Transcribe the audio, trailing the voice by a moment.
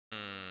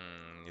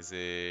Is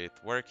it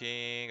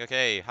working?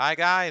 Okay, hi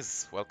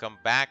guys! Welcome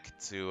back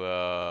to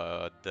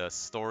the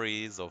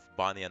stories of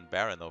Bonnie and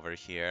Baron over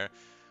here.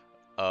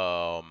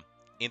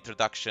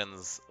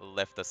 Introductions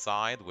left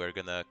aside, we're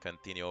gonna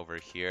continue over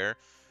here.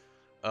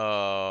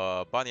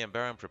 Bonnie and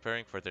Baron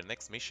preparing for their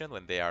next mission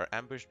when they are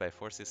ambushed by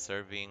forces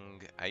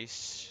serving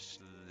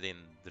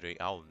Aislindri.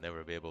 I'll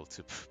never be able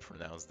to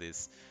pronounce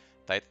this.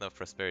 Titan of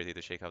Prosperity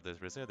to shake out this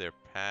Brazil. Their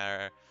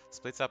pair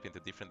splits up into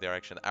different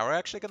directions. Are we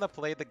actually gonna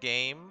play the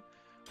game,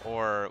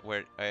 or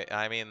where?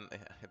 I mean,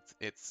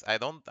 I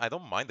don't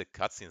mind the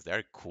cutscenes.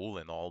 They're cool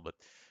and all, but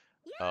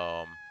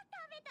um.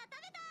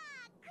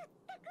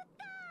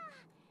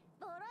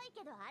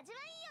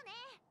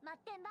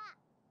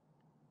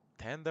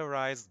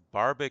 Tenderized,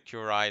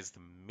 barbecuized,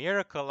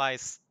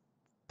 miracleized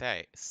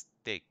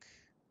steak.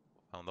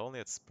 Found only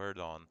at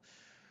Spurdon.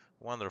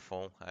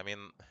 Wonderful. I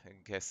mean,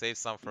 save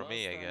some for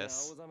me, I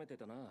guess.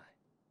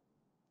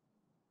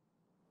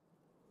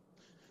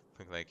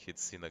 Look like he'd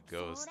seen a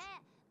ghost.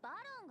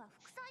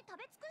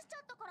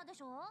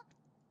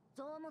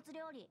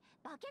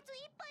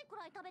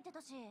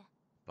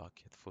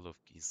 Bucket full of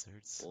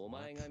gizzards?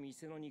 What?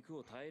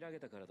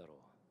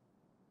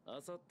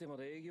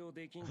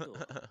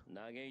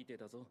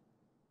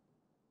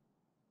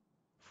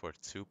 For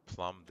 2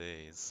 plum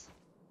days.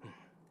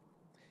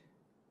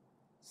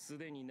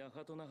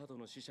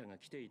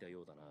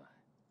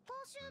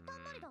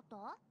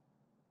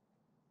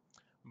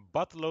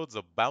 Buttloads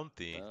of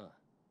bounty.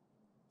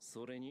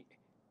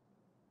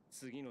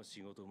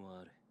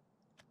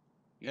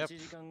 Yep. 1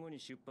時間後に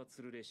出発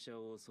する列車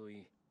を襲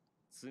い、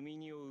積み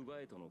荷を奪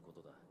えとのこ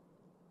とだ。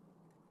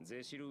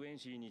ゼシル・ウェン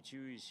シーに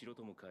注意しろ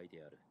とも書い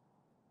てある。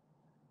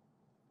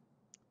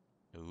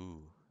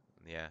Ooh,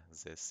 yeah,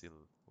 Cecil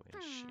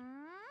Wenshi.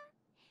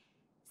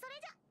 それ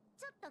じゃ、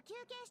ちょっと休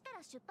憩した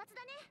ら出発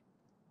だね。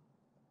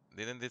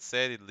Didn't it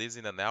say it leaves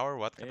in an hour?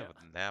 What kind of a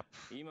nap?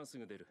 今す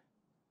ぐ出る。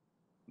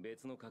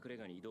別の隠れ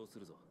家に移動す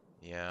るぞ。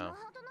Yeah. ナ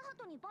ハ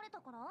トにバレた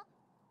から？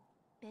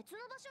別の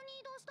場所に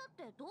移動したっ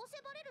てどう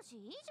せバレるし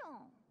いいじゃ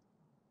ん。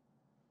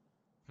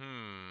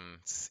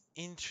It's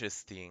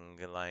interesting.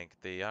 Like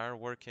they are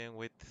working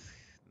with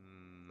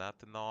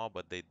Natano,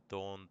 but they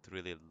don't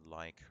really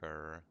like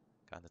her.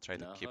 Kinda try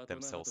to keep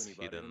themselves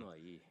hidden.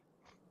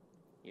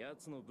 や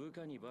つの部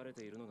下にバレ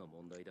ているのが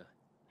問題だ。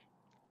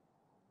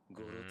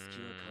ゴロつ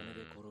きは金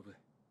で転ぶ。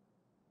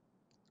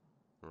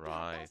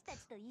Right. 私た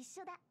ちと一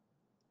緒だ。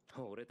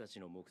俺たち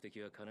の目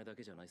的は金だ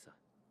けじゃないさ。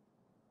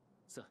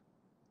さあ、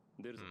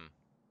出るぞ。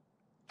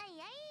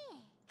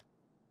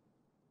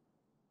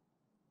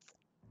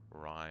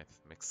Right,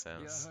 makes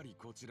sense. やはり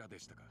こちらで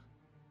したか。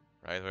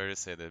 Right, where you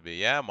say that be?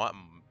 Yeah,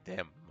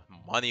 damn,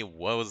 money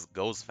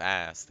goes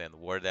fast and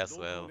word as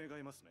well. うわ、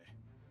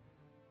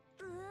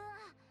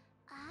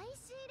アイ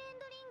シーレン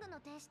ドリングの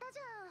手下じ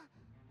ゃ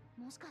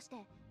ん。もしかし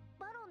て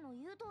バロンの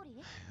言う通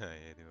り？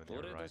 Yeah,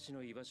 俺 you're た right. ち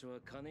の居場所は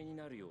金に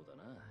なるようだ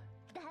な。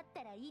だっ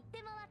たら行っ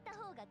て回った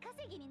方が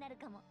稼ぎになる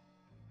かも。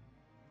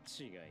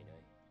違いない。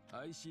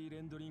アイシー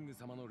レンドリング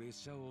様の列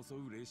車を襲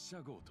う列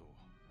車強盗。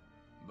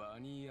バ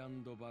ニ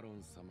ー&バロ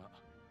ン様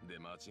で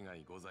間違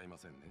いございま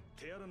せんね。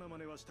手荒な真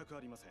似はしたくあ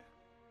りません。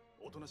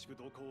おとなしく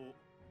同行を。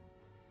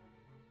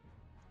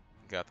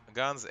Got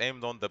guns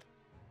aimed on the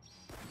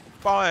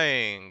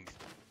Boing!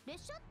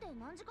 列車って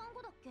何時間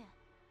後だっけ？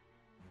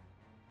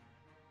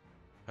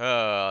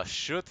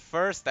 Shoot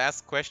first,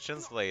 ask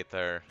questions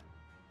later.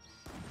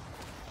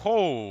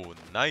 Oh,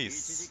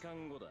 nice.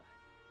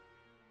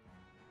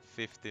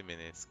 50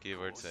 minutes, give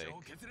or take.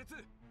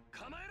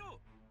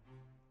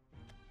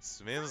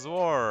 Swim's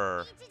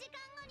War. 1時間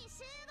後に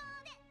集合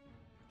で。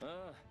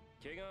ああ、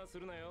怪我す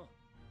るなよ。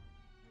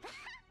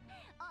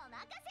お任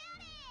せ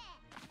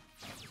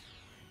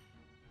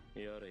あ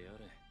れ。やれやれ。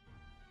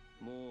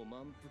もう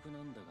満腹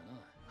なんだがな。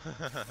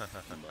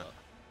まあ、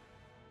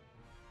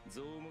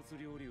臓物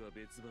料理は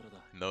別腹だ。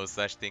 No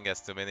such thing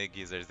as too many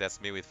geezers. That's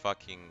me with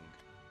fucking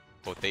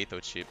potato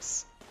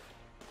chips.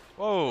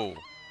 Whoa!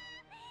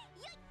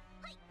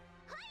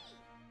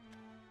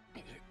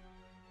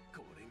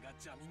 これが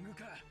ジャミング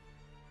か。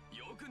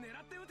よく狙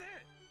って撃て。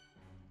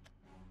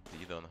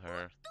 Beat on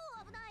her.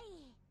 危ない。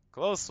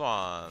 Close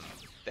one.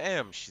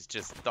 Damn, she's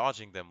just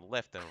dodging them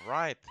left and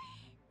right.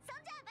 そ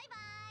んじゃバイ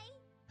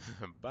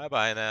バイ。Bye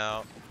bye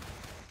now.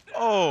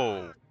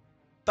 Oh!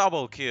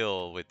 Double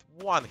kill with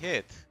one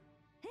hit.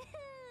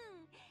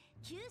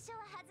 急所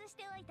は外し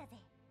ておいたぜ。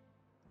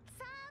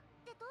さ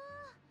てと、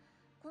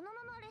この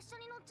まま列車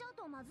に乗っちゃう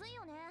とまずい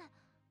よね。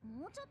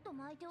もうちょっと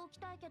巻いておき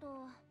たいけ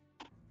ど。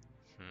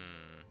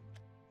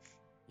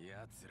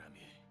やつら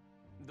め、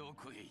ど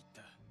こへ行っ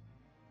た？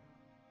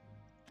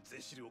ゼ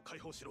シルを解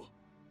放しろ。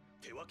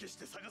手分けし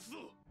て探すぞ。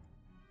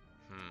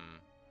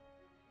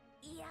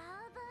や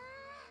ば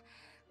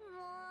ー。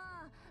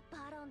もう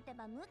バロンって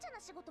ば無茶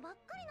な仕事ばっ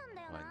かりなん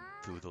だよな。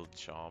 Doodle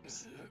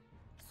jobs.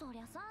 そり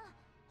ゃさ、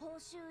報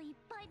酬いっ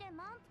ぱいで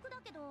満腹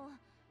だけど、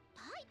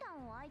タイタ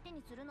ンを相手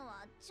にするの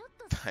はちょっ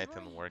とすごい。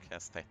 Titan work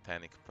has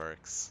Titanic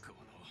perks. こ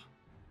の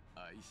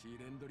アイシー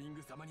レンドリン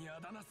グ様に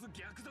あだなす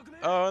逆賊め。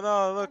 Oh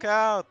no, look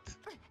out! 危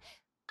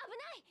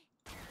ない。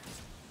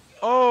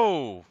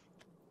Oh!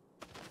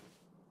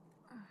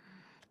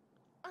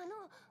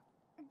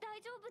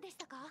 大丈夫でし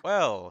たか？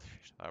 Well,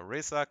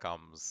 Arisa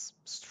comes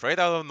straight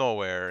out of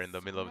nowhere in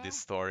the middle of this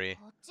story.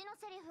 こっちの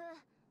セリフ、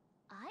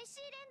IC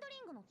レンドリ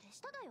ングの手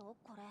下だよ、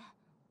これ。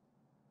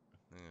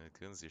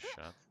Kunzi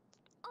shot. あ、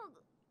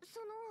そ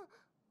の、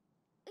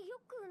よ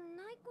く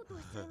ないこと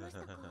しちゃいまし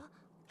たか？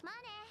ま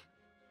あね。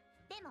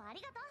でもあ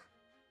りがと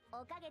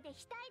う。おかげで額で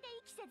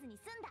息せずに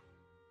済んだ。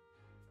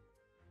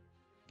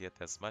Get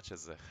as much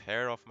as a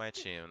hair off my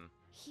chin.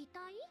 額？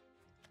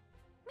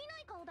見な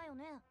い顔だよ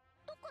ね。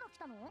どっから来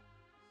たの？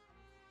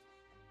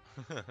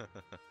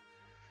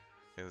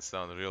 It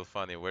sounds real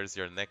funny. Where's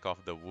your neck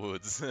off the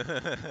woods?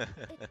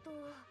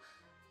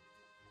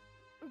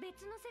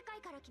 別の世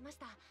界から来まし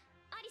た。ア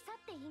リサっ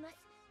て言います。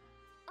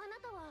あな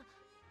たは？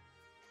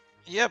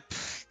 Yep,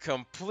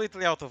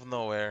 completely out of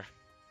nowhere.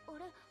 あれ、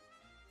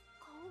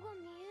顔が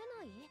見え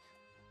ない？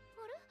あ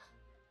れ？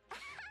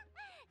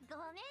ご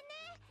めんね。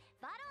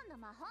バロンの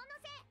魔法の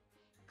せい。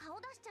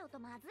顔出しちゃうと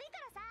まずいか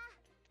らさ。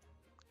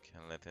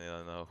 Can't let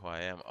anyone know who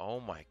I am. Oh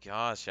my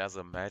gosh, she has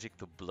a magic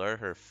to blur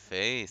her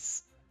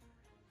face.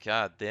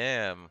 God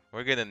damn,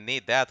 we're gonna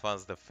need that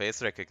once the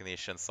face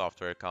recognition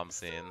software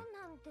comes in. そう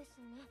なんです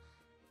ね。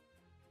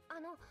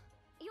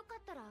よか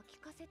ったら聞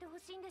かせてほ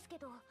しいんですけ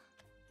ど。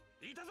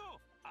いたぞ、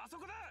あそ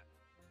こだ。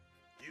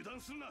油断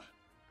するな。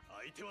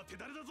相手は手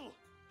だれだぞ。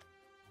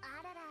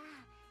あらら、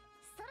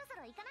そろそ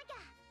ろ行かなきゃ。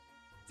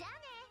じゃあ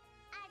ね、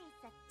アリ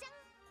サちゃん。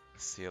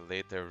 See you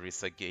later,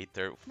 Risa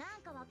Gator. な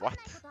んかわかん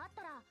ないことあっ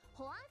たら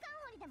保安官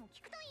掘りでも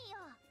聞くといいよ。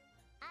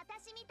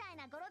私みたい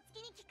なゴロつ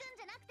きに聞くん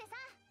じゃなくてさ。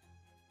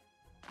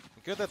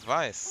 Good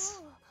advice.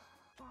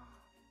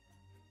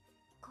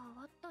 変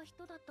わった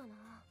人だったな。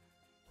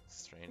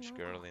 Strange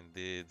girl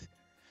indeed.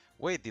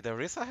 Wait, did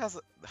Arisa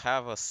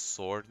have a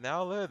sword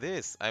now? Look at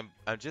this. I'm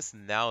just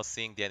now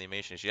seeing the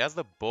animation. She has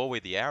the bow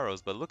with the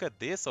arrows, but look at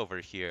this over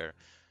here.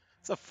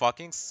 It's a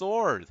fucking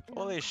sword.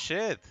 Holy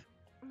shit.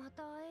 ま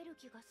た会える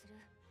気がする。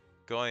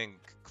 Going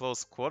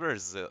close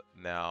quarters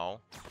now.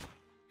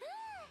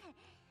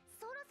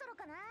 そろそろ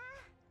かな。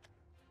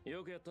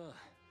よくやった。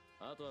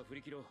あとは振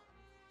り切ろう。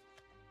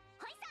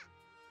ほいさ、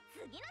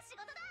次の仕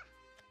事だ。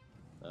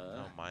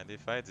 Don't mind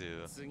if I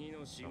do. 次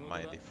の仕事 Don't だ。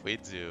 mind if we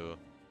do.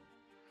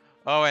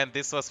 Oh, and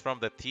this was from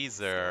the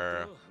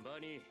teaser. バ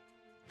ニー。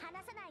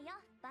話さないよ、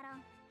バロ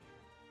ン。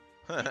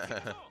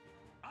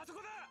あそ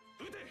こだ。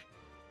撃て。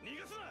逃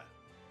がすな。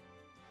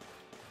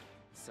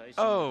最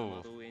新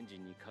の魔導エンジ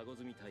ンにカゴ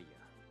積みタイヤ。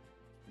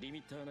リ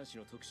ミッターなし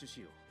の特殊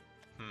仕様。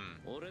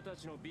俺た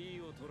ちの B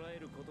を捉え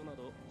ることな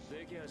ど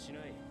できやしな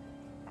い。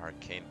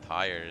 Arcane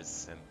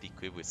tires and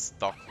equipped with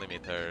stock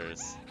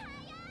limiters.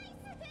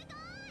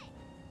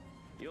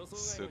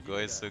 す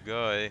ごいす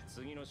ごい。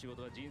次の仕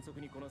事は迅速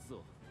にこなす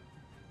ぞ。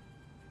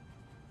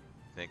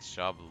 Next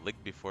job, lick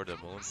before the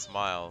moon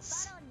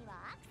smiles. バロンに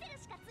はアクセル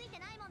しかついて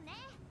ないもんね。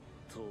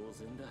当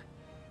然だ。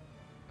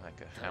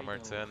 Like a hammer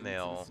to a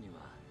nail.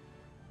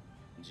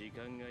 時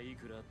間がい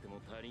くらあっても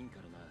足りんか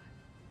らな。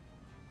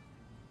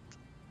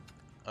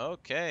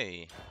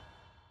 Okay.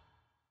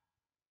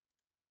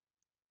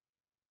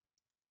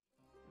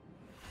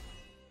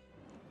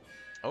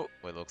 Oh,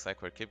 well, looks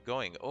like we keep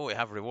going. Oh, we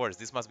have rewards.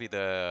 This must be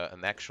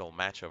an actual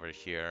match over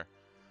here.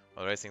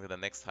 While racing to the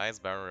next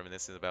heist, Baron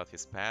reminisces about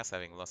his past,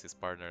 having lost his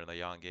partner at a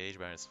young age.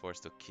 Baron is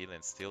forced to kill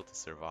and steal to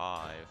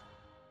survive.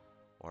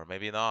 Or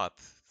maybe not.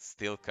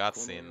 Still この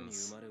世に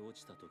cutscenes. 生まれ落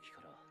ちた時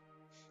から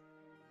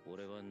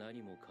俺は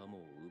何もかも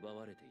を奪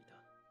われていた。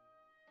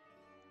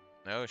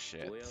 No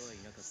shit.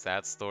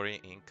 Sad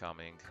story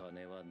incoming.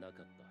 金はな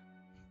かっ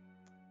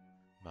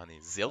た。 Money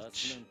明日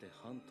zilch. なんて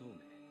半透明。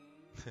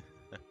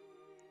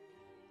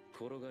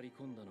転がり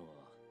込んだのは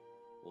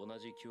同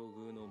じ境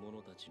遇の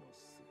者たちの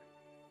巣。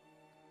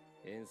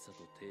遠さ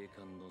と定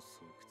感の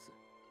巣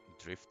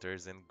窟。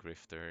 Drifters and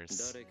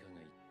grifters. 誰かが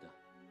言った。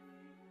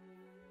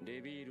レ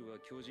ビールは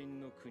巨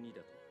人の国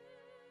だと。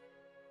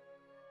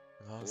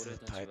 Lost 俺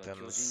the たちは巨人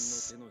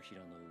Titans. の手のひ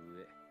らの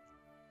上。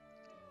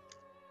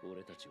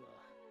俺たちは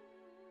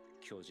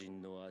巨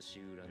人の足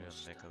裏 Real の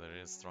下。 neck of the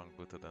real strong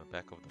boot to the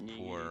back of the 握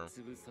り poor.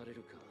 つぶされ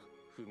るか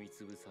踏み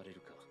つぶされ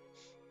るか、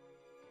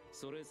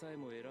それさえ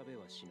も選べ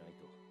はしない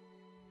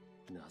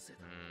と。なぜ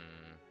だ、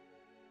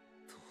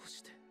どう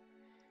して。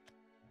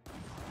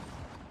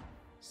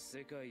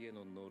世界へ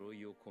の呪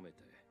いを込め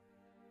て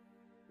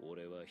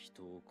俺は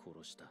人を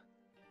殺した。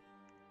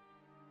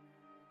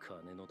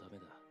金のため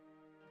だ、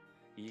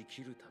生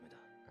きるためだ。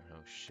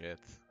 Oh shit.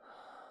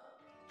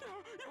 や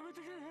め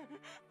てくれ、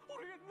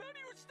俺が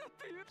何をしたっ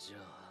ていう。じゃ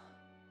あ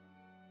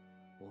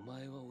お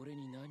前は俺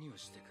に何を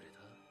してくれ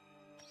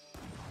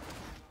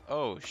た。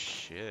 Oh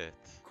shit.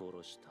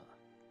 殺した。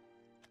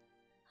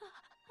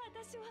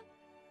私は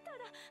た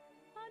だ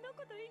あの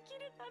子と生き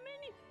るため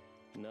に。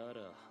な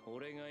ら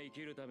俺が生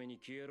きるために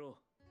消えろ。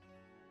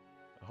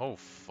 Oh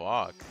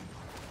fuck.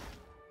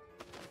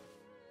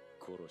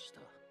 殺し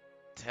た。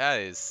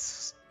 That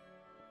is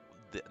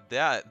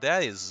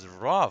that is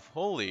rough.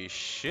 Holy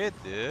shit,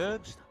 dude.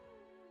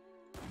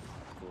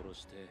 殺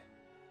して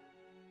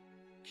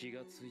気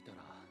がついたら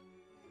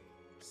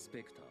ス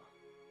ペクター、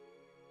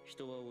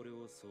人は俺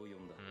をそう呼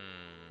んだ。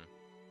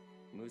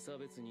無差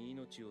別に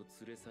命を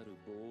連れ去る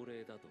亡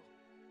霊だと。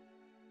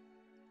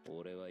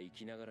俺は生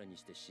きながらに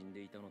して死ん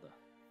でいたのだ。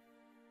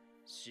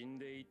死ん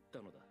でいっ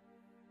たのだ。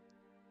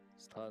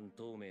半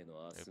透明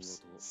の明日ごと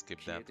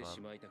消えてし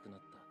まいたくなっ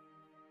た。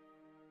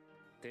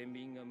天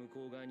秤が向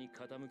こう側に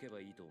傾けば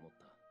いいと思っ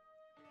た。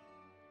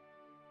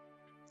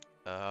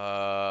生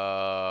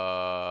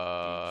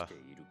きて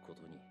いるこ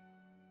とに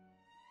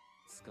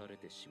疲れ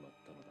てしまっ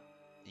たのだ。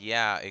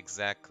Yeah,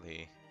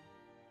 exactly.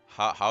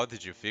 How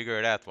did you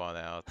figure that one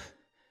out?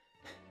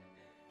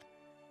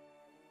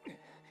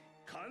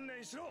 観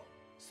念しろ、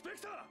スペ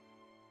クター。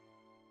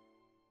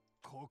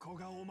ここ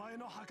がお前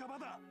の墓場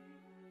だ。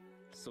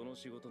その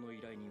仕事の依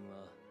頼人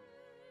は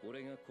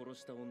俺が殺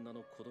した女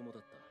の子供だ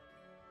った。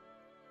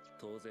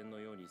当然の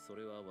ようにそ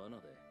れは罠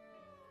で、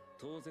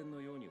当然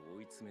のように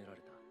追い詰めら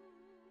れた。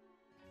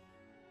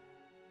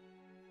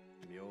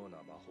妙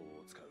な魔法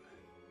を使う。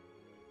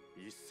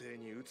一斉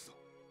に撃つぞ。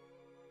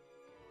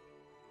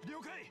了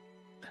解。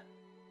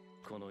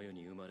この世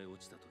に生まれ落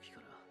ちた時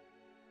から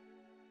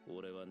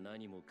俺は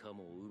何もか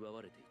も奪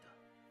われていた。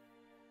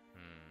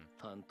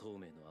半透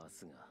明の明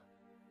日が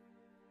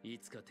い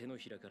つか手の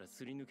ひらから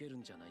すり抜ける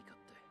んじゃないかっ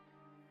て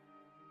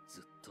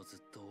ずっ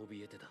と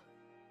怯えてた。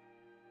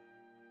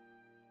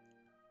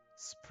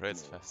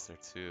Spreads faster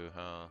too,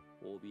 huh?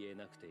 怯え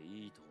なくて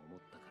いいと思っ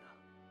たか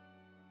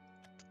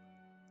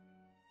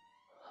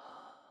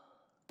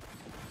ら。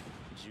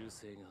銃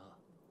声が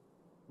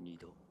2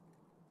度。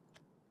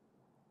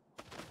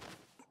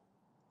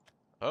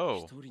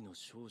Oh. 一人の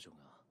少女が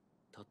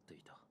立って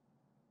いた。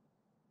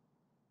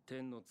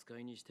天の使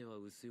いにしては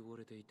薄汚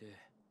れていて、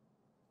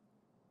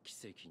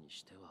奇跡に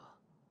しては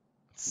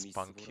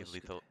Spunky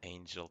little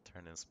angel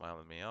turned and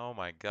smiled at me. Oh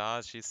my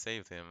god, she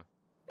saved him.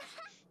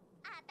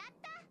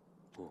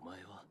 お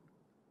前は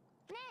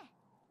ねえ、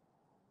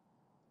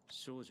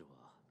少女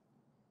は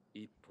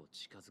一歩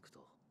近づく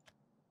と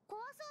壊そ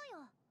う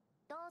よ。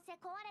どうせ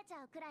壊れち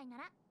ゃうくらいな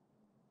ら。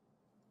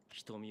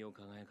瞳を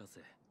輝か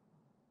せ、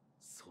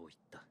そう言っ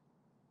た。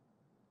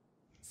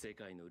世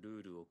界の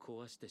ルールを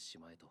壊してし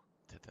まえと。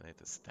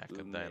 Detonate a stack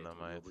of 運命と呼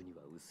dynamite. ぶに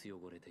は薄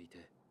汚れてい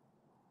て、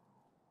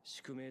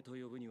宿命と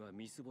呼ぶには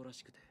みすぼら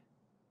しくて。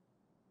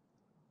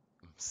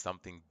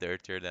Something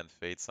dirtier than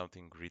fate,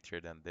 something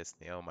grittier than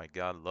destiny. Oh my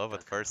god, love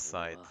at first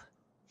sight.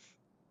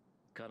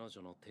 彼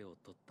女の手を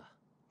取った。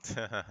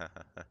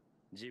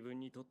自分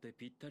にとって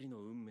ぴったりの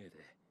運命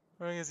で。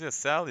Where is your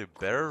Sal? You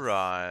better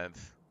run.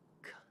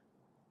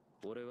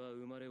 俺は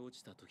生まれ落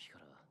ちた時か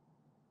ら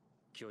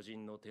巨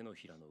人の手の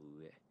ひらの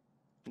上。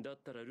だっ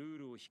たらルー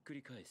ルをひっく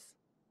り返す。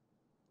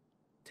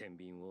天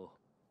秤を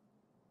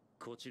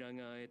こちら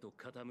側へと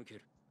傾け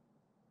る。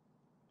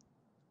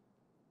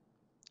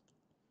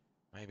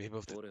 Might be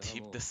able to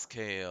tip the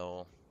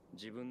scale.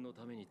 自分の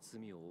ために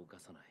罪を犯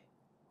さない。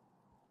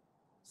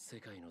世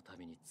界のた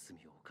めに罪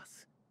を犯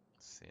す。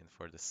Sin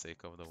for the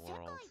sake of the 世界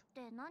world. っ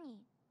て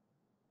何？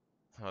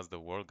 How's the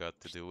world got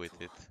to do with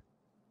it?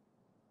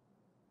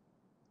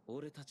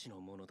 俺たちの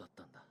ものだっ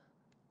たんだ。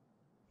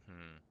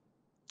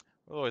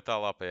Blow it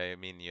all up, I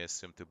mean you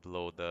assume to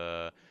blow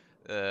the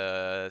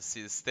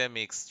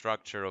systemic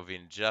structure of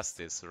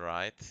injustice,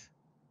 right?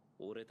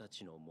 俺た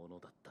ちのもの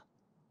だった。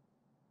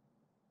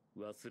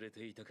忘れ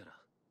ていたから。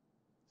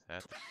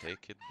Have to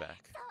take it back. それっ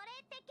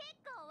て結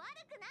構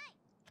悪くない？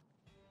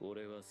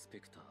俺はスペ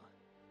クター。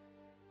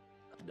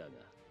だが、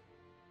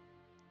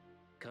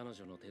彼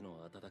女の手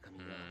の温かみ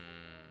が、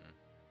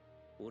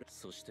俺、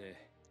そし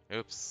て、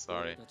 Oops,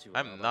 sorry.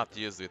 I'm not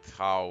used with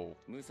how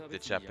the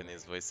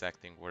Japanese voice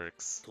acting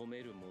works. 止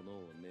めるもの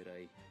を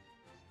狙い、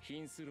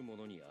瀕するも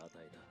のに与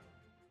え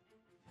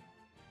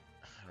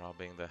た。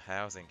 Robbing the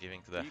haves and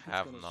giving to the いくつ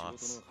かの仕事の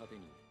have-nots. 果て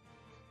に、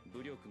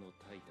武力の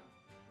タイタ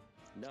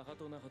ン、ナハ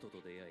トナハト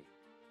と出会い、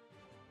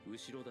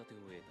後ろ盾を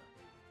得た。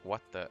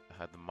 What the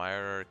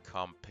admirer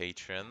come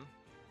patron?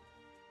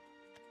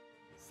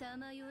 さ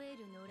まよえ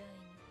る野良犬、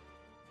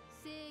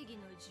正義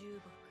の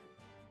重木。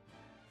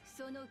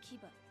その牙、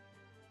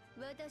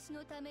私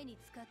のために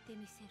使って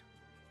みせ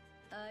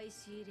ろ。アイ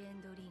シーレ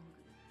ンドリン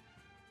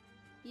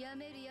グ。や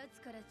めるや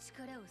つから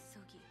力をそ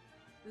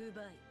ぎ、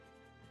奪い、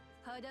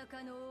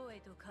裸の王へ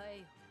と変え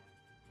よ。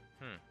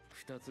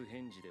二つ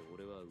返事で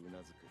俺はう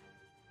なずく。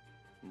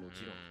も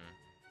ちろん、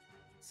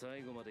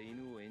最後まで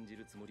犬を演じ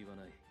るつもりは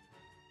ない。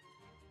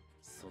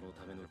その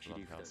ための切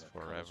り札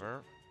が彼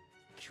女。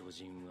巨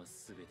人は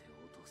全て落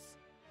とす。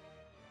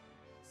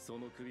そ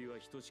の首は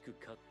等しく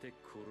買って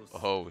殺す。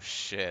 Oh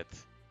shit.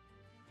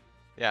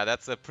 Yeah,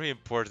 that's a pretty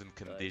important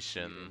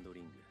condition.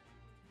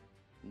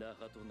 ナハ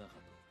トナハト、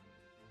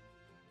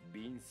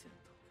ヴィンセン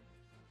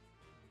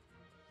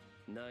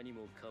ト。何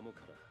もかも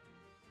から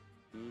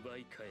奪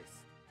い返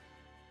す。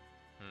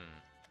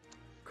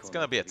It's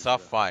gonna be a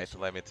tough fight,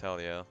 let me tell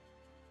you.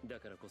 だ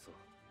からこそ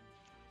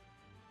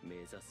目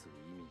指す意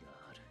味が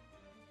ある。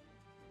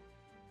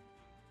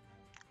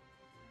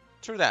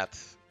 True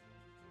that.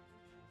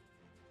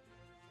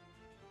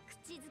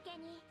 口づけ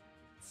に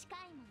近い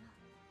も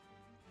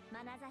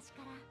の、眼差し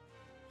から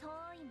遠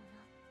いもの、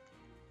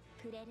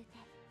触れる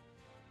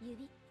手、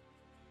指、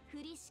振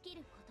りしき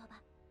る言葉、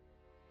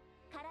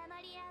絡ま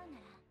り合うな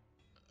ら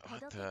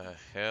What the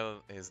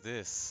hell is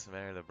this?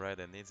 Marry the bride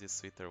that needs you,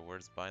 sweeter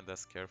words bind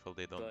us, careful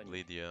they don't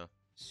bleed you.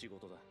 仕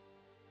事だ。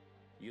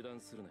油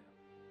断するなよ。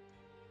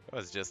It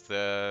was just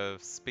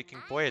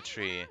speaking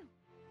poetry.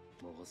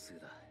 もうすぐ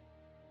だ。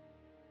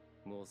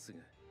もうすぐ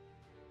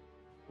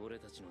俺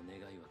たちの願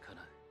いは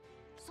叶う。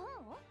そう？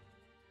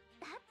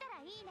だった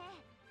らいいね。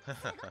す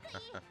ごく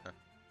いい。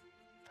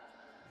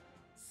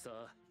さ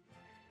あ、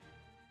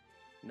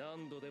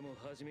何度でも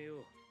始めよ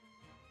う。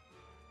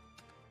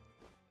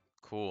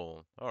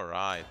Cool.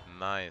 Alright,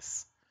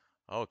 nice.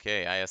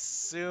 Okay, I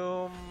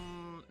assume...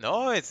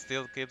 No, it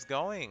still keeps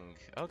going.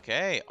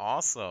 Okay,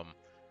 awesome.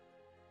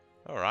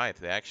 Alright,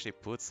 they actually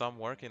put some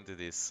work into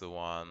this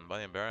one.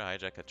 Bunny and Baron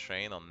hijack a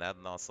train on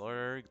Nadnos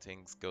org.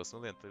 Things go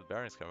smoothly until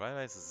Baron's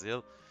revives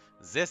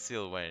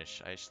Zecil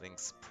Wench,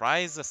 Eichling's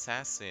prize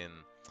assassin.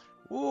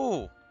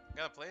 Ooh!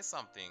 Gotta play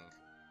something.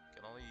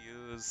 Can only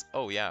use...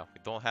 Oh yeah, we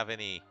don't have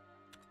any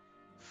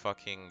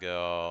fucking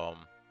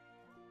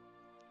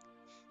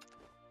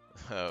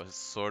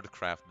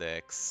swordcraft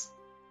decks.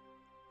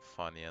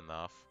 Funny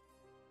enough.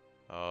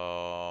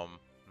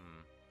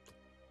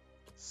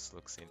 This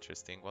looks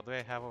interesting. What do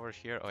I have over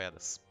here? Oh yeah, the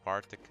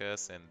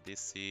Spartacus, and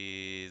this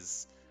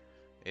is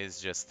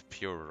just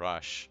pure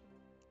rush.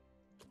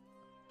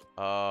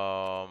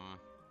 Yeah,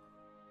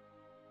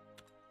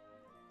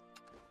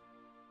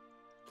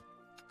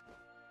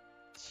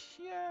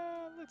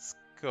 let's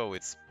go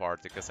with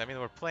Spartacus. I mean,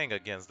 we're playing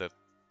against the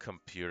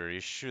computer.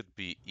 It should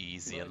be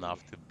easy enough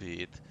to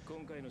beat.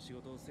 今回の仕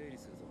事を整理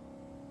するぞ。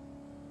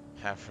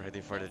Half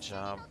ready for the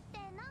job.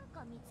 なん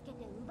か見つけ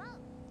て奪う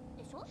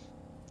でしょ？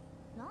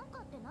なんか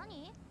って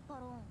何？バ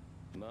ロ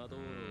ン。魔道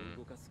路を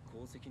動かす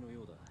鉱石の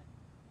ようだ。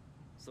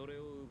それ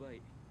を奪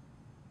い、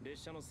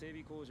列車の整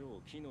備工場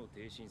を機能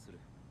停止にする。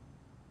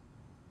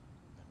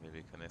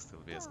Maybe can I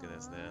still be as good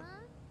as that?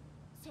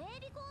 整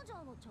備工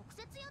場を直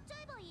接やっちゃ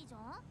えばいいじゃ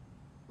ん。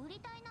売り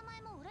たい名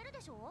前も売れる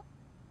でしょ？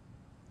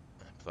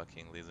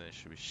 Plucking leaves and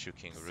should be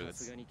shooking さ roots.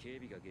 すがに警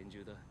備が厳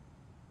重だ。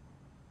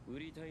売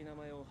りたい名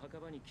前を墓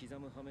場に刻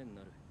む羽目に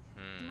なる。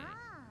ま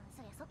あ、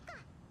そりゃそっか。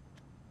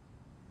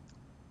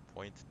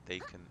 Point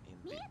taken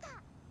見 indeed. え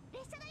た。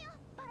列車だよ、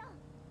バロ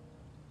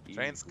ン。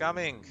 Train's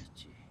coming.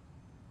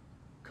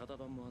 型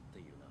番もあって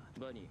いる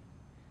な。バニー、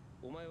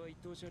お前は一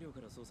等車両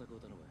から捜索を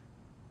頼む。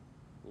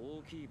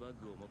大きいバッ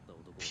グを持った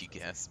男を。 Big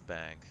ass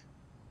bag.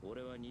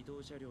 俺は二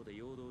等車両で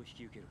陽動を引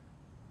き受ける。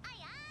あい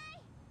あ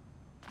い。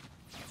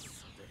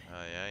さて、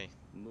 Aye,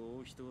 aye.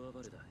 もう一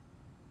暴れだ。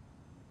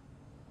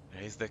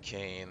 Raise the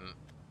cane.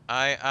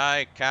 Aye,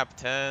 aye,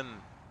 Captain.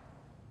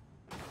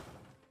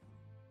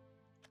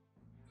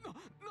 なん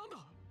だ。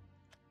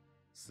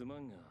すま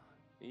んが、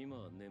今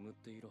は眠っ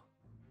ていろ。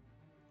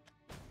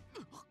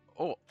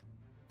 Oh,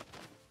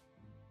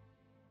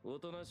 お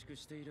となしく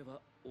していれ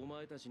ば、お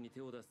前たちに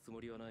手を出すつも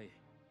りはない。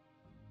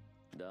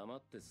黙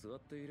って座っ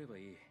ていれば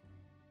いい。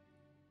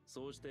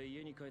そうして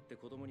家に帰って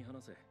子供に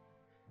話せ。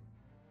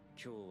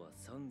今日は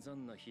散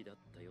々な日だっ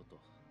たよと。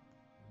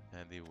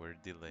 and they were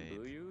delayed.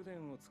 武勇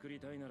伝を作り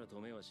たいなら止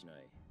めはしな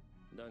い。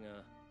だ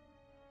が、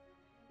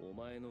お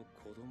前の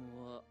子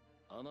供は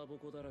穴ぼ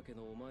こだらけ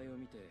のお前を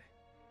見て、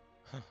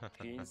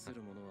瀕す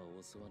る者は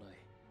襲わない。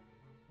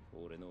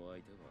俺の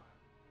相手は。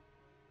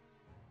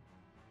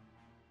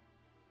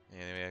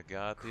 Anyway, I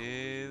got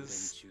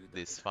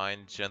these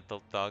fine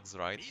gentle thugs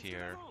right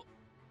here.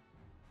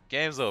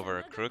 Game's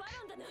over, crook.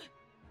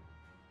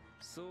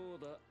 そう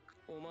だ、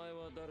お前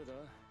は誰だ？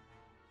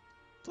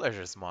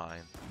 Pleasure's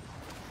mine.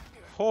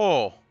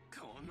 Oh!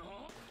 この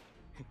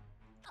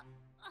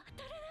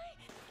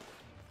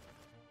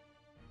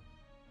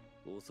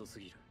遅す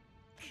ぎる。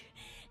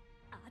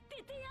当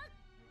ててや。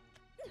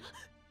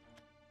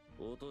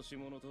落とし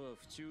物とは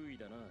不注意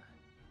だな。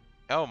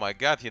 Oh my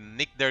god, he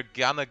nicked their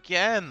gun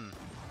again!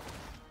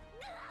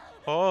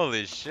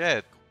 Holy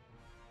shit!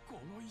 こ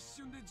の一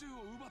瞬で銃を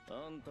奪った。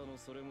あんたの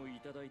それもい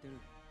ただいてる。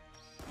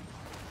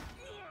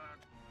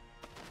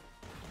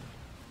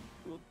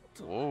おっ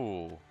と。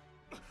 Whoa!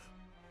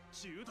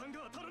 銃弾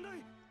が当たらな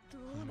い。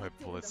 My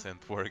bullets aren't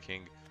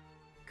working.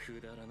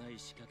 くだらない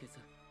仕掛けさ。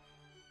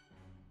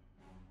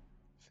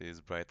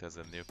 She's bright as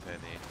a new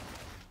penny.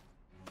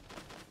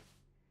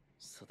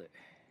 さて、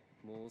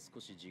もう少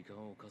し時間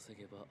を稼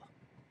げば。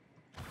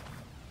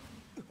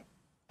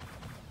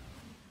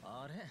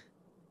あれ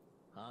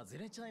外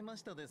れちゃいま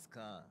したです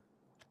か。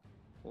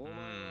お前は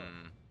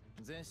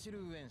ゼシ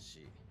ルウェン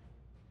氏、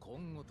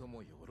今後と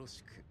もよろ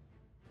しく。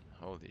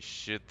 Holy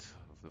shit,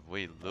 the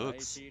way it アイ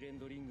looks. シーレン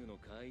ドリングの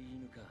飼い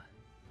犬か。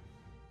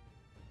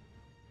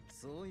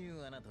そうい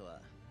うあなた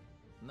は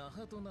ナ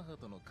ハトナハ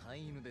トの飼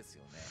い犬です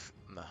よね。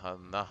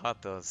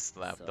Nahata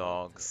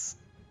slapdogs.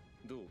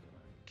 どうか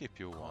Keep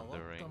you 変わった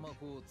wondering. 魔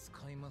法を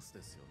使います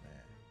ですよ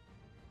ね。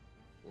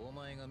お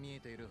前が見え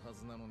ているは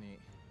ずなのに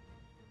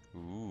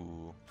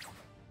Ooh.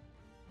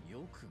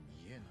 よく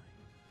見えない。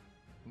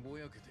ぼ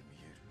やけて見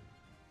える。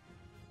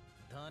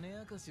種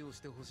明かしをし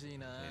てほしい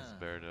な。It's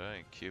better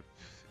to keep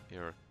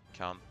your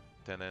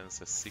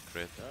Maintenance a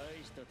secret.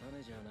 大した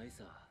種じゃない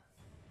さ。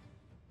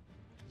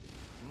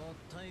もっ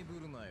たいぶ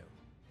るなよ。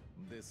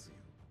ですよ。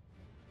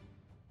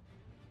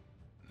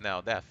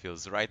 Now that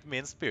feels right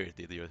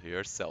mean-spirited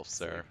yourself,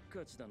 せっ sir.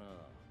 かちだな。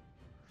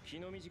気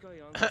の短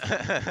い暗殺者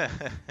長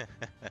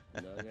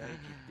生き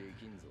で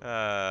きんぞ。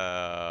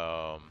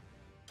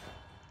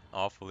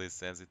Awfully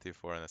sensitive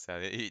for an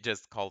assassin. He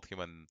just called him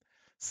a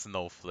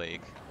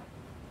snowflake.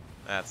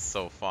 That's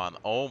so fun.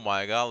 Oh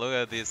my god, look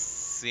at this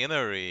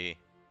scenery.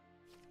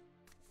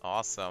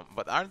 Awesome.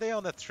 But aren't they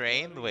on a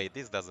train? Wait,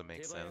 this doesn't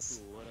make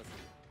sense.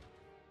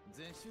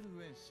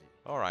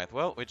 Alright,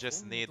 well, we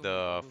just need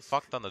a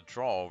fuck ton of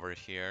draw over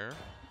here.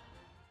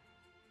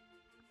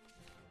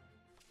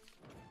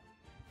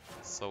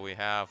 So we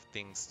have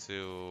things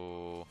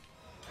to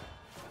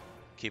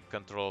keep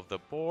control of the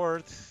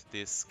board.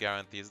 This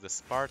guarantees the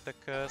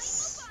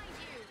Spartacus.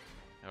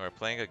 And we're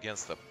playing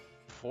against a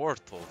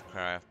Portal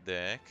Craft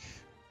deck.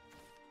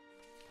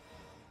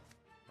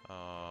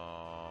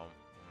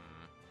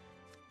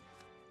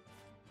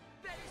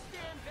 Better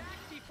stand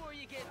back before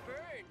you get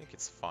burned. I think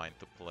it's fine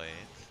to play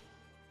it.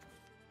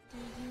 Do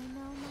you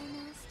know my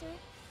master?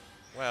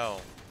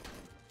 Well,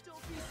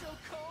 Don't be so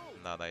cold.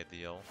 not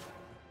ideal.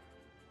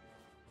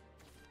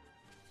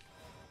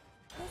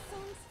 This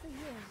song's for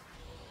you.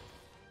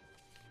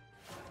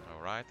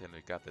 Alright, and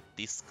we got the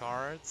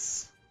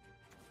discards.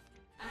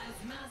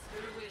 As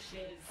master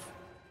wishes.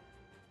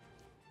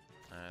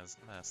 As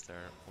master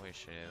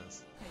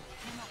wishes. I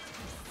cannot be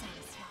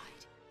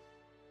satisfied.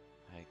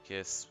 I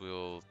guess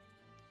we'll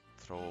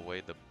throw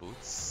away the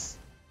boots.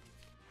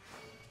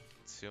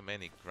 Too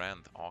many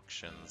grand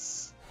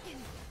auctions.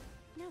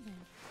 Now then.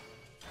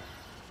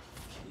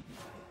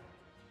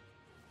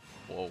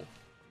 Whoa.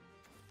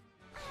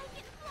 I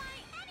can fly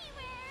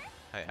anywhere!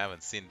 I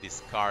haven't seen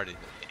this card in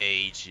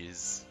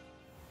ages.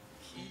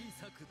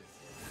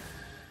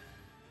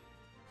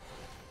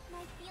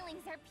 My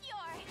feelings are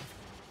pure.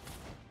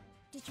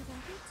 Did you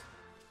want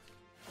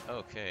it?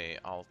 Okay,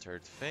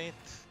 Altered Fate.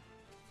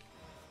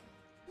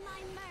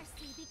 My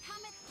mercy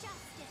becometh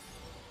justice.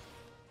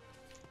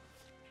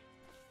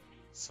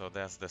 So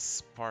that's the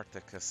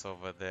Spartacus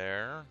over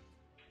there.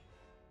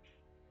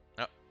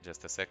 Oh,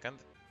 just a second.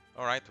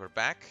 Alright, we're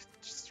back.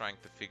 Just trying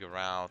to figure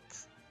out...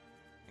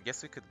 I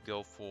guess we could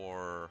go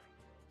for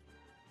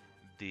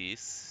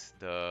this.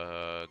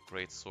 The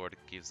Great Sword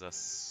gives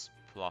us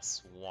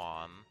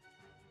 +1.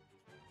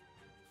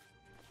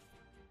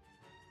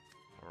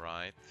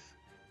 Alright.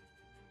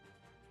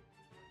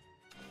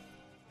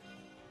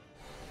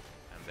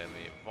 And then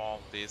we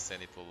evolve this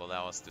and it will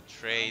allow us to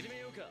trade.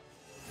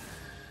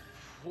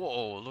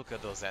 Whoa, look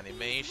at those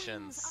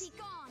animations. Be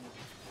gone.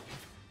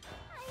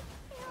 I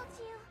failed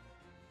you.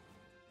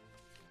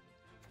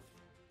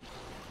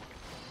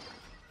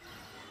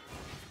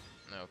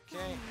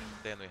 Okay,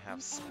 then we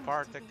have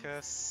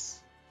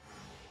Spartacus.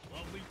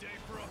 Lovely day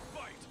for a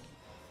fight.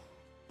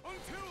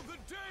 Until the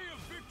day of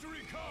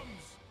victory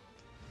comes.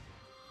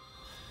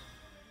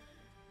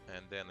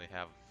 And then we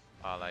have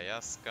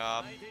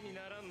Alayaska.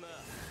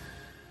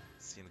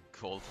 Seen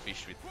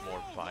Goldfish with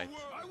more bite.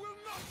 I will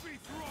not be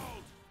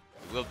thralled.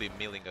 We will be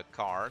milling a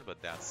card,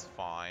 but that's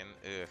fine.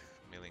 Ugh,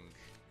 milling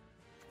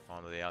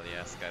on the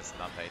Alayaska is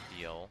not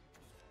ideal.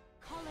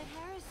 Call it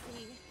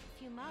heresy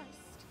if you must.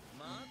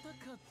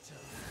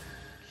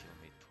 Kill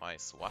me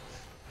twice, what?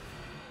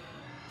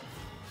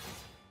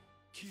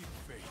 Keep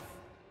faith.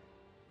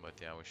 But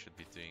yeah, we should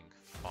be doing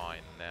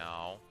fine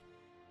now.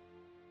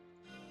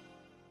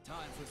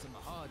 Time for some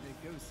hard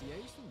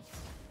negotiations.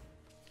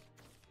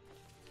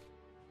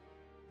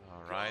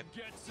 Alright,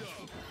 Get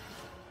some.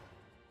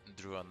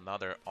 drew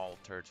another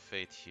Altered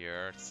Fate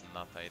here. It's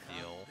not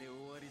ideal.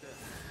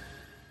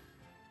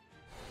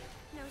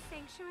 No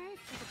sanctuary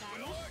for the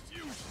Well, banished. aren't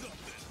you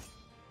something?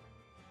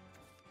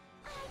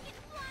 I can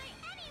fly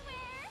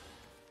anywhere!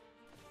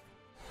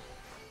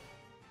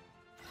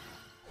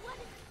 What a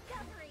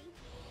discovery!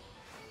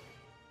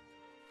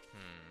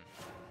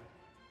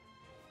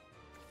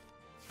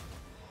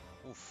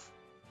 Oof.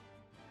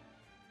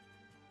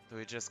 Do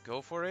we just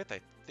go for it?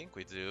 I think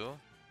we do.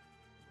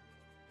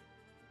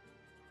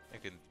 I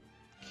can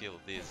kill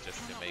these just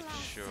to make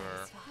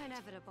sure.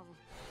 Inevitable.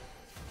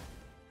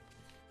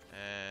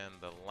 And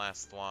the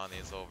last one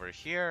is over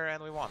here,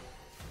 and we won.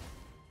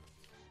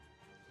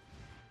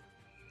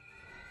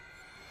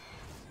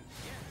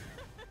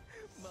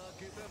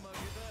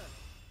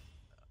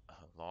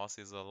 A loss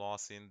is a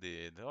loss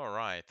indeed.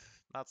 Alright,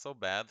 not so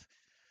bad.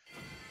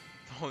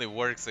 It only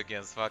works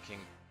against fucking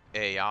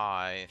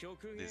AI,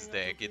 this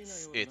deck.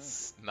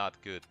 It's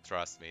not good,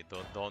 trust me.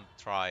 Don't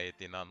try it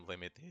in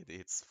unlimited.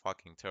 It's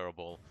fucking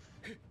terrible.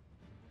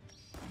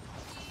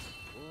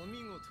 お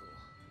見事。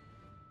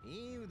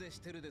いい腕し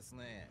てるです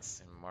ね。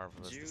 It's a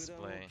marvelous 銃弾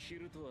を display. 切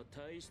るとは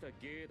大した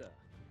芸だ。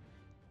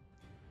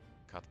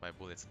 Cut my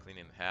bullets clean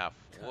in half.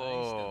 大した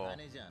Whoa.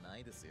 種じゃな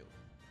いですよ。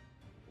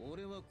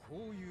俺は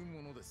こういう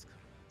ものですから。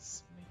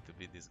 It's made to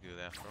be this good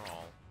after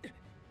all.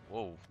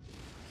 Whoa.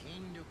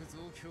 筋力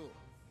増強、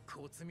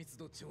骨密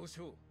度上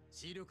昇、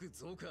視力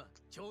増加、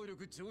聴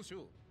力上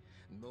昇。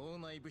脳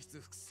内物質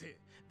複製、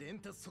伝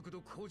達速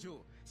度向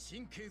上、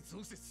神経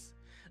増設。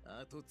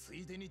あとつ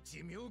いでに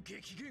寿命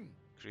激減。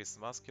Increased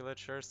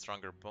musculature,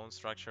 stronger bone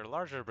structure,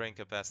 larger brain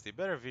capacity,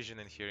 better vision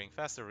and hearing,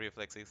 faster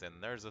reflexes, and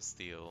nerves of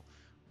steel.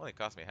 Only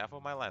cost me half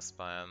of my last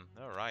plan.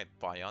 Alright,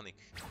 bionic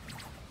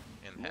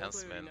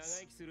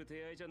enhancements.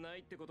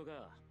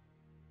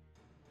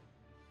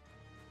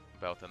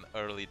 About an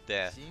early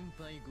death.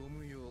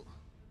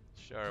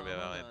 Sure,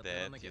 about my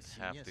death, you'd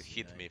have to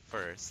hit me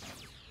first.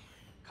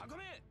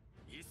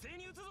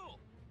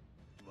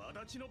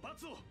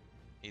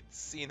 It's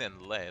seen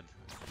and led.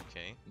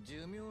 Okay.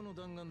 寿命の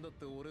弾丸だっ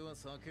て俺は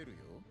避けるよ。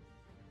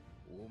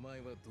お前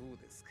はどう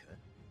ですか？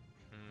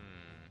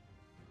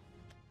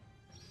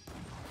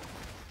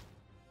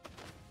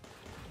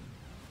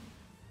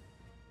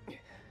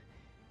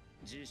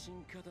自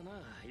信家だな。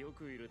よ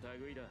くいる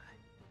類だ。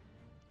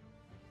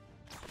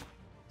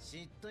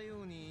知った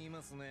ように言い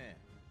ますね。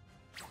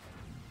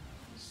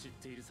知っ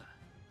ているさ。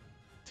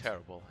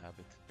Terrible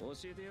habit. 教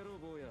えてやろう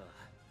坊や。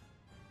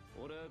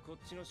俺はこっ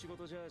ちの仕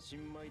事じゃ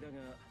新米だ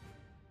が、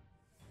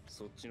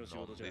そっちの仕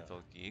事じゃ名が通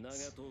っ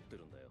て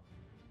るんだよ。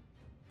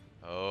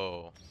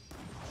Oh.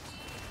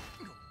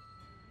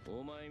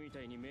 お前みた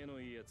いに目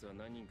のいいやつは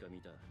何人か見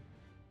た。だ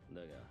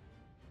が、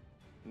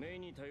目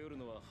に頼る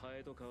のはハ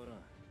エと変わらん。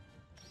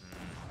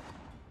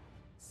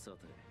さて、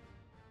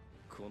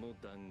この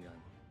弾丸、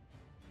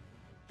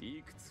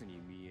いくつに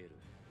見える？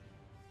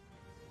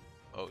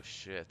 Oh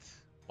shit.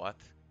 What?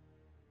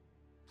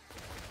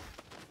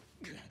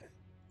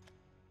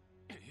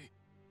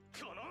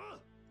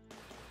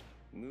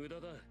 無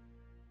駄だ。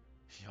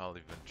Y'all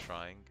even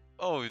trying?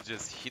 Oh, you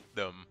just hit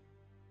them.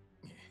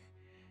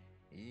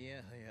 いや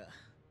はや、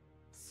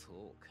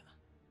そうか。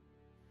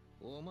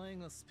お前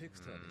がスペ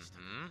クターでした。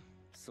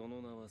そ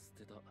の名は捨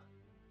てた。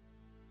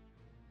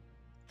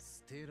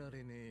捨てら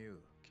れねえよ。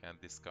Can't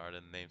discard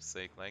a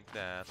namesake like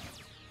that.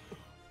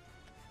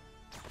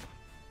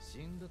 死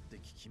んだって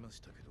聞きま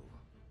したけど、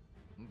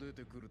出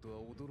てくるとは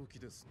驚き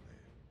ですね。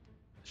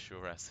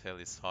Sure as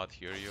hell is hot,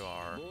 here you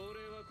are. 亡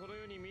霊はこの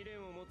世に未練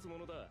を持つも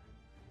のだ。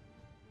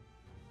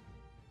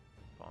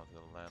Found the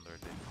land where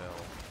they fell.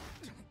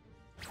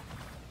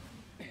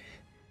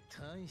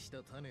 大し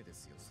た種で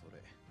すよ、そ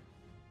れ。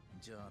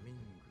ジャミング。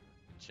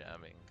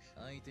Jamming.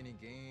 相手に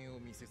幻影を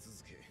見せ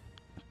続け、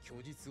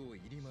虚実を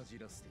入り混じ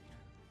らせている。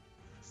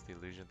It's the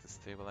illusion to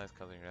stabilize,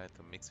 coloring right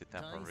to mix with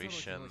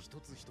apparition. 一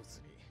つ一つ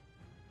に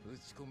打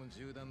ち込む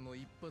銃弾の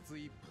一発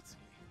一発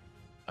に。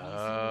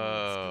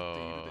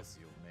Oh.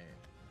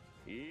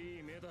 い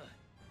い目だ。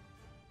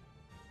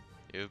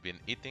 You've been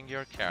eating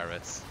your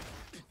carrots.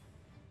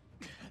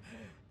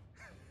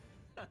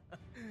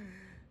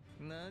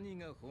 何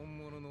が本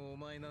物のお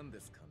前なんで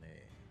すか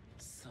ね。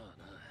さあ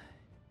な。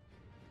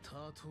例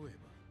え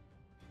ば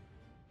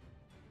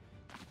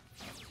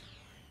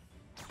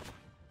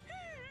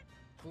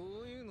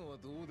こういうのは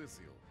どうです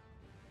よ。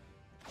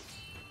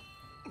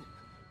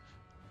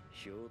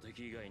標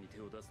的以外に手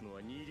を出すの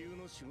は二流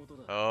の仕事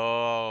だ。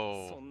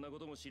Oh. そんなこ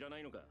とも知らな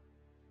いのか。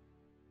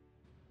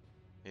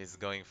He's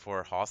going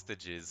for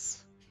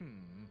hostages.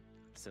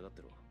 下がっ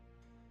てろ。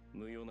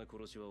無用な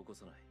殺しは起こ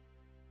さない。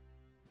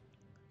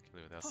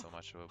Kill without so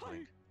much of a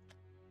blink.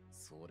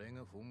 それ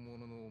が本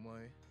物のお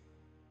前。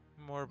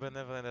More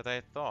benevolent than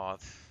I thought.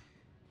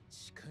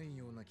 近い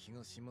ような気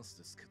がします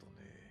ですけどね。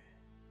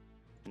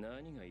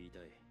何が言いた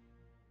い？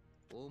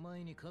お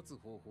前に勝つ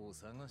方法を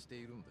探して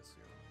いるんですよ。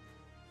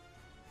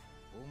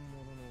本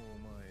物の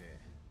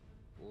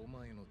お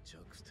前の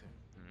弱点。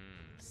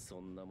そ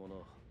んなも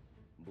の、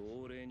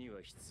亡霊に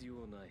は必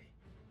要ない。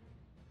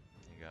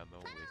You got no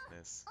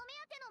weakness. お目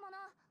当てのも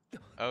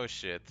の。Oh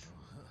shit.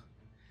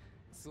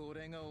 そ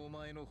れがお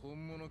前の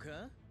本物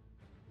か？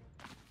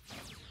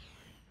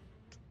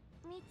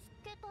見つ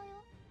けた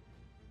よ。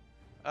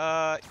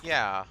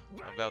Yeah,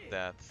 about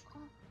that.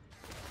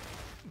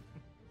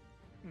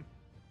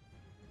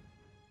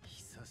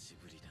 久し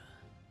ぶりだ。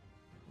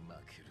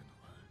負けるの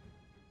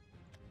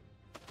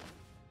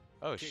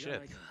は。Oh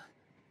shit.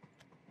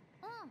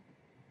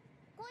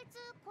 こいつ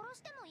殺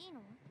してもいい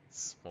の？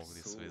 Smoke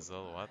this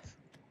whistle, what?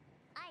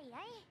 あい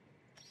あい。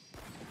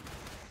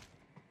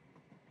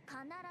必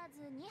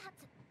ず2発。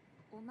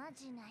おま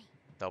じない。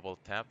Double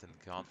tapped and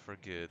gone for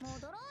good.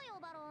 戻ろうよ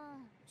バロ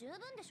ン。十分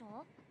でし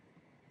ょ？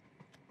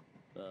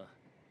ああ、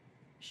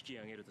引き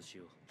上げるとし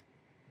よ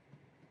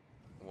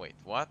う。Wait,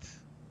 what?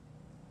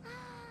 あ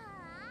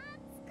あ、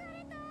疲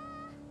れた。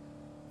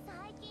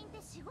最近っ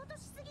て仕事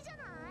しすぎじゃ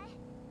ない？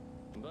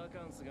バ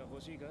カンスが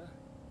欲しいか？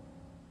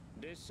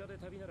列車で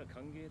旅なら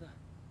歓迎だ。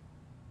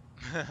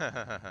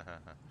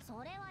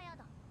それはや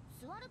だ。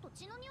座ると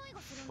血の匂い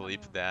がするんだもん。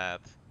 Flip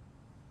that.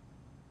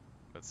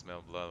 Could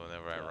smell blood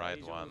whenever I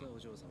ride one. お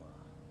嬢様。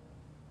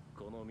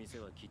この店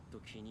はきっと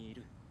気に入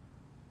る。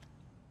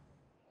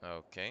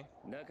Okay.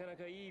 なかな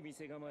かいい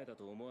店構えだ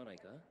と思わない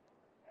か？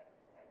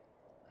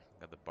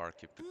 Got the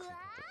barkeep to clean up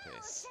the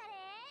pace.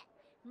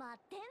 マッ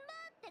テンバ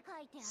ーって書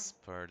いてある。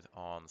Spurred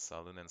on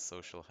saloon and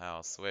social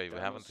house. Wait,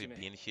 haven't we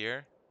been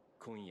here?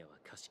 今夜は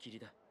貸し切り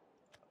だ。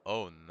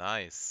Oh,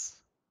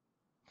 nice.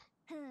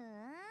 ふーん。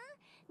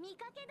見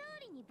かけ通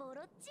りにボ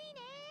ロっち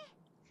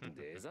いね。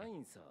デザイ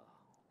ンさ、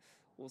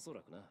おそ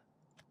らくな。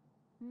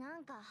な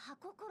んか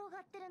箱転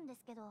がってるんで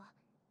すけど、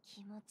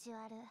気持ち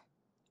悪い。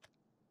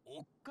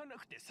おっかな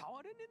くて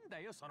触れねえんだ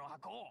よその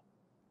箱。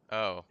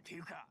Oh. ってい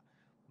うか、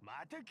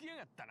また来や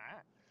がった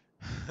な。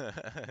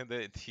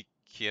He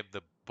kept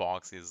the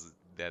boxes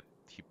that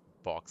he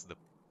boxed the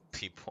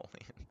people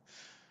in.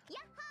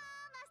 やっほー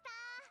マスタ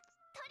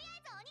ー。とりあ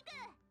えずお肉。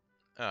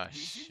Oh 2000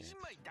 shit.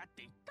 人前だっ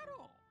て言った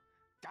ろ。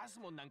出す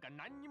もんなんか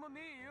何にもね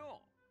えよ。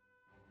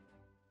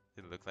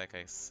Did it look like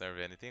I served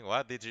anything?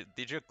 What? Did you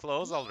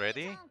close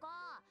already? なんか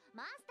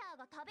マスター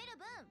が食べる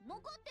分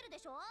残ってるで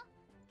しょ。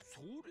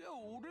そりゃ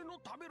俺の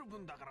食べる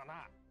分だから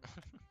な。出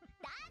せ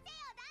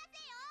よ出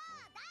せよ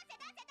出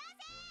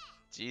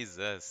せ。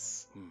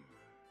 Jesus.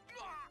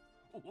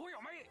 おい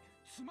お前、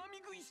つまみ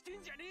食いして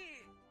んじゃね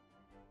え。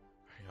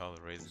 Are you all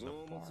raising the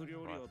臓 bar? 物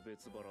料理は What?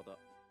 別腹だ。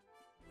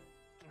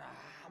あ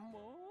あ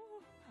も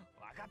う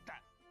分かっ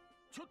た。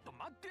ちょっと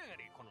待ってやが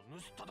れこの盗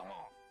人ど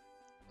も。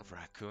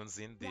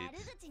 Raccoons 悪 indeed.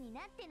 口に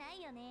なってな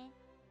いよね。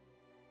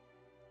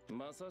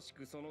まさし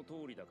くその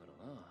通りだから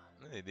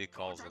な。He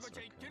calls us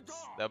raccoons.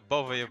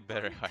 Both of you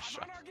better hush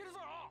up.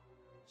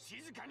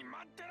 静かに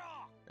待って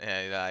ろ。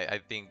 Yeah, I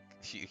think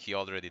he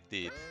already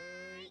did.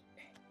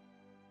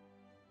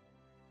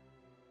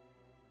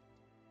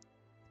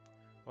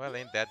 Well,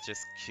 ain't that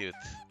just cute?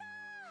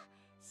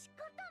 し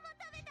こたま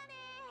食べたね。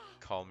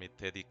 Call me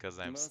Teddy cause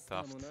I'm マス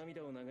ター stuffed. も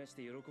涙を流し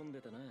て喜ん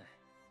でたな。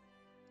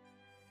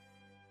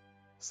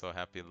 So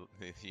happy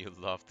you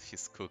loved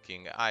his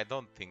cooking. I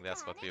don't think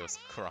that's what he was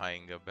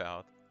crying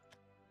about.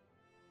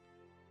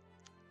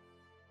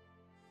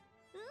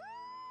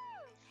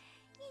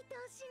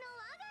 愛しの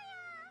我が家。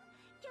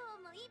今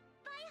日もいっ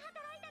ぱい働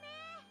いた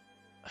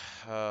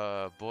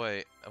ね。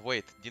Boy,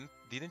 wait,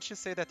 didn't you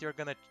say that you're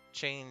gonna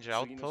change 次の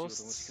仕事も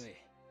outposts? 近い。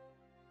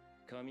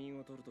仮眠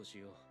を取るとし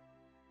よう。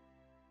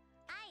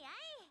あいあ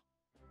い。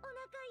お腹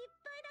いっ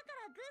ぱいだか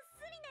らぐっ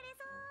すり寝れ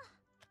そう。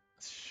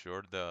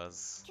 Sure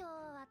does. 今日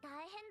は大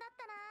変だっ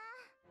たな。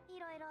い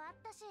ろいろあっ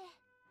たし。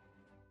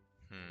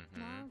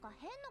なんか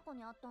変な子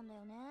に会ったんだ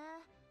よね。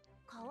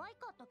可愛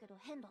かったけど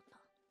変だった。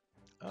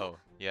 Oh,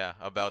 yeah,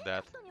 about 変な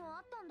that. 人には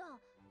会ったんだ。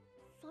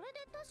それで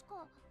確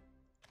か。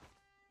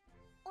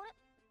あれ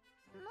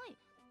ない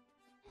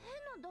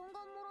変な弾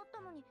丸もらっ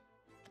たのに。ね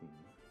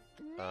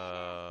え、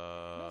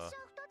列車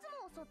2つ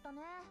も襲った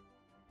ね。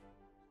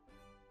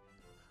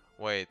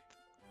 Wait,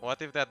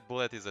 what if that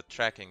bullet is a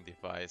tracking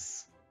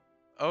device?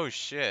 Oh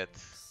shit.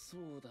 そ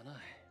うだな。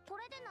こ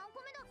れで何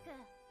個目だっけ。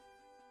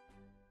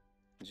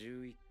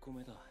11個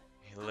目だ。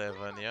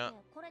 11, yeah.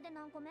 これで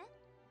何個目。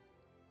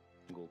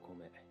 5個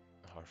目。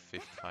 Our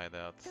fifth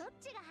hideout. どっ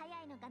ちが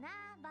早いのか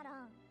なバロ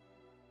ン。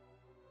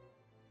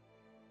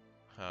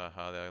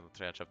 How they'll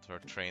catch up to our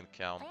train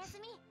count. おやす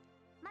み。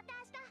また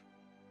明日。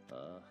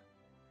ああ。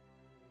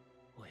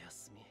おや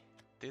すみ。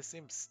 This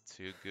seems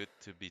too good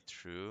to be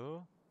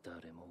true.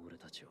 誰も俺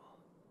たちを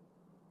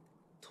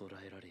捕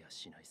らえられや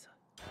しないさ。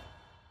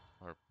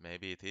 Or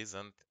maybe it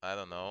isn't. I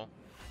don't know.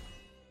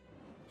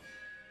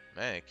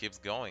 Man, it keeps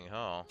going,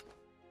 huh?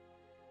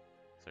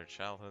 So her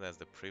childhood as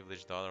the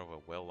privileged daughter of a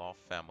well-off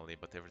family,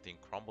 but everything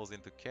crumbles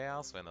into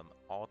chaos when an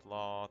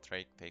outlaw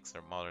takes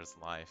her mother's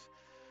life.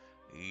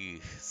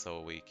 Eugh,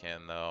 so we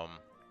can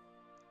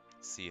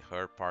see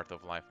her part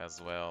of life as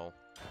well.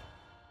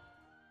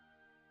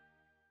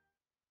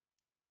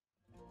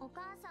 お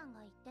母さんが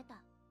言って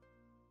た。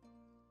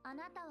あ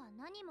なたは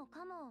何も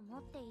かもを持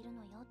っているの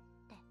よっ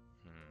て。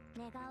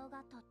寝顔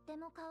がとって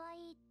も可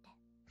愛いって。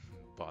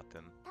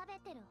 Button. 食べ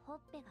てるほっ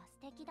ぺが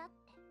素敵だっ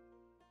て。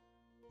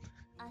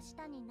明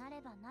日にな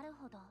ればなる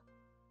ほど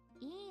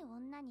いい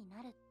女に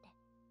なるって。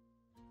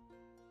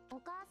お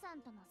母さ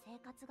んとの生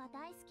活が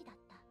大好きだっ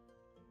た。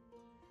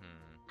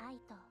愛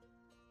と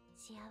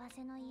幸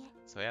せの家。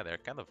 So yeah, they're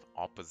kind of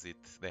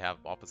opposite. They have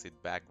opposite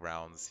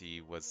backgrounds.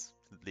 He was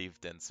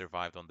lived and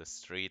survived on the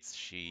streets.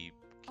 She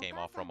came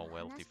off from a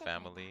wealthy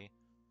family.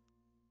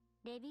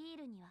 レビー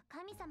ルには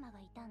神様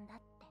がいたんだっ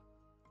て。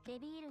レ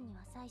ビールに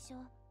は最初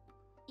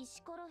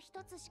石ころ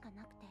一つしか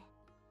なくて、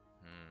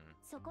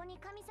そこに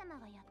神様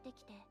がやって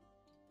きて、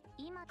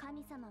今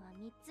神様は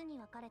3つに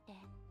分かれて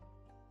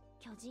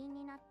巨人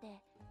になっ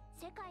て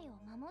世界を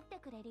守って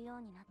くれるよ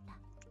うになった。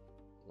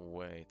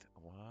 Wait,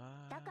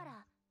 what? だか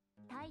ら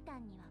タイタ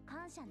ンには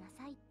感謝な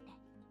さいって、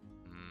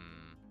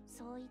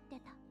そう言って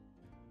た。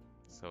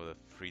 So the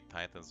three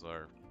titans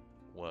were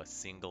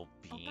single お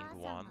being 母さ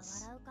んが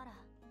ones? 笑うから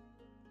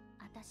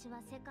私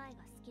は世界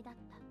が好きだっ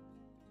た。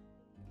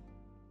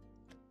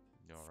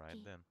 You're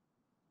right then.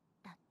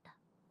 だった。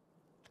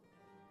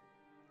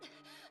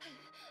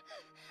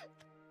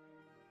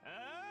あ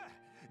あ、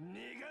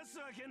逃がす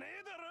わけね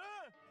えだ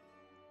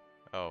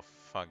ろ。 Oh,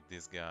 fuck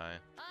this guy. 有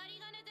り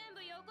金全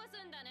部よこす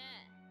んだ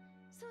ね。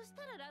そし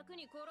たら楽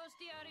に殺し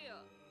てやる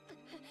よ。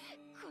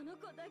この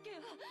子だけ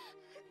は、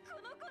こ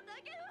の子だ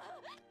けは。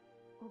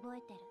覚え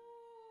てる。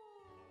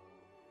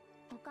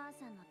お母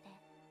さんの手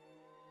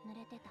濡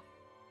れてた。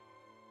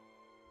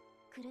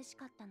苦し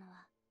かったの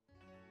は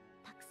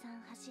たくさ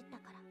ん走った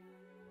から。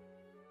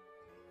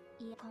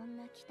いや、こん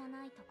な汚い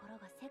ところ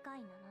が世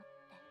界なのっ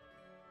て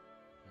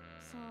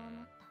そう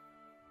思っ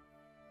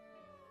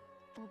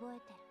た。覚え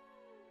てる。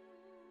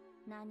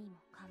何も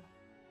かも。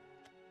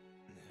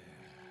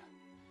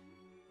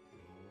も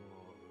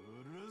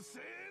ううるせ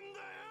えんだ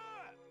よ。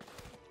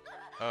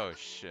 Oh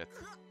shit.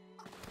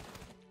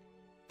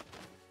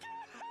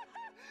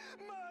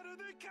 まる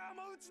でカ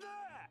モ打ちだ。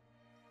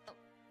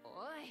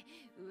おい、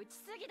打ち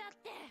すぎだっ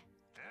て。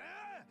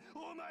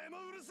お前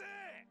もうるせ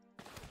え。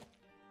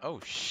 Oh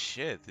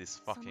shit,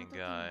 this fucking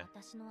guy.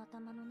 私の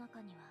頭の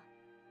中には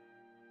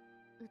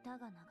歌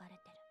が流れて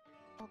る。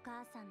お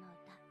母さんの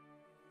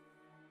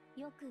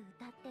歌。よく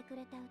歌ってく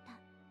れた歌。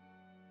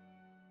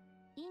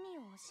意味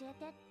を教え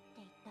てって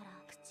言ったら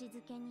口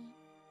づけに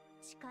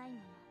近いも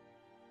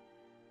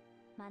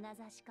の。眼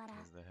差しから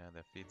Is the hand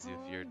that feeds you,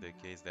 fear the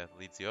gaze that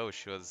leads you. Oh,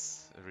 she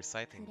was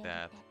reciting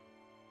that.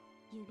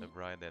 The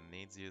bride that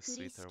needs you,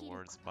 sweeter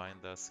words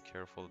bind us,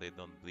 careful they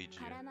don't bleed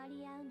you. 絡ま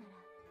り合うなら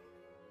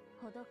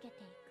ほどけてい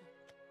く。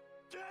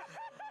や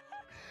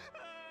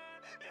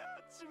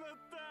っちまっ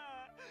た。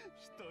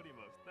一人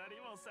も二人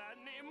も三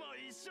人も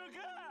一緒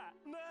か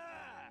な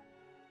あ。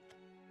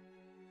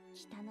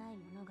汚い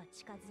ものが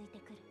近づいて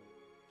くる。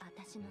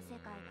私の世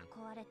界が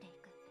壊れてい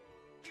く。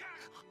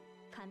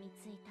噛み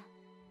ついた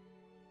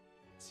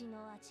血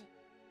の味。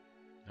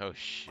 Oh 転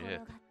shit.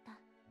 がった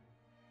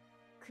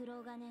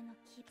黒金の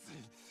牙。て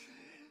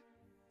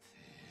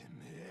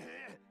め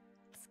え。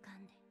掴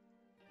んで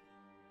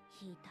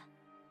引いた。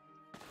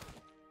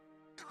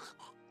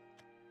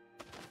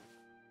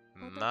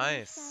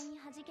 Nice. 額に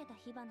弾けた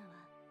火花は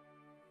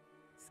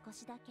少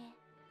しだけ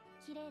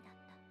綺麗だった。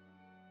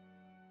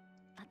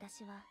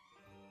私は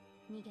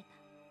逃げた。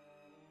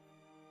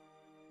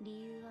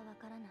理由はわ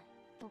からない。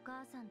お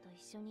母さんと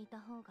一緒にいた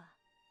方が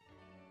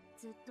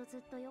ずっ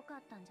と良か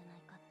ったんじゃな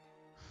いかって。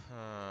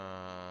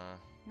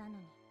なの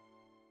に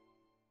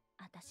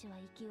私は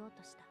生きよう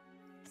とした。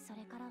そ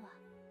れからは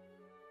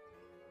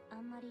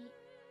あんまり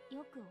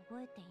よく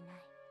覚えていな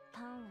い。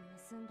パンを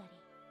盗んだ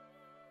り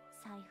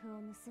財布を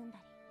盗んだ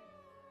り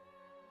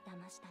騙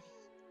したり。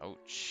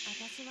 Ouch.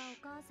 私はお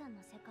母さん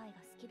の世界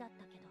が好きだっ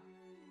たけど、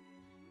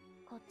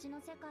こっちの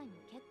世界も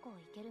結構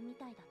いけるみ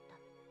たいだっ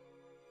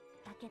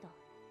た。だけど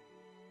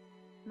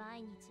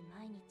毎日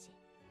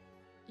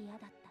嫌だっ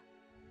た。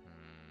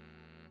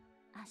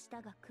明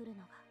日が来る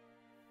のが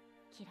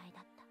嫌い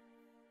だった。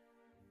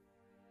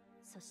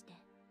そして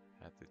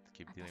Had to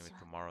keep dealing with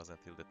tomorrows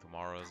until the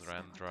tomorrows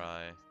ran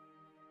dry.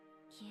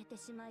 消えて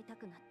しまいた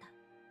くなった。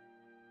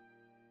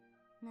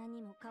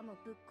何もかも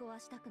ぶっ壊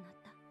したくなっ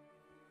た。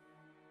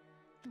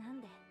な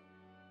んで？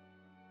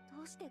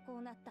どうしてこ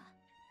うなった？わ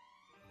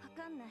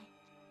かんない。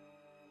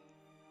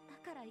だ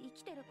から生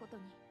きてること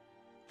に。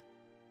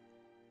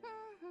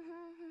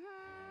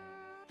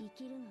生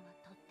きるのは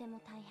とっても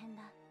大変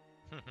だ。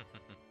で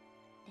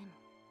も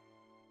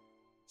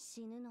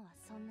死ぬのは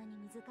そんなに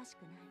難し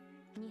くない。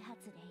2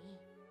発でいい。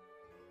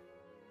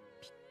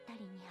ぴったり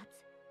2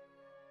発。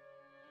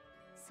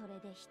それ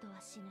で人は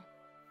死ぬ。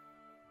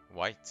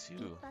 Why 一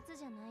two? 発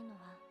じゃないの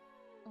は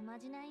おま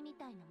じないみ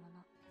たいなも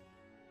の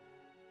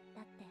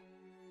だって。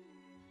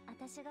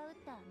私が撃っ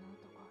たあの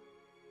男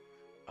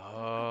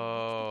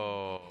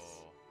Oh.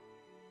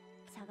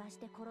 探し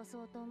て殺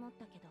そうと思っ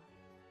たけど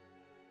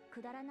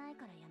くだらない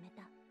からやめ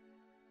た。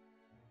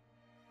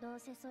どう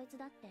せそいつ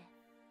だって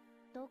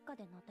どっか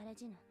でのたれ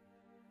死ぬ。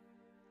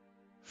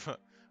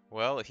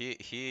Well,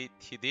 he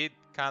did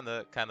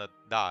kinda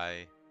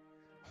die.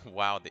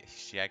 Wow,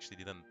 she actually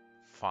didn't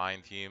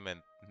find him,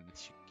 and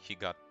he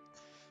got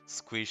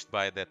squished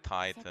by that 世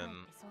界って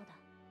titan. そうだ。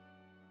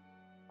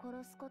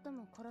殺すこと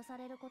も殺さ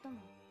れること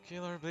も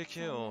Killer be そんなにいい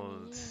killed.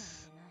 なんてない。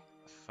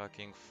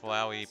 Fucking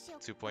Flowey ど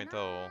うしよっかな。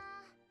 2.0.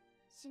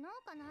 死のう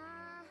かな。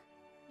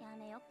や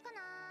めよっかな。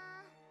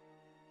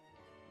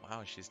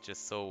 Wow, she's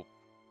just so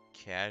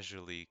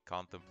casually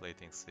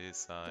contemplating ど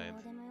suicide.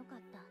 うでもよかっ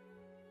た。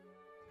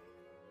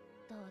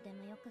どうで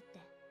もよくっ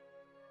て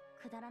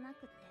くだらな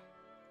くっ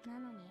て。な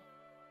のに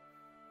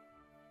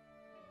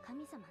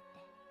神様って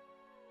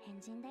変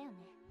人だよね。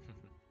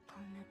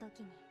こんな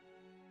時に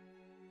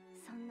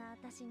そんな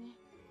私に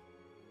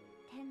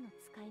天の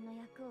使いの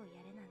役をや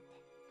れなん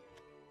て。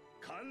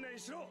観念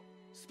しろ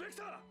スペク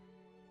ター。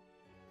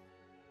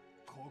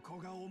ここ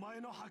がお前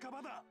の墓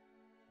場だ。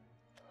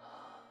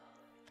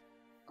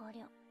あ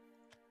りゃ、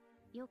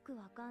よく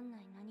わかんな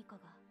い何か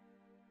が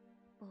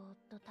ぼーっ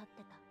と立っ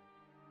て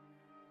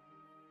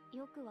た。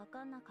よくわ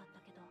かんなかっ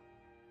たけど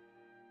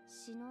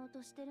死のう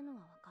としてるのは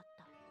わかっ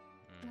た。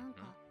なん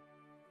か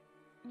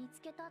見つ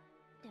けたっ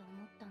て思っ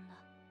たんだ。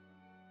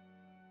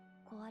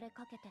壊れ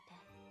かけてて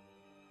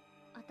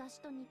私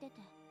と似てて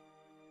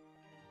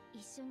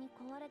一緒に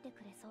壊れて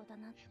くれそうだ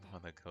なって。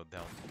 Wanna go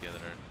down together.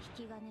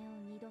 引き金を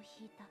2度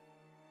引いた。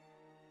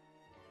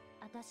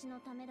私の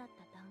ためだっ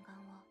た弾丸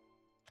を。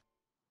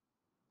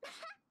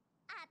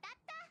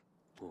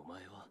お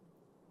前は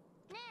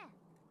ね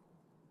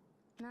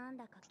え、なん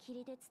だか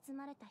霧で包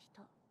まれた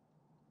人。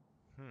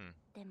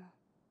でも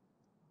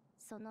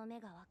その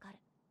目がわかる。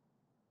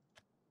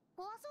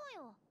怖そ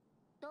うよ。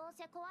どう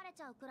せ壊れ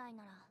ちゃうくらい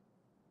なら。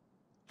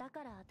だ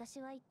から私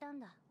は言ったん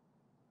だ。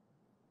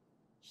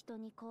人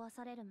に壊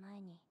される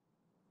前に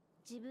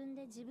自分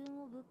で自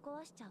分をぶっ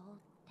壊しちゃおうっ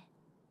て。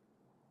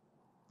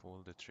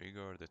 Pull the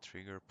trigger, the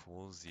trigger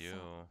pulls you.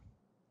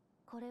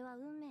 これは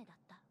運命だっ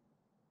た。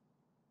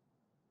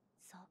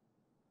そう。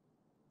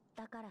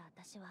だから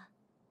私は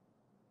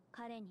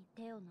彼に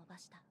手を伸ば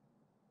した。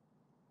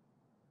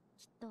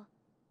きっと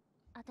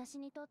私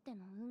にとって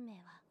の運命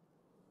は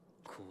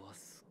壊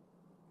す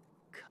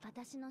か。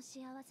私の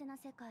幸せな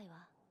世界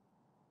は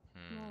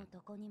もう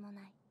どこにも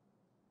ない。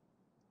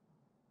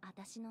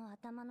私の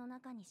頭の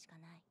中にしか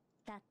ない。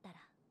だったら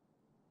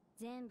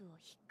全部を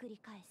ひっくり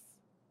返す。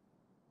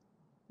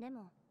で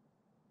も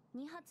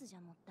2発じ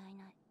ゃもったい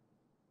ない。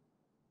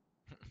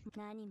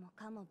何も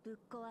かもぶっ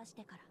壊し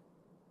てから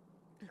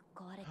ぶっ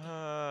壊れて。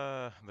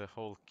The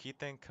whole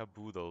kit and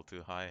caboodle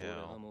to high 俺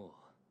は hell. もう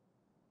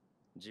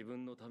自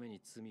分のために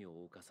罪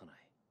を犯さない。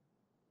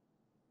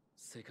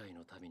世界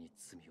のために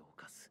罪を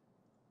犯す。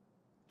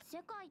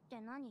世界って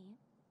何？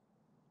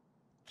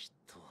きっ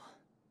と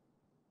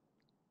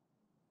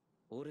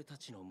俺た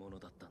ちのもの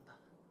だったんだ。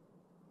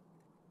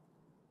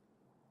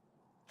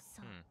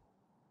そう、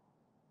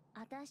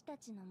私た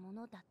ちのも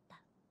のだった。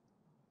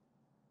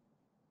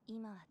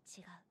今は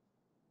違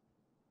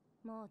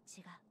う。もう違う。そ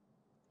れっ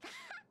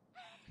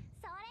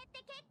て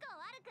結構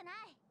悪くな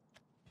い。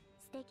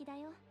素敵だ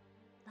よ、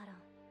バロン。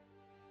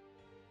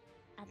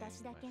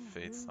私だけの運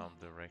命。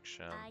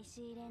アイ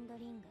シーレンド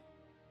リング、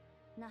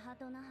ナハ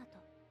トナハト、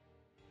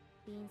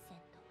ヴィンセン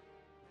ト。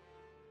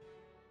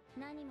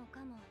何も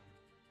かも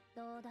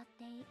どうだっ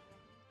ていい。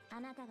あ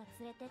なたが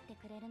連れてって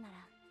くれるなら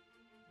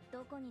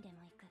どこにで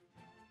も行く。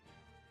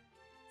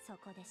そ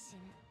こで死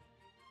ぬ。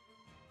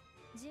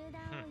銃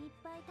弾をいっ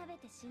ぱい食べ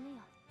て死ぬよ。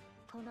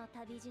この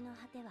旅路の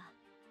果ては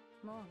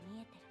もう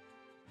見えてる。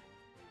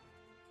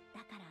だ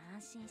から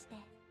安心して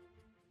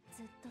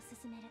ずっと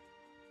進める。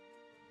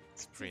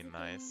 It's pretty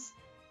nice.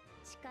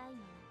 近いも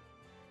の、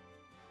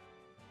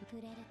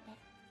触れる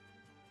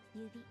手、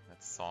指、 That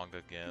song 降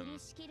again. り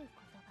しきる言葉。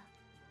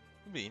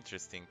 It'd be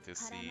interesting to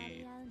絡ま see,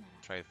 り合うなら。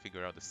 try to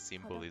figure out the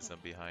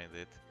symbolism behind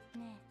it.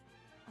 ね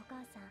え、お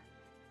母さん。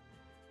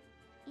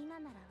今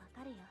ならわ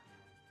かるよ。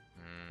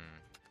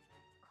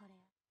こ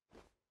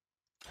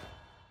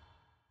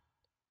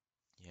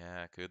れ。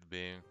 Yeah, could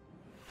be.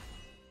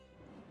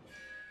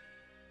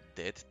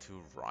 Dead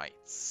to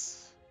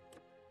rights.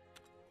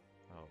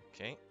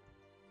 Okay.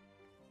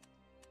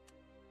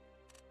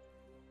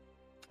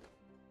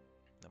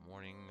 The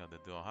morning of the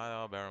dual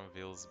hideout, Baron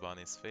reveals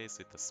Bonnie's face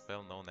with a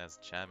spell known as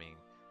jamming.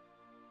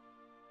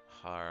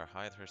 Her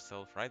hide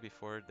herself right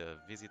before the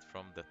visit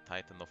from the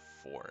Titan of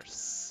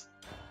Force.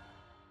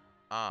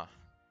 Ah,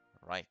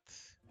 right.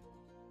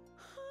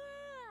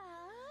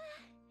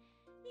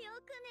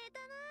 よく寝た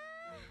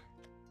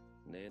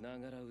な。寝な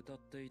がら歌っ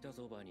ていた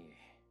ぞバニ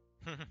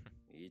ー。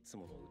いつ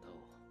もの歌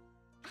を。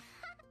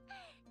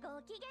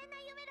ご機嫌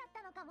な夢だっ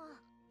たのかも。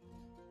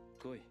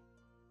来い、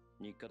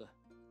日課だ。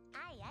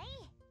あいあい。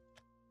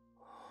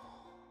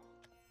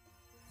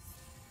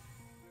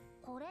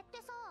これって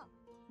さ、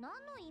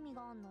何の意味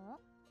があんの？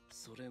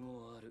それ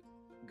もある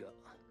が、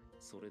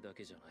それだ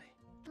けじゃない。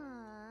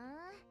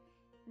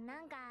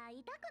なんか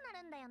痛く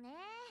なるんだよね、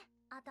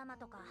頭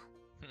とか。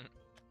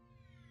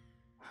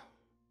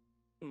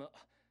ま、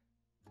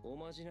お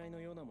まじないの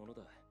ようなもの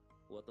だ。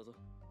終わったぞ。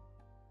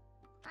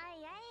あ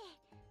いあい。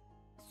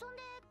そん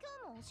で今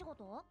日もお仕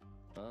事？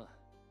ああ、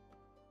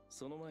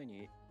その前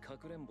にか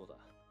くれんぼだ。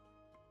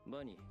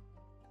バニ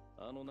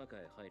ー、あの中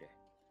へ入れ。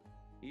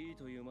いい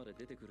というまで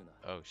出てくるな。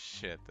Oh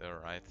shit,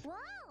 alright. わ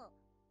お、あ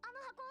の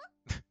箱？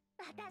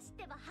私っ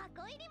てば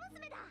箱入り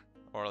娘だ。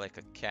 Or like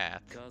a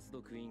cat. カース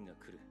ドクイーンが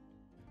来る。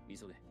急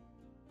げ。あい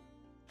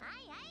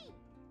あい。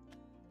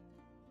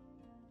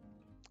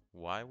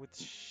 Why would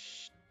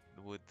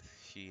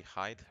he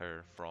hide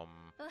her from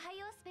おは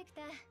ようスペク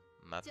ター。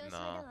 not 調子 now?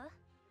 は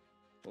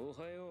お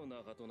はようナ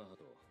ハトナハ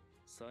ト。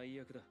最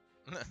悪だ。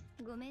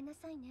どう？ごめんな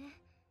さい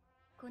ね。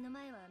この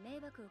前は迷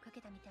惑をかけ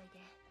たみたいで。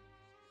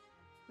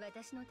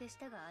私の手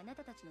下があな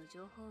たたちの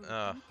情報を売っ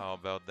たみたい。 How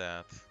about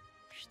that?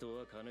 人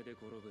は金で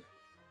転ぶ。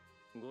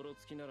ゴロ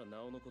つきなら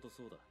なおのこと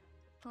そうだ。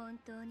本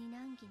当に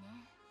難儀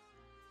ね。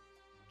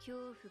恐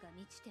怖が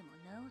満ちても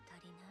なお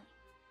足りない。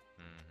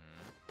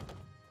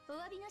お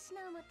詫びの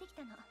品を持ってき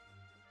たの。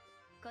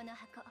この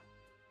箱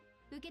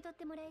受け取っ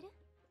てもらえる？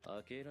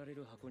開けられ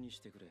る箱にし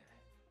てくれ。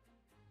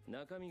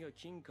中身が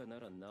金貨な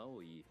らな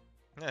おいい。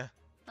あら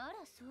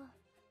そう。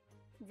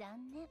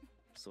残念。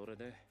それ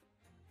で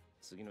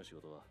次の仕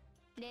事は？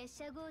列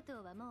車強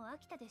盗はもう飽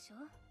きたでしょ。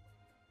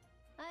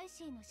アイ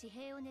シーの紙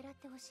幣を狙っ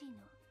てほしいの。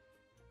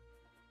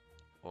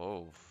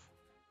Oh.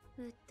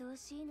 鬱陶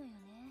しいのよ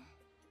ね。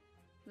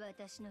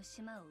私の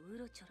島をう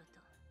ろちょろ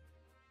と。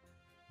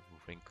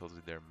 Wrinkles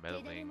with their 手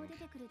だれ meddling も出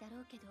てくるだ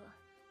ろうけど、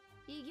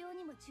異形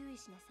にも注意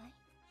しなさい。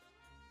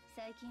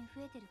最近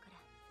増えてるか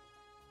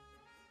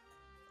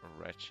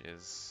ら。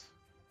 wretches.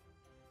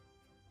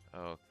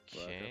 分か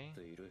Okay. っ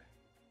ている。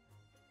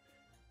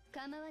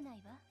構わな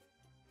いわ。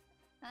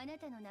あな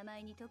たの名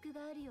前に得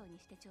があるように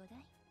してちょうだ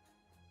い。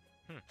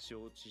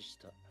承知し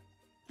た。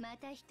ま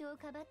た人を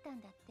かばった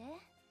んだって。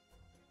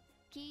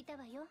聞いた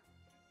わよ、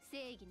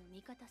正義の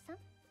味方さん。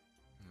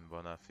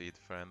Bona fide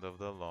friend of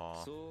the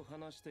law. そう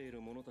話してい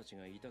る者たち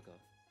がいたか？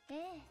え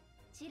え、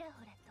ちらほ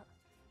らと。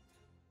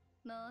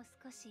もう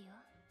少しよ。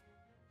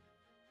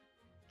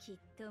きっ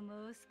と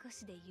もう少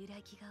しで揺ら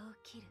ぎが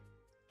起きる。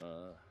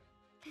ああ。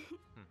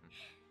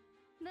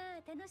ま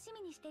あ楽し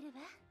みにしてるわ。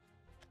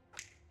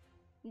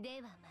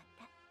ではま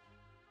た。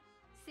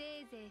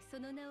せいぜいそ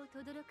の名を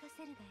轟か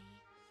せるがいい。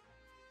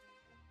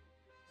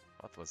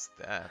What was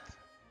that?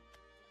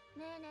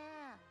 ねえね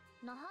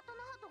え、ナハ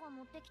トが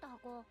持ってきた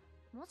箱、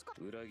もしか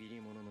裏切り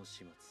者の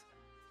始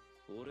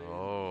末。俺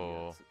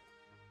のやつ。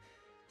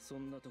そ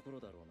んなところ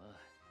だろうな。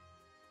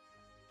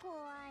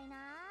怖いな。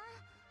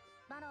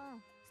バロ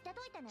ン、捨て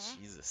といてね。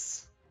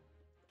Jesus.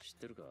 知っ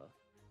てるか？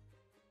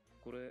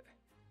これ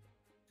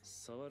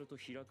触ると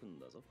開くん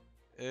だぞ。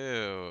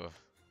Ew.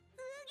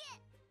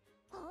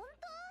 本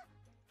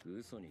当？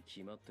嘘に決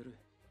まってる。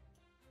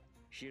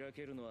開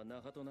けるのは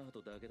ナハトだ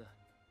けだ。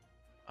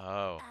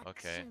Oh,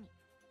 okay.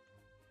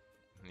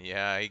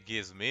 Yeah, it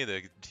gives me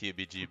the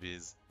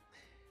heebie-jeebies.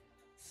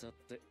 さ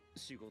て、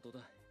仕事だ。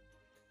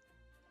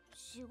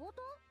仕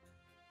事？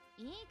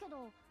いいけ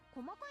ど、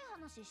細かい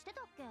話して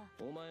たっけ？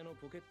お前の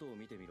ポケットを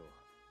見てみろ。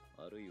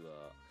あるい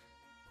は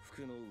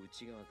服の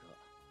内側か。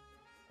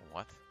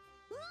What?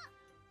 うわ、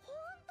本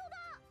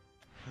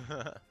当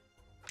だ。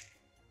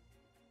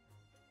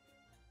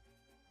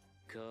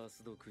カー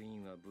スドクイ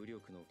ーンは武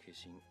力の化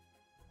身。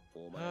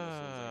お前の存在に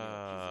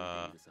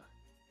は気づいているさ。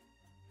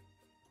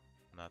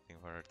Nothing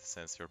for her to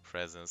sense your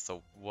presence,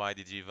 so why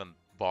did you even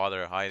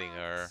bother hiding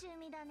her? 趣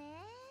味だね。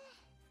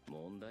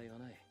問題は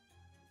ない。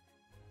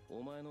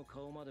お前の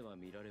顔までは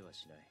見られは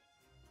しない。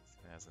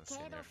He hasn't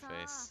seen your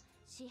face.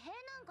 紙幣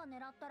なんか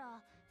狙った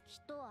らき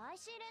っと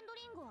IC レンド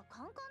リングは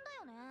カンカン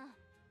だよね。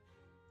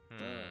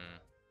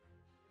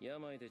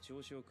病で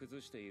調子を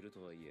崩している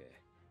とはい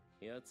え、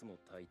奴も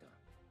タイタン。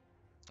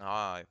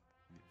Ah,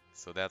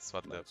 so that's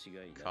what the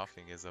間違いなく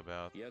coughing is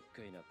about. 厄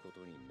介なこと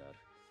になる。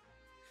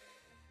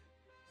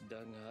だ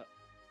が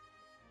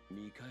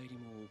見返り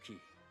も大きい。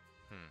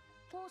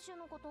報酬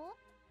のこと？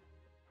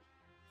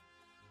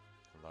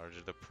 The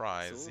larger the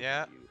prize, そう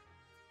yeah.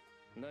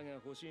 言う。だが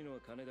欲しいのは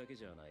金だけ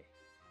じゃない。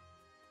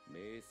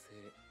名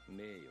声、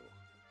名誉。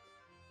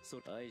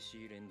それ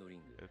IC レンドリン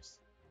グ。 Oops.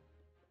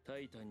 タ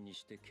イタンに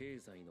して経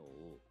済の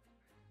王。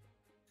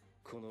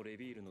このレ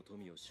ビールの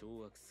富を掌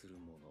握する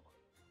者。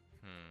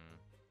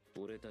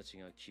俺たち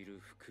が着る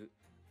服、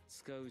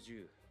使う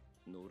銃、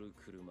乗る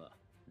車、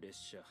列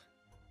車。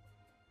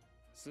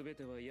すべ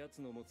ては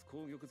奴の持つ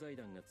紅玉財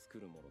団が作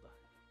るものだ。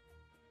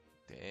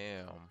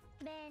Damn.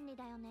 便利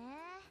だよね。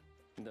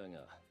だ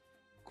が、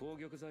紅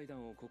玉財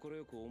団を快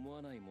く思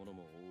わない者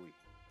も多い。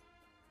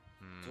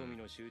富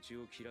の集中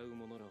を嫌う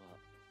者らは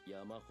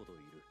山ほどい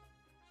る。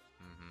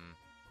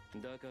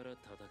だから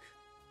叩く。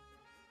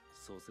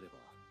そうすれば、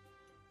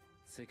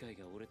世界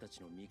が俺た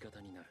ちの味方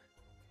になる。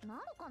な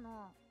るか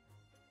な？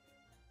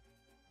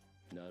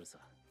なるさ。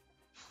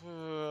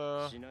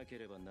しなけ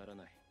ればなら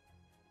ない。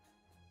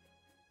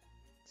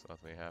That's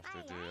what we have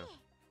to do. そんじゃ、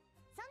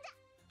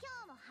今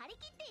日も張り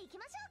切っていき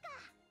ましょ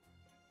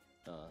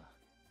うか。ああ。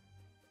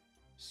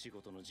仕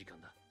事の時間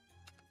だ。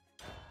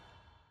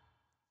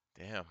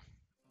Damn.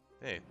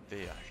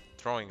 They are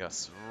throwing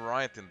us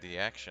right in the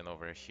action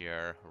over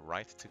here.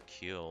 Right to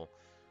kill.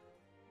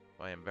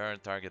 By and Baron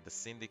target the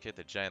Syndicate,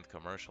 a giant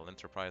commercial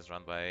enterprise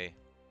run by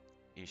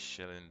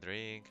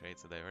Ishilindri.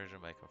 Creates a diversion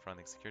by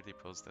confronting security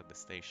posts at the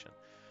station.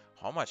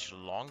 How much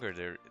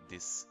longer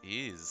this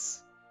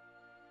is?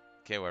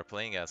 Okay, we're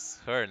playing as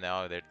her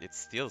now. It's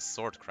still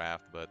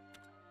Swordcraft, but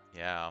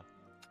yeah.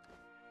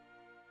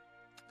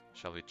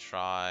 Shall we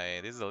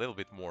try? This is a little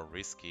bit more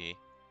risky.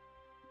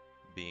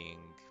 Being,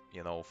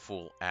 you know,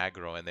 full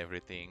aggro and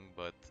everything,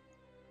 but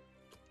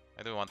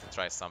I do want to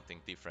try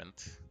something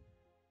different.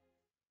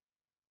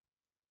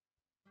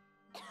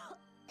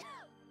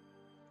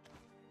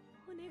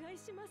 お願い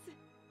します。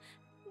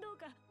どう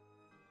か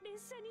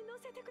列車に乗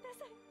せてくだ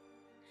さい。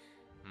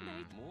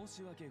申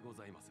し訳ご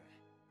ざいません。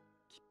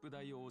切符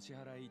代をお支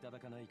払いいただ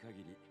かない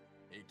限り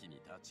駅に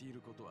立ち入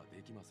ることは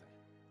できません。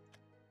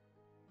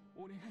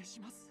お願いし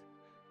ます。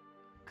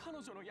彼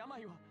女の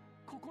病は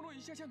ここの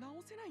医者じゃ治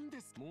せないん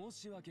です。申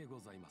し訳ご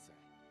ざいません。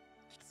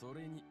そ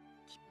れに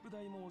切符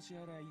代もお支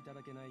払いいた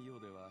だけないよう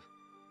では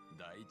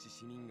第一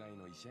市民街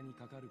の医者に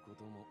かかるこ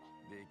とも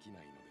でき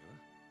ないの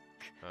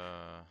で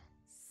は。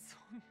そ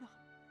んな。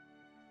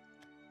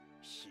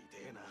ひ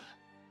でえな。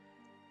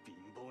貧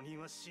乏人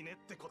は死ねっ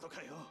てこと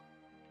かよ。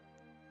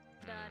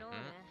だろうね。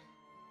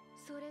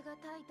それが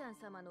タイタン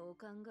様のお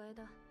考え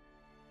だ。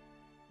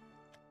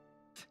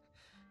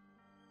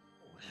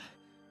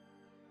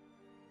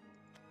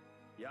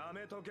や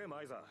めとけ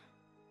マイザ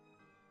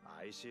ー。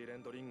IC レ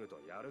ンドリングと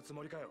やるつ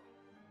もりかよ。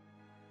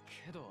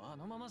けどあ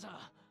のままじ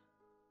ゃ。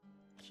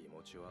気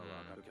持ちはわ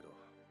かるけど、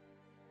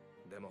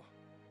でも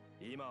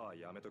今は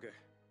やめとけ。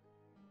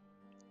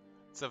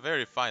It's a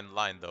very fine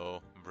line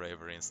though.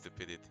 bravery and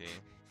stupidity.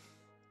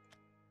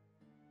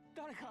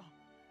 誰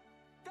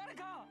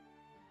か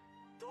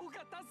どうか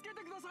助け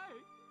てください。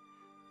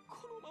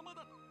このまま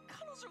だ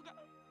彼女が。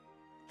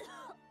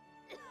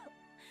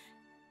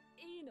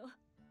いいのよ。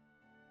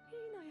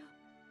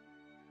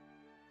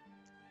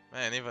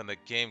 Man, even the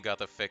game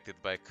got affected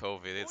by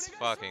COVID. It's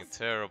fucking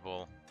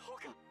terrible.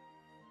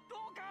 ど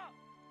うか。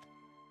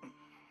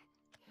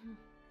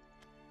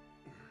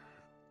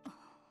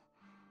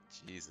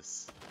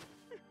Jesus.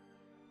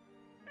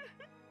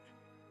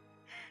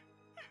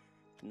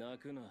 泣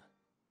くな。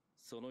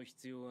その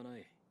必要はな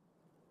い。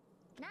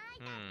泣い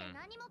たって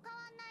何も変わ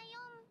んない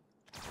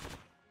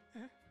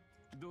よ。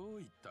ど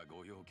ういった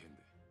ご用件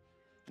で？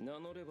名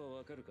乗れば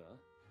わかるか？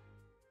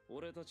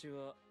俺たち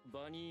は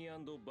バニー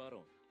&バロ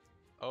ン。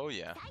Oh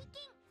yeah. 最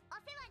近お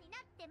世話にな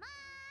ってます。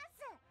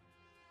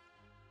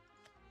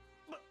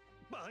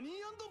バニー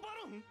&バ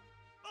ロン？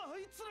あ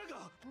いつら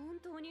が本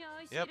当に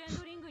アイシーレン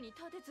ドリングに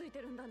立てついて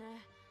るんだね。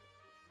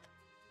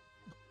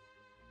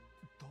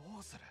ど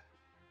うする？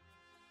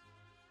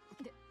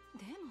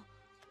でも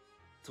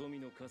富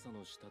の傘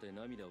の下で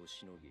涙を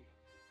しのぎ、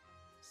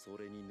そ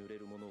れに濡れ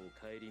るものを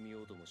顧み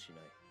ようともしない。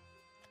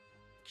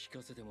聞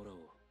かせてもらお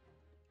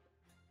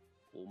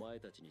う。お前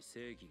たちに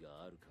正義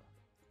があるか？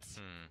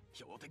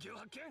標的を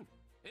発見。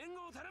援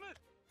護を頼む。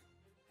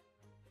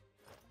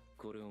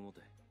これを持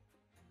て。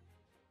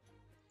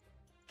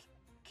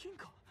金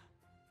貨？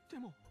で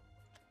も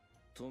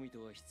富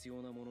とは必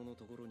要なものの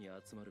ところに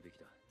集まるべき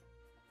だ。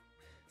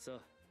さあ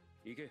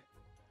行け。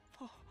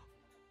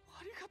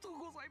ありがとう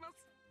ございま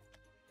す。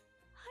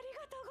あり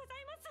がとうござ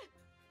います。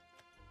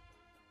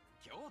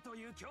今日と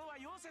いう今日は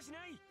容赦し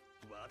ない。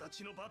わだ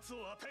ちの罰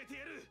を与えて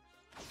やる。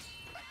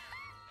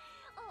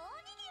大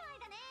にぎわい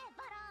だね、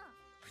バロン。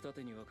二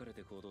手に分かれ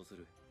て行動す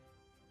る。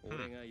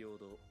俺が陽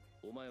動、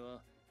お前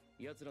は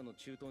奴らの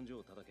駐屯所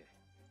を叩け。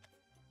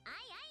あい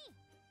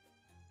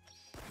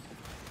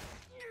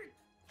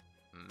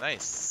あい。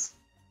Nice.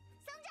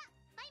 そんじゃ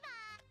バイバ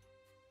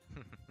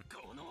ーイ。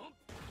この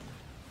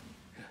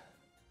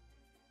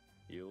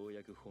よう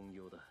やく本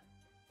業だ。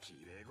綺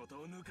麗事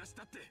を抜かし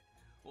たって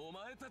お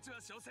前たち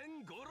は所詮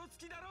ゴロつ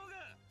きだろう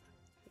が。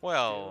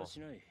Well. し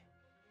ない。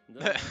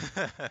だ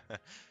が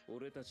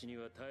俺たちに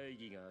は大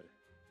義がある。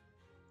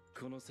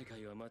この世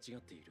界は間違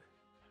っている。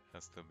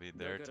Has to be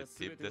there to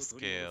tip the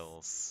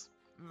scales.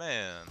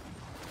 Man.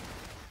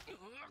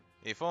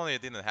 If only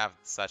it didn't have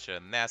such a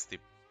nasty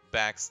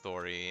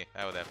backstory,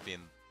 I would have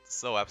been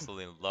so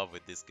absolutely in love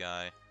with this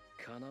guy.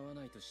 叶わ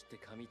ないと知って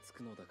噛みつ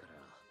くのだか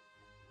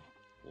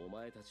ら、お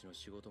前たちの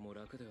仕事も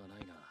楽ではな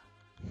いな。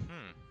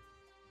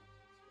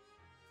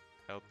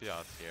Help you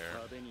out here.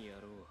 派手にや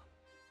ろ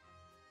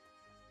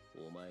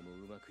う。お前もう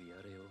まく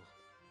やれよ、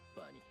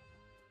バニー。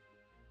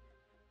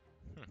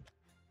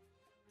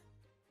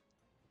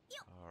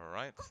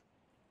Alright. ふう、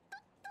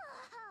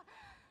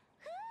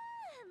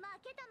負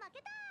けた。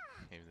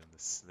 Even in the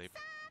sleep. さ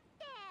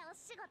て、お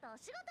仕事。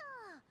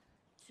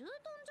駐屯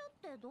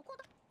所ってどこ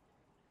だ？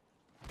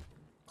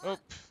 Oh.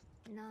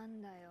 な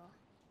んだよ。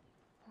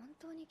本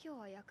当に今日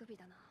は役日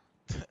だな。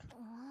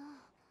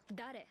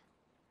誰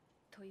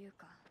という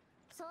か。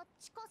そっ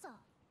ちこそ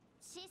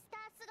シスタ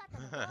ー姿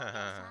の同業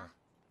者。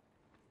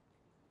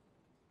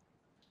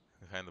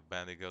The kind of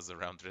bandit goes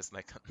around dressed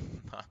like a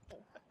nun.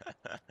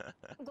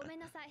 ごめん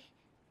なさい。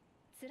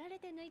釣られ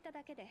て抜いた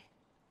だけで。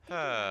そう。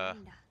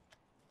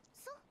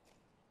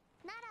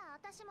なら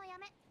私もや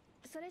め。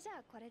それじゃ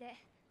あこれで。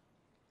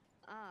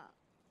ああ、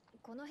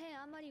この辺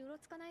あんまりうろ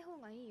つかない方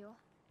がいいよ。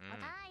あいあ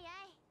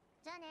い。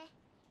じゃあね。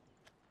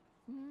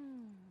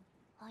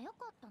早か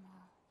ったな。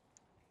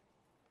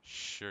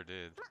Sure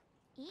did. ま、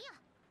いいや。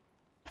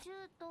駐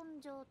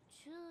屯所。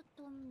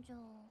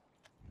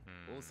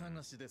お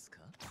探しです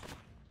か？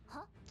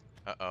は？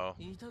 Uh-oh.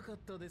 痛かっ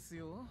たです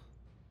よ。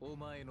お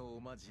前の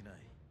おまじない。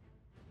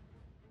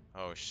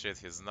Oh shit,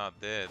 he's not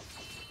dead. いや、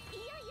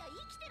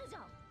生きてるじゃ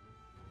ん。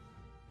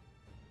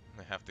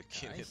I have to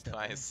kill 大 you したも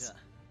ん twice. じ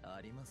ゃ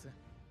ありません。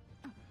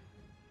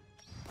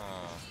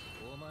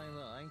 Oh. お前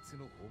はあいつ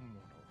の本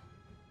物。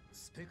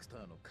スペクタ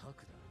ーの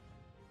核だ。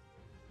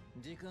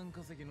時間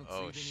稼ぎのつい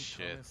でに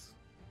試す。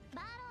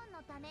バロン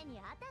のために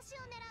私を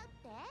狙うっ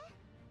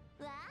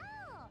て？わ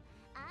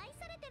お、愛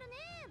されてるね、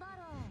バ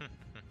ロン。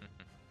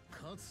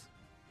勝つ。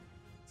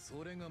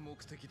それが目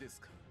的です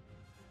か。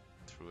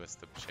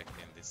Truest objective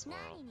in this world.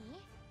 何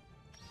に？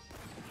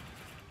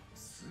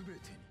すべて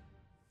に。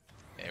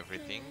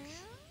Everything?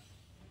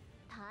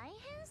 大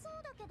変そ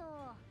うだけ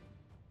ど、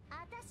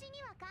私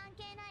には関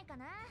係ないか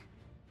な。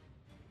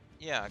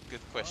Yeah, good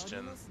question.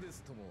 ありますで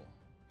すとも。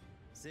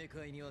世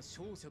界には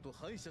勝者と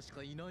敗者し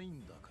かいない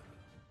んだか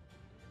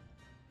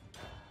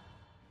ら。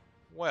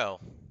Well,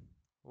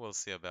 we'll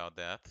see about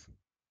that.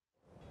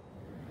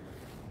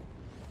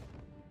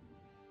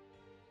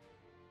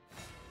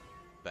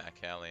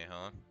 Back alley,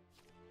 huh?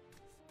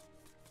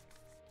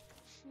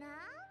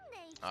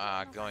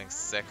 Going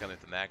second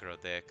into an aggro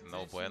deck.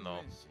 No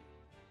bueno.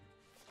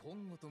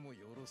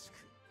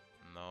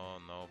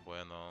 No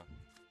bueno.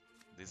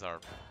 These are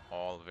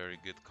all very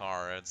good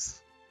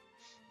cards.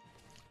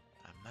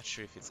 Not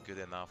sure if it's good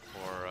enough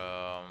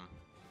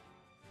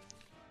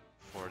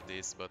for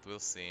this, but we'll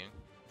see.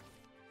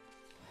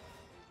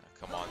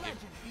 Come on,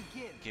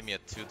 give me a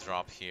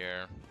 2-drop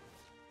here.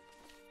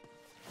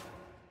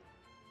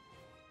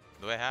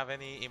 Do I have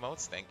any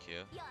emotes? Thank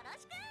you.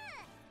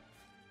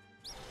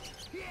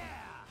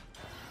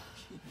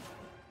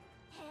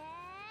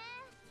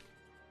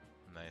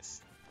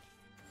 Nice.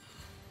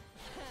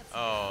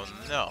 Oh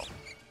no!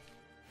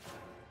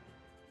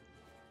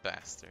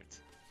 Bastard.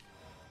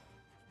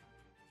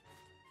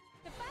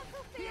 The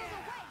battlefield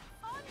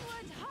awaits!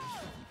 Onward ho!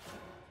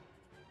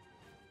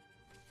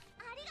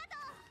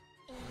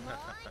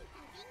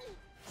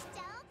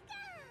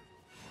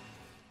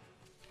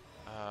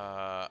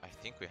 I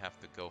think we have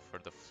to go for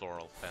the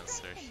floral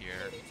fencer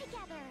here.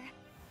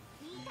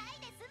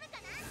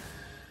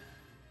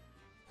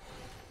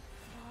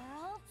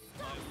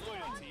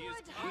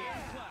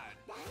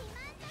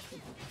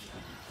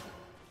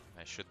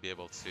 I should be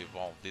able to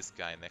evolve this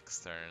guy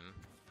next turn.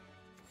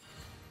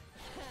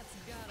 That's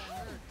gotta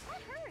hurt.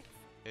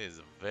 It is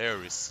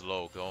very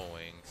slow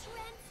going.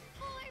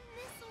 Transform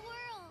this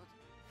world.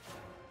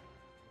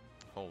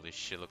 Holy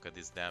shit, look at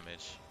this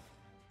damage.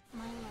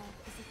 My love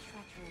is a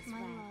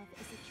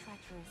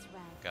treacherous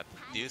rag. Got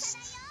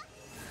deuced.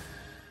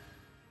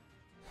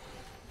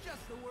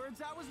 Just the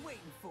words I was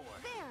waiting for.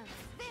 There.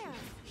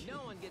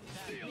 No one gets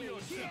past me.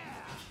 Yeah.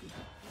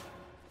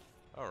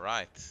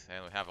 Alright,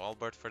 and we have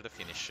Albert for the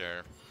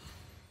finisher.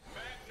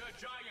 Magna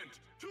Giant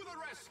to the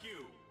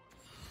rescue!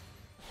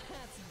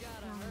 That's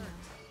gotta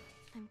hurt.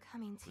 I'm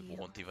coming to you.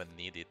 Won't even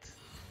need it.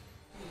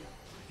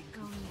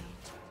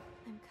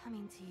 I'm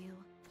coming to you.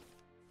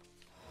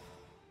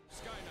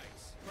 Sky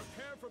Knights,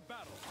 prepare for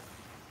battle!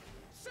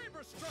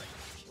 Saber strike!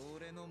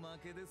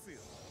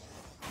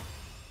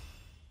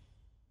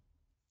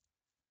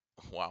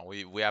 Wow,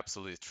 we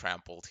absolutely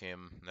trampled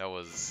him. That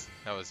was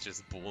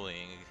just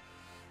bullying.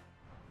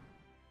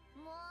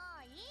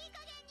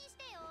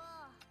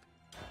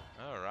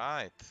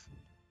 Alright.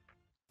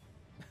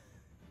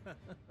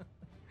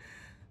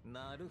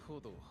 なるほ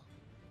ど。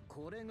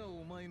これが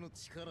お前の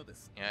力で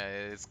す。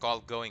 Yeah, it's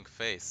called going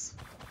face.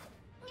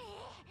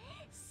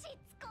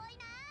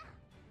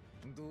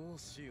 どう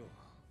しよ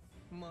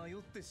う。迷っ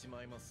てし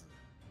まいます。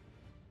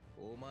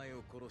お前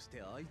を殺し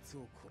てあいつ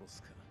を殺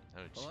すか。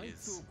Oh, あい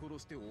つ jeez. を殺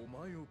してお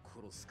前を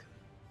殺すか。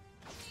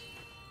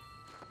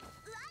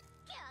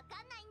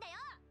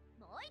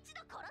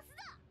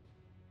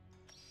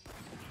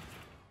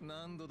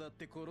何度だっ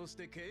て殺し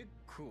て結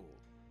構。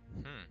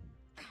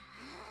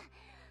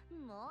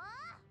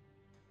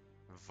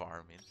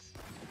Varmint.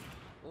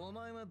 お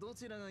前はど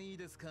ちらがいい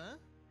ですか？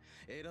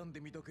選ん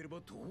でみたければ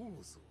どう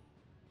ぞ。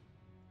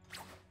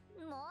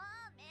もう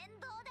面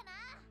倒だな。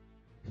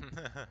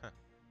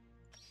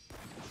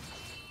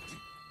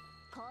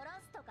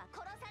殺すとか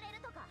殺され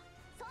るとか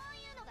そう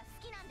いうのが好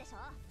きなんでしょ。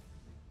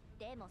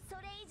でもそ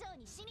れ以上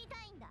に死に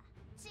たいんだ。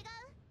違う？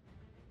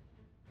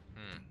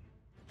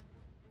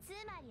つ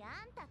まり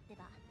あんたって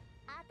ば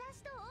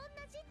私と同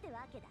じって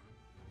わけだ。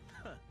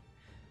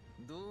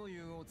どうい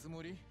うおつ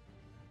もり？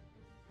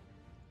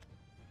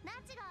ナ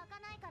チが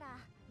開かないから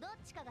どっ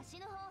ちかが死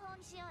ぬ方法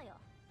にしようよ。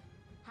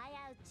早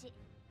打ち。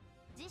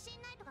自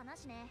信ないとかな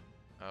しね。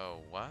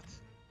Oh, what?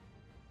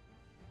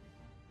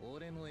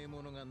 俺の獲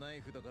物がナ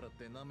イフだからっ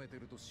て舐めて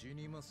ると死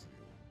にますよ。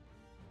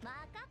分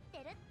かって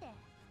るって。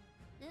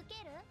受け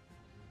る？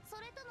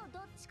それともど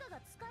っちかが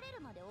疲れ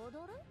るまで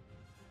踊る？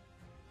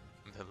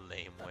 The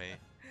lame way.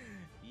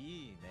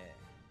 いいね。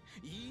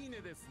いい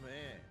ねです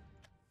ね。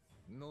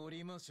乗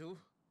りましょう。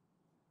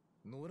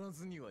乗ら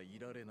ずにはい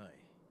られない。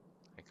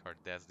Like our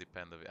deaths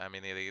depend on it. I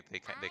mean, they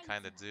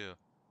kind of do.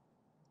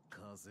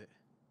 風。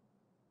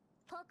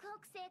北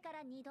北西か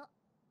ら2度。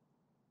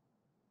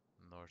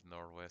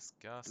North-northwest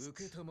gust.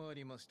 受けたまわ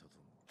りましたと。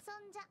そ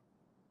んじゃ、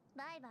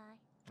バイバイ。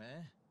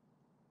え？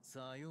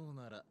さよう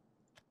なら。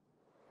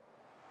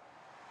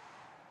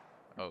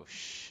Oh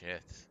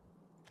shit.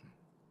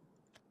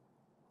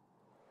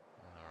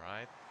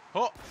 Alright.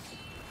 Oh!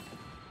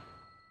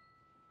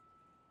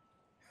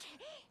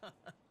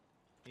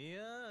 い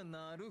やー、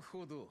なる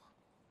ほど。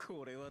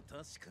これは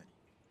確か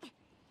に。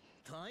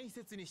大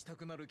切にした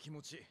くなる気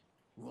持ち、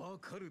わ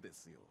かるで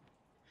すよ。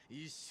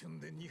一瞬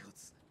で2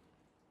発。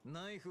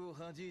ナイフを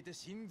弾いて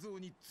心臓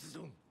にズ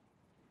ドン。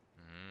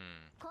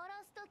殺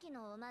す時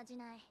のおまじ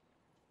ない。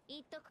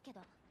言っとくけ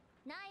ど、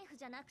ナイフ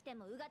じゃなくて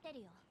もうがて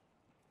るよ。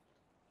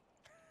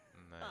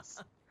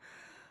Nice.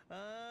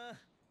 ああ、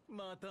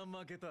また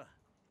負けた。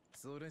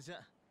それじ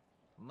ゃ、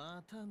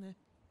またね。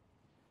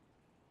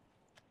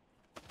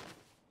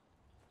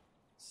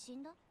死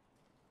んだ？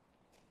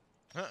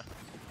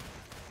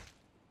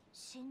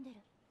死んでる。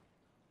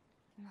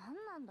何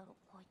なんだろう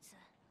こいつ。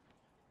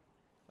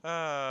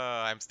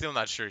I'm still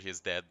not sure he's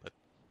dead, but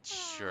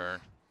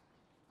sure.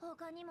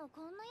 他にも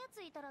こんなや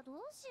ついたらどう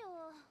し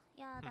よう。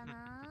やだな。っ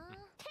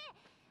て、違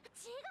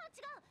う。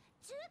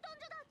駐屯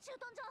所だ、駐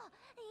屯所。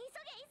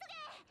急げ。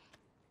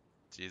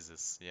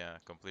 Jesus, yeah,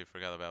 completely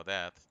forgot about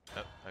that.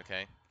 Oh,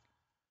 okay.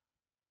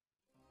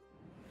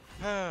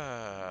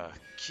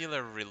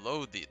 Killer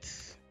Reloaded.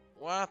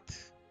 What?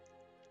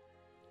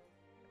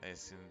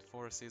 As in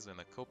forces, when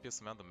a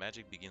copious amount of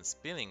magic begins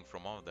spinning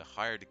from one of the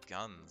hired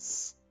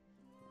guns.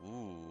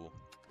 Ooh.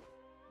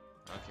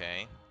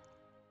 Okay.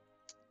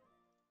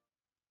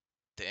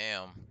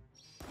 Damn.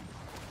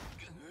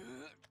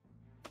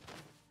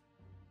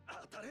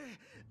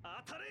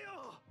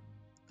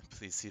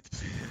 Please hit.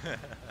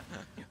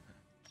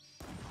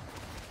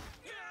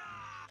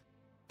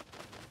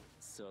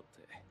 さて、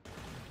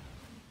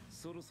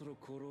そろそろ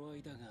頃合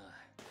いだが、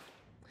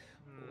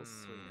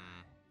遅いな。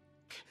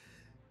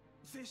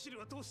セシル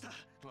はどうした？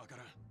わか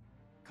らん。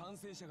感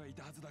染者がい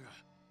たはずだが。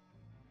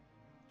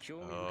興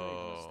味深い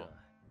話だ。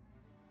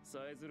さ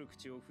えずる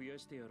口を増や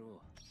してやろう。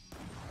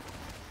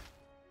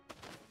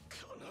か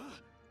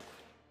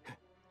な？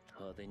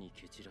派手に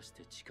蹴散らし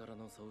て力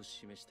の差を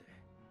示して。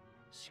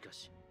しか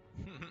し、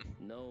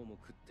なおも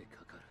食って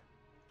かかる。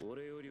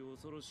俺より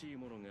恐ろしい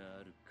ものが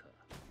あるか。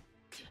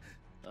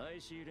アイ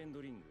シーレン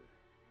ドリング。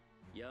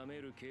やめ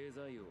る経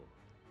済王。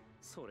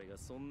それが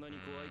そんなに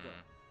怖いか。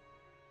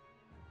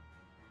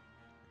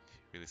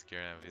Really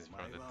scared of his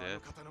from the お前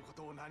は death. あの方のこ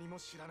とを何も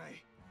知らな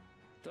い。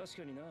確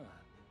かにな。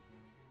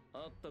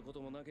会ったこ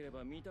ともなけれ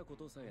ば見たこ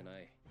とさえな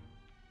い。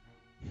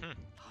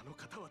あの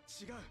方は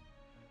違う。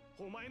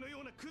お前の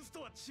ようなクズ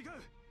とは違う。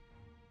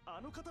あ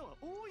の方は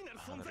大いなる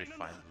存在なん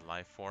だ。 Unrefined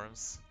life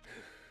forms.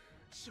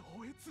 超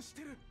越し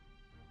てる。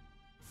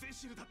セ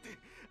シルだって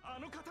あ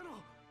の方の。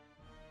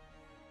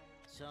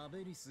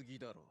喋りすぎ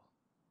だろ。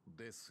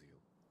ですよ。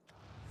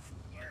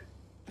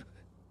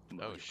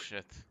Oh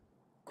shit.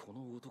 こ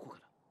の男か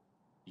ら。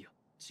いや、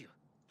違う。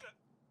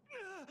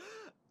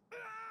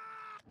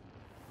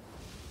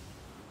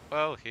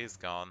Well, he's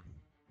gone.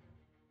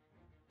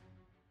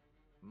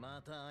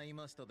 また会い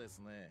ましたです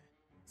ね、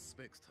ス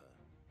ペクタ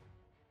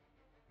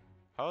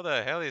ー。 How the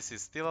hell is he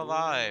still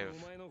alive?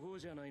 お前の方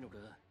じゃないのか。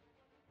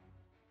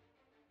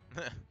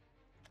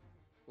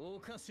お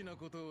かしな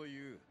ことを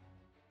言う。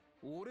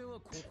俺は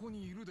ここ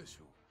にいるでし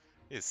ょ。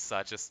 He's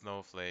such a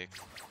snowflake.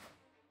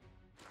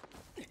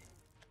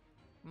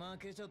 負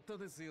けちゃった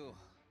ですよ。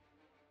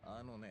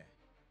あのね、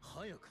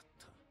早かっ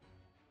た。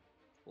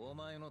お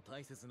前の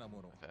大切な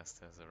もの。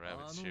 Fast as a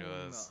rabbit she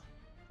was.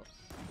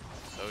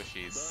 So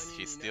she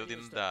still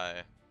didn't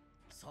die.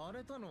 さ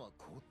れたのは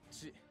こっ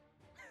ち。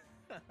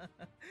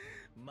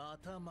ま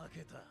た負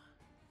けた。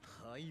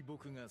敗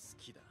北が好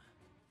きだ。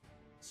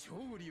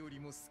勝利より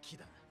も好き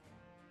だ。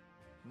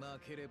負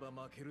ければ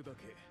負けるだ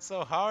け。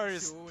 So how are you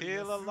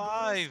still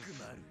alive?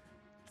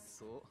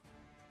 そう。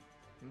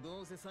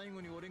どうせ最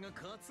後に俺が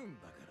勝つん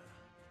だか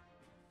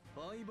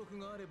ら。敗北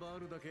があればあ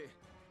るだけ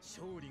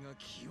勝利が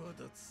際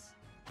立つ。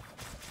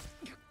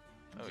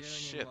Oh 10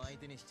 shit. 人も相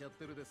手にしちゃっ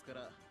てるですか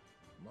ら、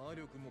魔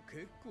力も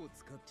結構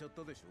使っちゃっ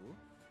たでしょ。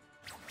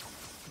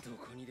ど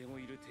こにでも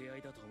いる手合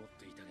いだと思っ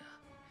ていたが、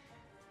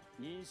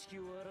認識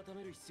を改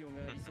める必要が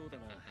ありそうだ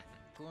な。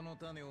この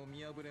種を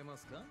見破れま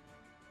すか？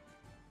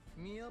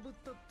見破っ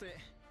たって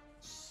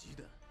死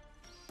だ。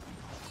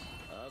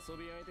遊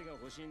び相手が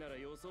欲しいなら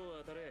予想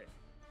を当たれ。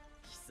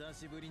久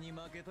しぶりに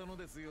負けたの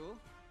ですよ。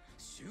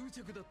執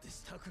着だって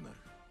したくなる。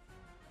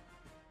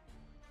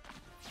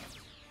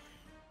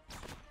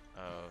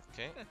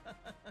Okay.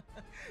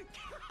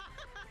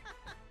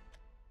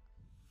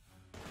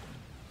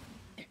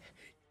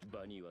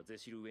 バニーはゼ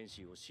シル・ウェン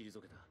シーを退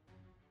けた。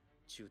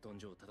駐屯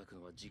所を叩く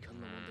のは時間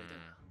の問題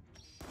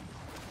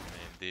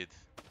だ。Indeed.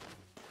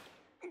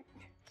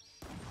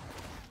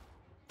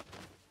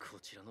 こ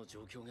ちらの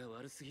状況が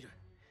悪すぎる。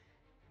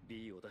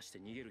B を出して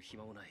逃げる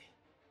暇もない。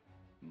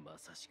ま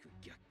さしく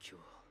逆境。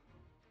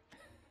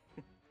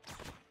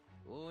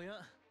お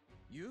や、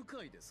愉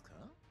快ですか？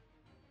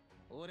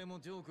俺も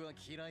ジョークは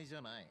嫌いじ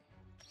ゃない。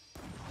こ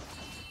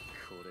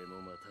れ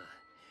もま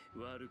た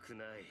悪く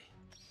ない。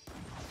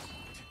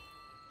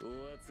お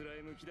あつら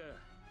い向きだ。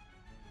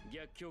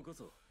逆境こ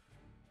そ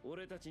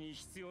俺たちに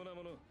必要な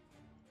もの。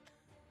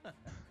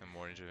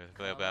More enjoyable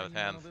play about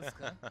hand.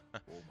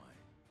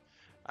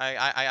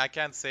 I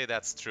can't say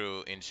that's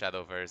true in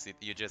Shadowverse.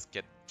 You just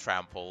get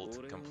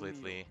trampled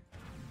completely.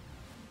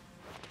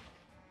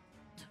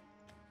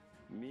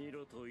 見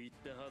ろと言っ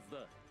たはず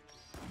だ。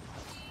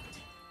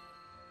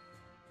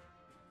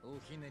お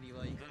ひねり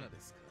はいかが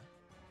ですか？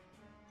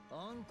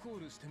アンコー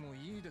ルしても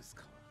いいです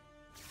か？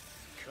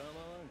構わ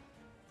ん。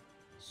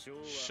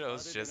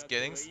 Show's just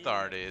getting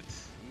started.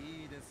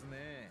 いいです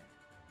ね。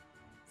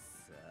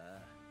さ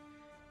あ、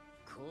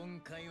今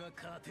回は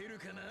勝てる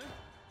かな？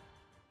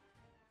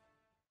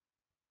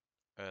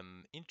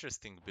 An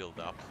interesting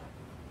build-up.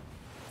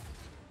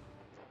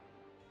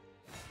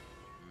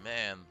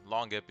 Man,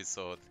 long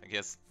episode. I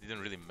guess it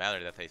didn't really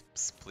matter that I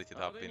split it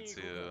up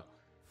into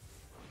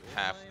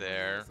half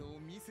there.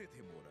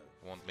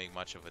 Won't make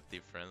much of a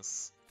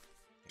difference.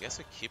 I guess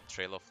we keep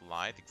Trail of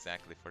Light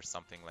exactly for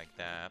something like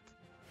that.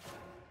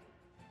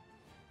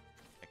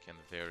 I can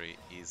very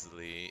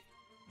easily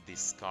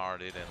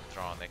discard it and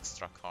draw an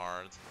extra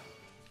card.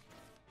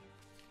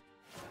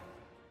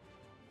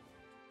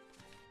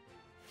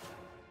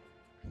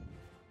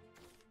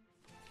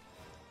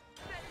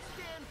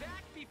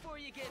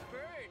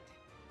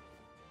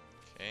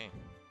 Okay.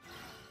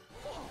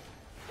 Oh,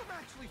 I'm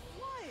actually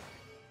flying!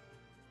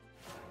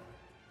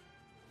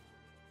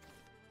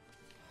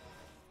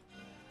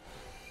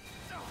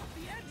 Oh,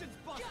 the engine's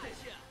busted!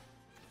 Gotcha!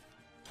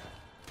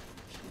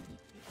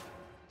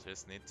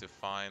 Just need to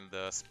find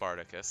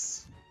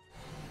Spartacus.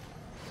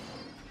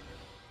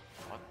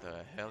 What the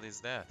hell is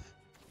that?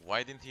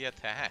 Why didn't he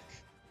attack?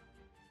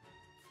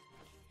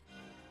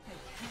 I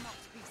cannot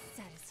be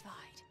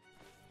satisfied.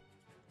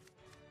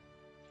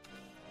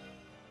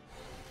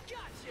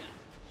 Gotcha!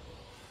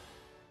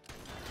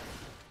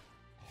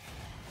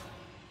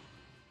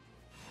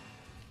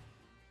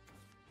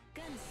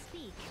 Guns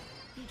speak.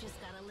 You just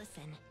gotta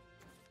listen.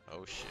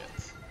 Oh shit.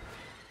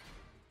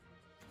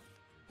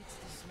 It's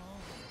the small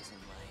things in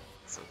life.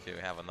 It's okay,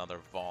 we have another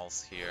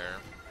Vals here.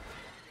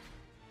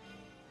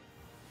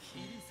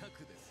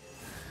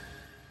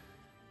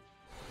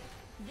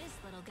 This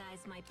little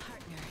guy's my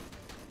partner.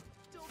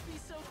 Don't be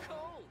so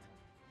cold!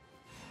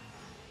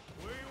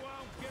 We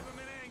won't give him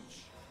an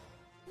inch.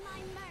 My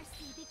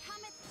mercy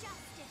becometh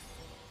justice.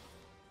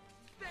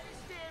 Better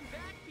stand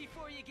back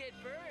before you get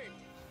burned!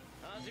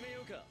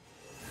 Hajimeyuka.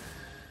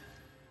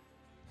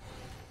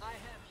 I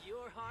have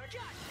your heart.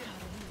 Gotcha!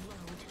 Gotta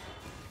reload.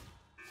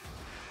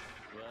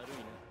 悪い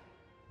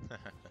な。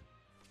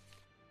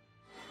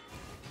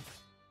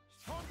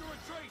 Time to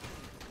retreat.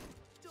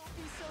 Don't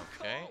be so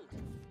Okay. cold!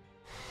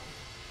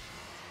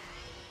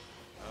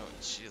 Oh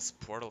jeez,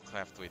 Portal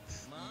Cleft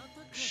with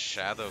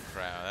Shadow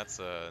Crown. That's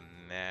a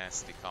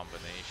nasty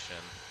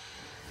combination.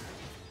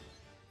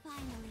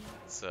 Finally,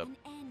 It's a an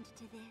end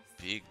to this.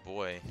 big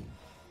boy.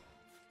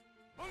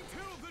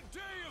 Until the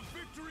day of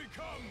victory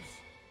comes.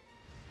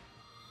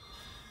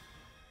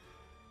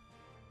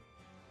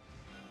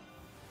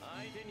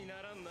 相手にな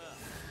らんな。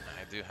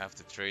 I do have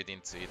to trade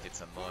into it,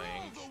 it's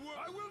annoying.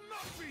 I will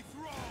not be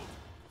thralled.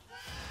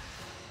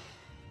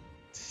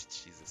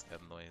 Jesus,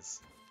 that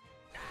noise.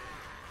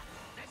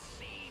 The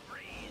sea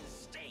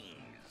breeze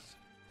stings!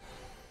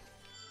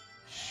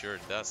 Sure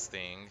does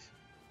sting.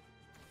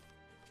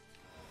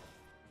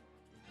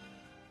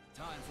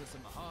 Time for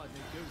some hard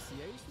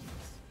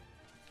negotiations.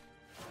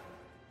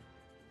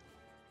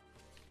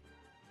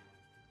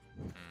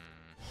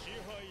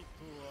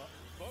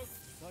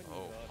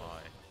 Oh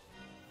my.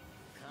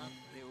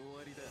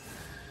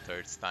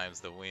 Third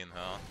time's the win,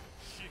 huh?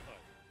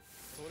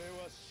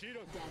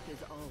 Death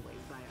is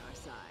always by our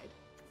side.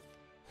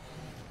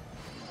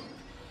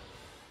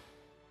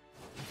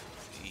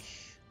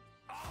 Eesh.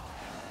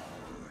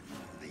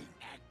 The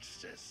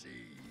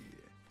ecstasy.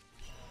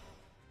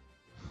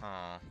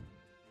 Huh.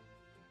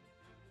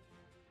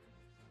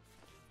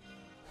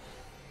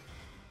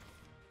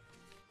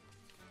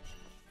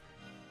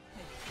 I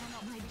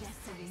cannot My be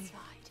destiny.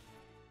 satisfied.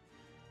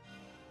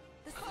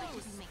 The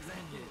slightest makes me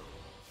move.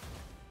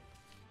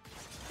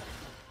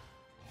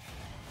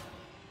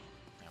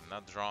 I'm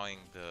not drawing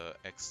the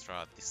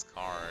extra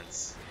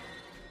discards.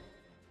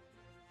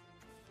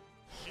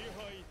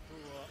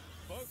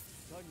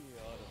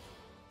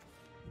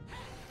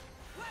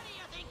 What do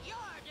you think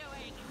you're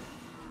doing?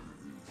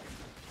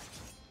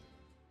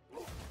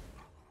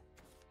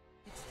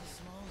 It's the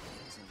small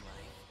things in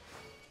life.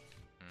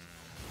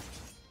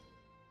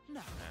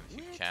 Now, And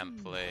he where can't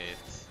to play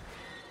it.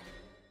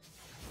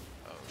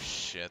 Oh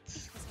shit. It was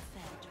a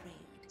fair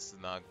trade. It's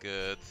not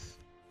good.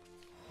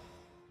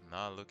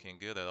 Not looking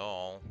good at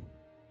all.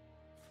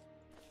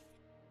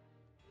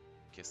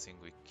 Guessing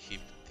we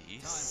keep Time for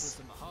these.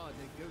 some hard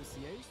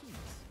negotiations.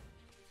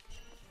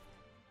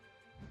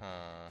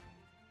 Huh.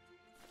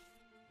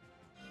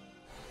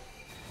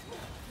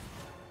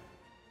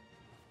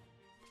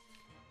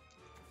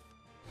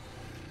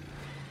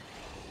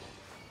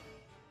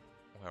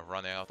 We're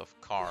running out of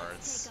Let's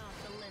cards. take off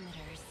the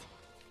limiters.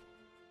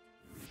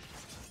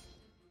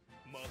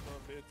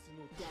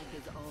 Death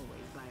is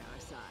always by our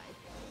side.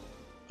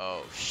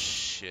 Oh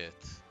shit.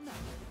 Now,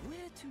 where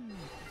to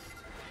next?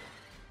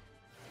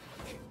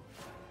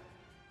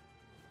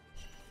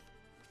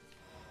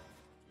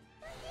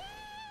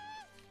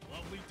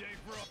 Lovely day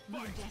for a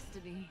My fight.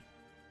 destiny.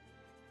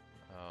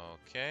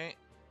 Okay.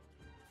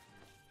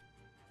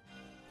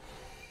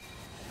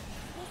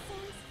 This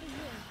one's for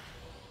you.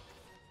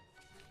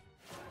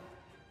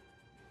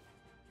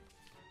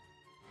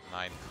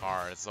 9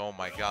 cards. Oh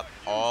my god.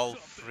 All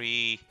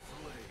 3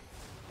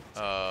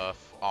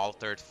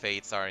 altered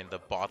fates are in the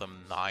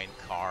bottom 9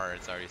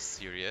 cards. Are you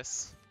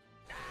serious?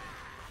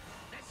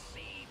 The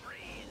sea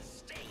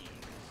breeze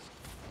stings!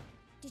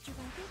 Did you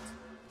like it?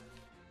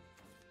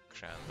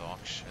 Grand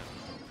auction.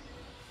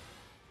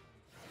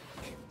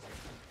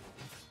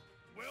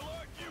 Will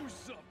I use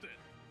something?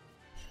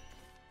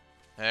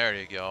 There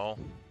you go.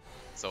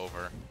 It's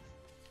over.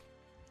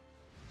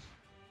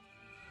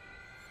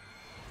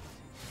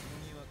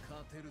 君には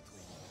勝てると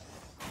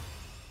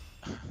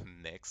思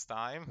う。 Next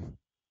time?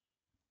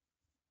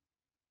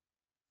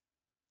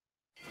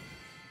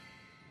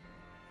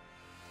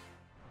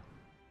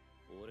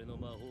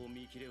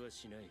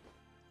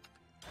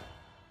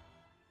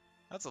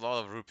 That's a lot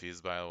of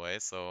rupees, by the way,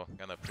 so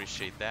gonna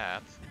appreciate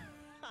that.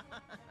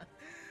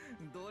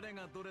 どれ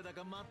がどれだ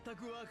か全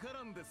くわか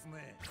らんです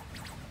ね。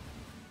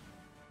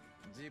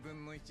自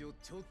分の位置を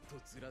ちょっと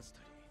ずらした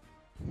り、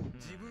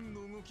自分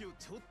の動きを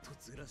ちょっと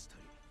ずらした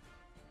り、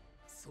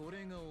そ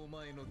れがお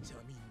前のジ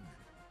ャミン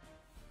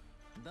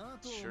グだと思っ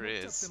ちゃ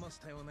ってまし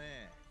たよ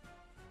ね。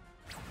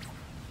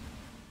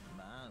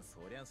まあ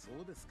そりゃそ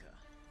うですか。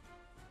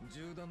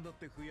銃弾だっ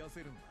て増や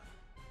せるんだ。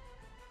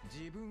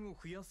自分を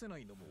増やせな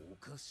いのもお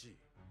かしい。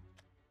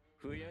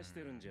増やして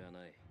るんじゃ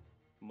ない、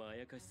ま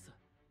やかしさ。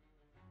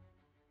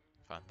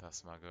ファンタ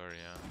スマゴリ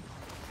ア。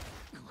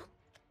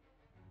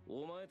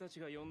お前たち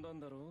が呼んだん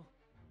だろ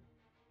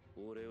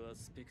う。俺は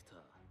スペクター。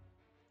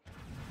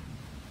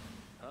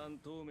半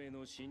透明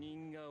の死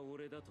人が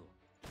俺だと。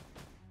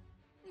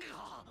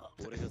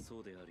俺が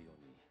そうであるよ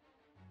うに、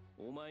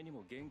お前に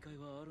も限界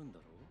はあるんだ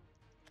ろ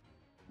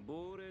う。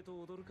亡霊と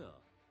踊るか、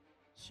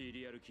シ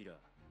リアルキラー。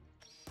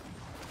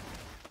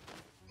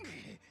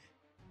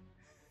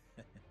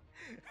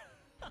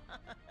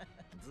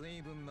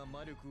随分な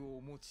魔力を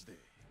お持ちで、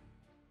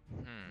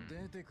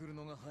出てくる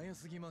のが早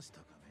すぎました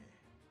か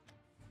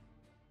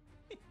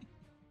ね。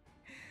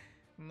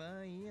ま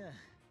あいいや、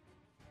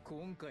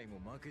今回も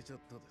負けちゃっ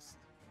たです。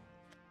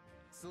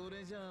そ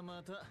れじゃあ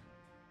また。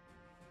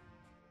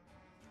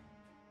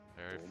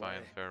Very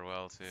fine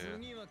farewell to.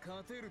 次は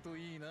勝てると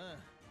いいな。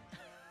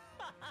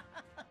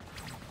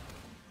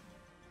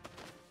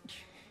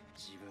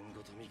自分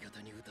ごと味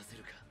方に打たせ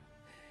るか。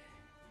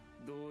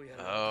どうや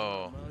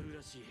ら回る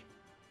らしい。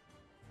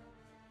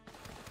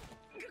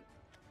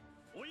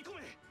追い込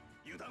め、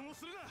油断を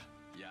するな。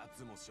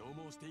奴も消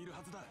耗している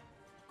はずだ。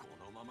こ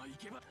のまま行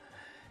けば。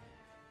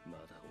ま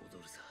だ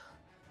踊るさ。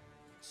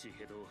血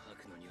ヘドを吐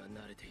くのには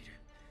慣れている。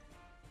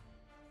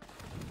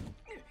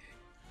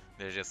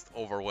They're just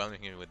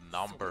overwhelming him with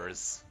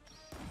numbers.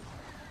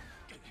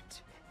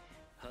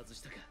 外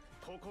したか。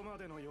ここま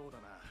でのようだ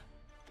な。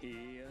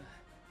いや、違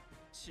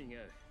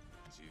う。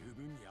十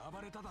分に暴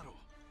れただろう。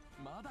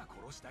まだ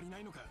殺し足りな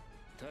いのか。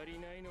足り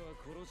ないのは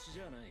殺し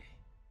じゃない。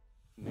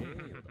名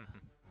誉だ。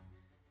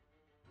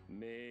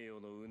名誉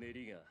のうね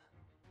りが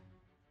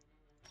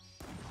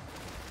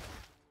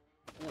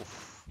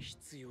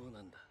必要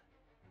なんだ。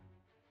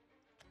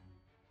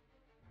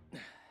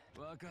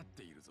分かっ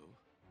ているぞ。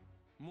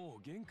も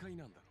う限界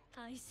なんだろ。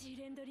アイシー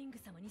レンドリング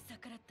様に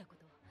逆らったこ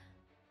と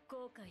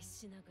後悔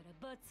しながら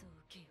罰を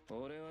受けよ。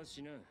俺は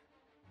死なん。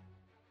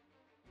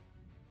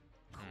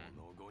こ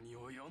の後に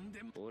及ん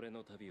でも俺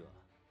の旅は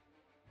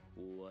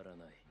終わら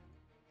ない。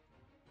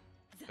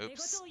ざれ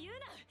事を言う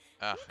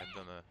な。Ah, I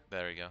don't know.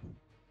 There we go.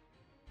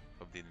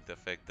 Hope didn't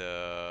affect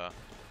the.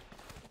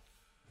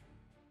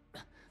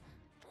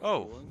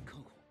 Oh.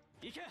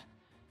 行け。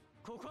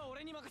ここは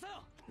俺に任せ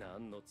ろ。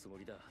何のつも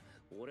りだ。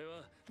俺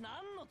は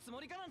何のつも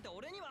りかなんて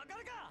俺にわか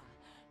るか。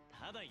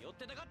ただ寄っ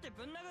てたかって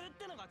ぶん殴るっ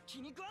てのが気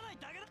に食わない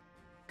だけだ。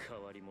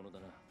変わり者だ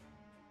な、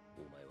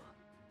お前は。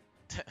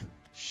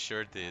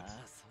Sure did. あ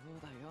あ、そう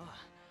だよ。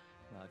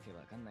わけ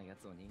わかんないや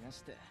つを逃が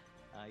して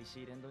アイシ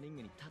ーレンドリン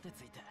グに盾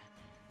ついて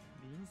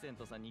ヴィンセン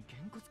トさんにげ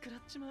んこつ食らっ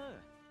ちま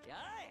う。や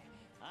い、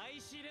ア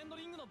イシーレンド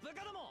リングの部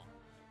下ども、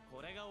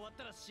これが終わっ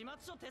たら始末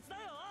書手伝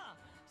えよ。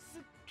す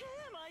っげえ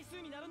枚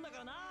数になるんだか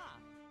らな。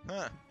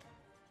Huh.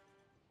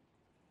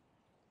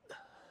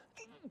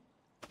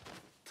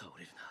 倒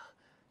れるな。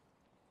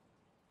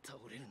倒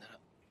れるなら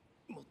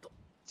もっと。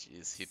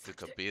 Jeez, he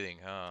took a beating,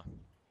 huh?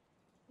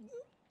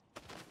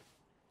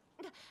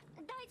 大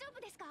丈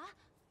夫ですか？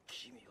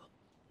君は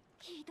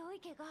ひどい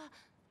怪我。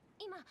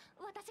今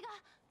私が。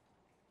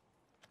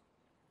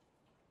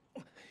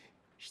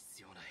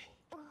必要ない。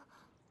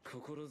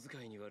心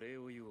遣いには礼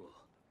を言おう。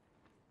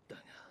だ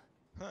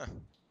が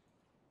Huh.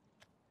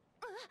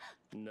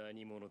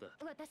 何者だ。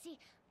私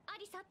ア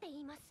リサって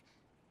言います。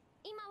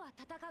今は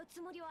戦う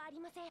つもりはあり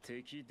ません。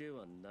敵で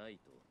はない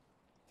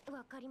と。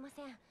わかりま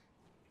せん。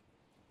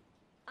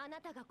あ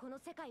なたがこの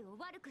世界を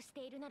悪くし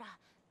ているなら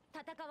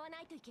戦わ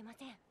ないといけま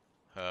せん。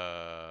こ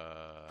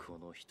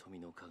の瞳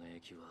の輝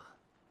きは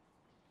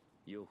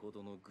よほ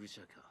どの愚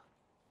者か、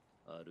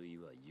あるい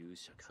は勇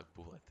者 It's か。 a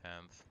bullet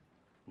hand.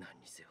 何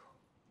にせよ。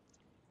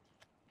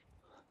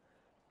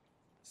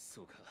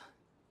そうか。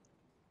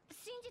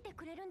信じて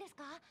くれるんです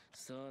か？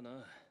さあ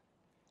な。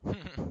だ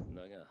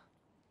が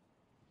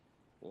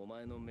お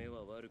前の目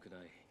は悪く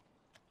ない。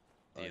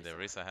 Dude, the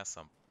Risa has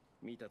some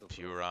見たとこ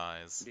pure ろ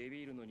eyes. レ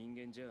ビールの人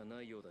間じゃ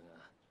ないようだが、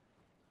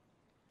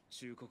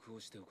忠告を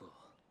しておこう。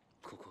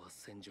ここは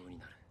戦場に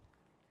なる。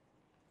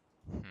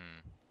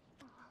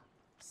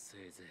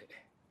せいぜい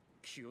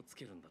気をつ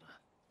けるんだな。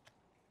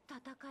戦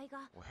い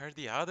が Where are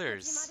the 始ま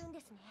others? るんで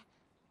すね。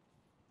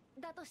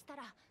だとした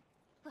ら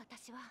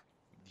私は。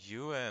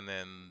Ewan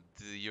and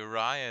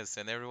Urias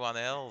and everyone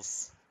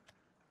else.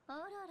 あら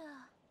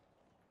ら、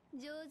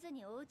上手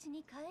にお家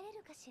に帰れ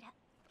るかしら。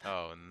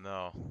 Oh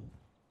no.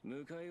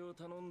 迎えを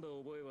頼んだ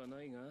覚えは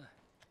ないが。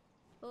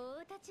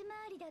大立ち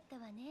回りだった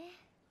わね。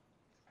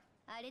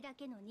あれだ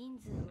けの人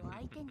数を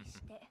相手に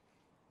して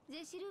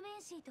ゼシルメ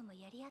ンシーとも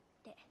やり合っ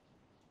て。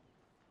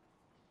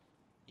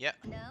 Yeah.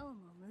 なお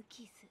も無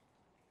傷。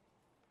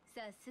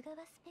さすがは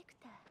スペク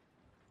タ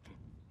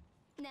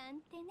ー。な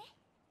んてね。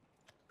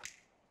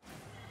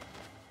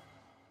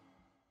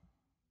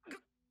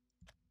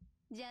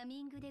ジャ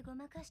ミングでご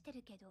まかして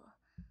るけど、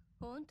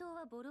本当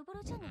はボロボ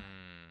ロじゃない。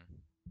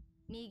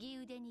右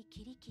腕に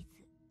切り傷、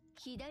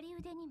左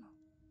腕にも。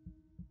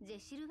ジェ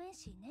シルベン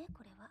シーね、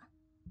これは。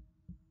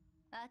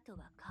あと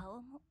は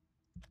顔も。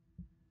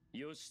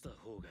よした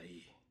方がい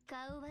い。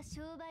顔は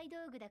商売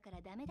道具だか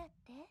らダメだっ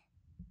て。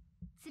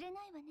釣れ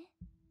ないわね。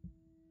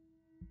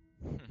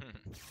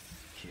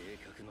計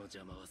画の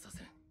邪魔はさ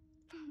せん。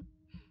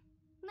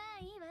ま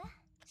あいいわ。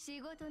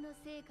仕事の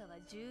成果は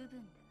十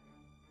分だ。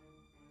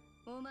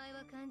お前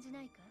は感じ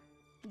ないか？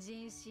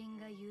人心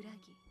が揺ら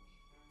ぎ、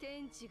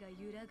天地が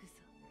揺らぐぞ。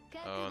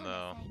覚悟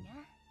なさい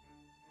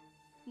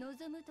な。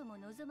望むとも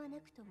望まな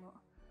くとも、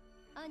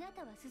あな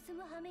たは進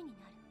む羽目になる。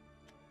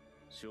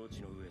承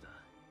知の上だ。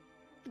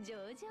上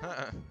々。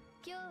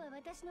今日は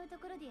私のと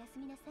ころで休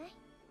みなさい。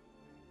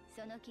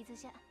その傷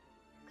じゃ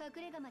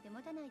隠れ家まで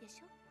持たないで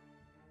しょ。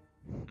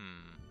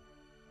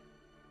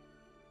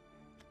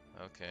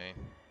Okay.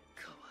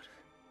 変わる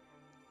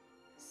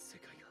世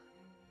界が。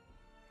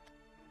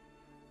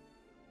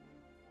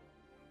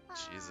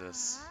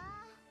Jesus.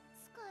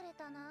 疲れ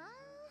たな。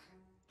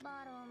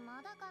バロン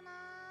まだかな。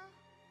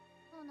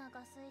お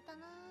腹すいた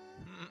な。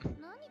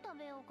何食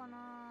べようか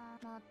な。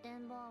マッテ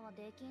ンバーは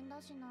できん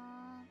だし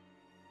な。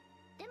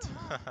でも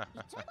まあ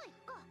行っちゃえばいっ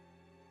か。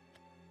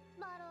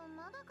バロン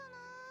まだかな。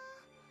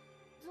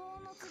ゾ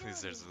ウの釣りよ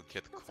りき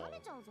っと冷め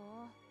ちゃうぞ。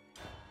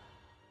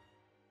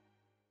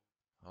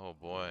Oh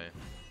boy.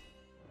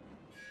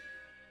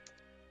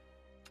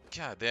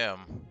 God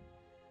damn.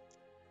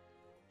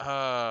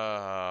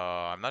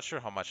 I'm not sure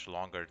how much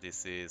longer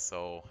this is,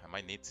 so I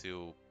might need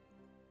to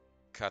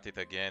cut it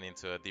again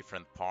into a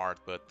different part,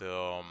 but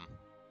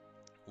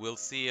we'll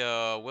see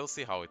how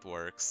it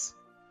works.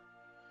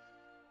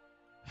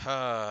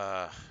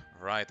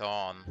 Right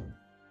on.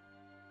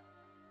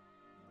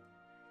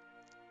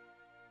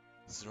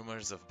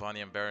 Rumors of Bonnie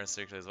and Baron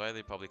circulate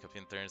widely. Public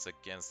opinion turns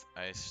against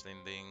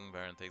Icelinding.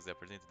 Baron takes the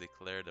opportunity to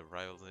declare the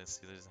rivals and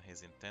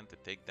his intent to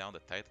take down the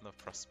Titan of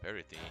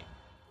Prosperity.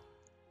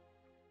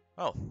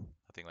 Well,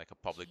 nothing like a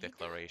public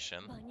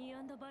declaration. 昨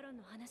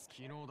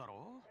日だ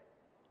ろ？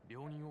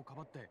病人をか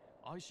ばって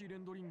アイシーレ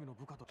ンドリングの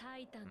部下とタ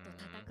イタンと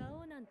戦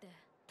おうなんて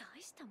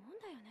大したもん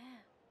だよ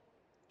ね。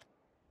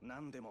な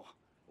んでも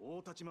大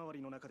立ち回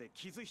りの中で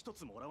傷一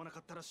つもらわな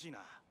かったらしいな。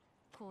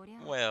こりゃ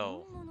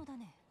Well, 本物だ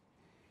ね。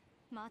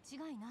間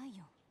違いない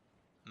よ。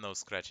 no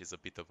scratch is a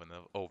bit of an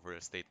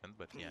overstatement,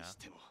 but に yeah. し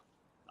ても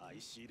アイ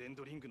シーレン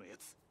ドリングのや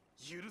つ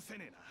許せ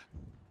ねえな。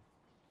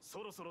そ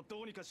ろそろ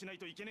どうにかしない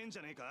といけねえんじ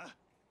ゃねえか。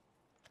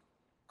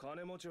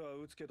金持ちは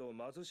撃つけど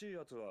貧しい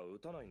やつは撃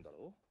たないんだ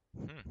ろ？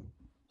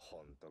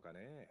本当か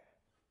ね。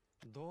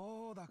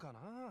どうだか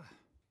な。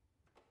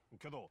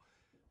けど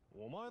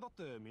お前だっ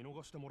て見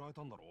逃してもらえ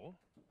たんだろ？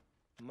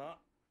ま、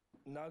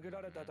殴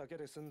られただけ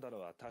で済んだの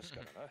は確か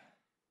だな。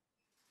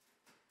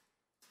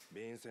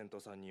ヴィンセント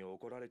さんに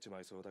怒られち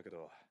まいそうだけ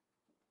ど、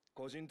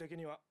個人的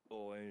には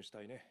応援し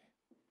たいね。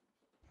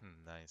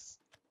Nice.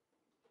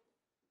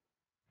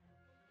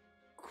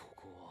 こ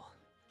こは。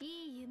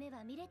いい夢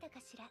は見れた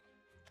かしら。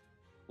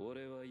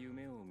俺は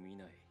夢を見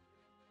ない。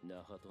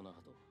ナハトナハ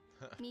ト。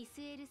見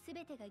据えるす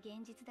べてが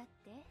現実だっ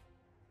て。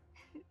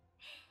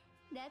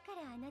だか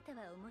らあなた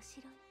は面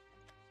白い。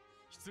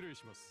失礼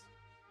します。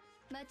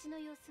街の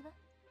様子は？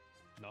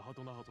ナハ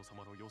トナハト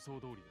様の予想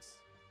通りで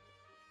す。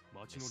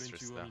町の連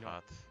中は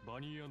皆バ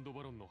ニー&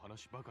バロンの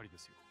話ばかりで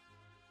すよ。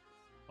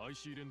アイ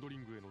シーレンドリ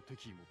ングへの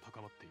敵意も高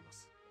まっていま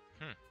す。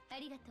あ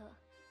りがとう。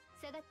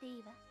下がってい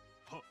いわ。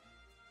は。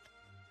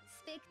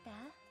スペクター、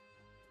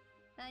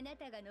あな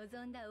たが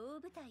望んだ大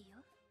舞台よ。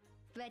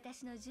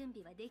私の準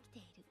備はできて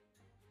いる。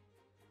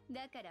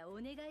だからお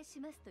願い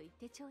しますと言っ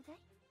てちょうだい。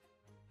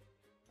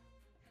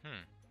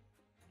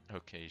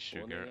Okay,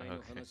 お sugar. 願いの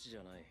Okay. 話じ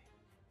ゃない。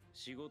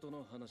仕事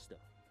の話だ。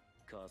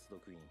カースト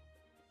クイーン。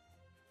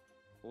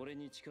俺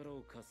に力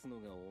を貸すの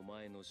がお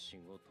前の仕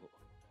事。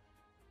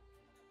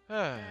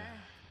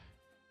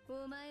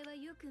お前は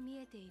よく見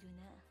えている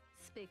な、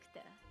スペク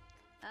ター。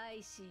ア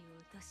イシーを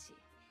落とし、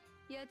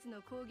奴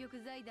の攻撃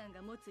財団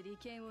が持つ利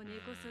権を根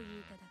こそぎ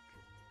いただ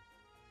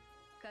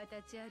く。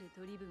形ある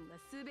取り分は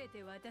全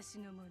て私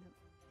のもの。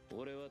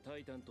俺はタ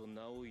イタンと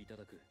名をいた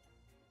だく。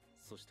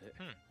そして、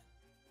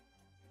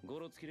ゴ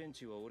ロつき連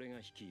中は俺が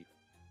率いる。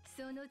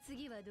その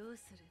次はどう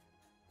する？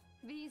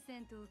ヴィンセ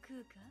ントを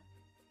食うか？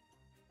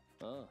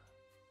あ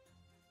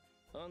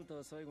あ。あんた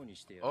は最後に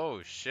してやる。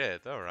Oh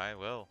shit. All right.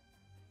 Well,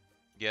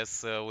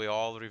 guess we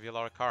all reveal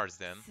our cards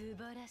then. 素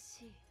晴ら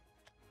しい。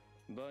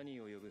バ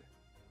ニーを呼ぶ。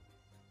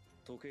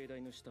時計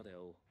台の下で会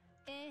おう。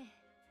ええ。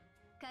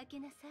かけ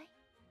なさい。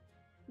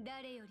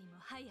誰よりも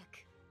早く。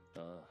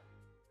ああ。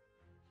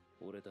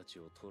俺たち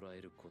を捕ら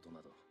えること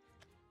など。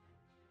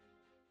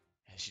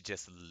And she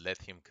just let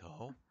him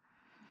go?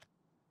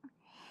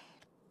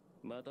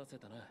 待たせ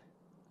たな。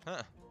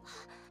Huh.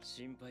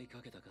 心配か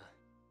けたか。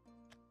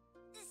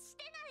し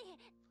てな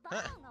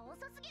い。バロンが遅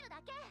すぎる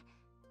だけ。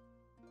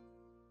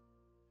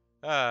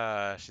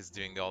She's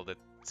doing all the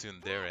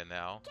tsundere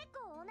now. 結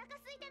構お腹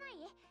空い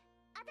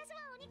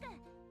ニ君、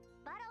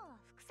バロンは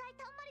副菜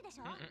たんまりで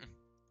しょ。待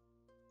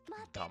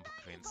ってん Dump だ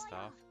green い、こういう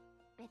stuff. の。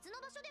別の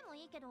場所でも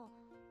いいけど、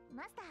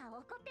マスター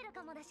怒ってる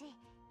かもだし。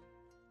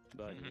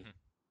バニー、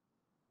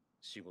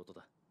仕事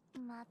だ。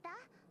また？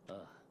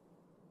ああ、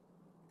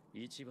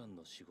一番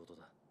の仕事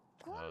だ。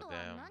今度は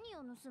何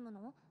を盗む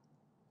の？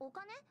お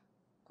金？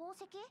宝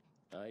石？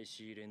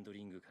 IC レンド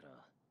リングから。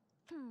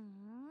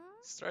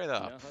Straight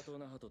ナ up. ハト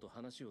ナハトと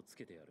話をつ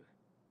けてやる。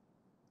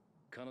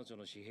彼女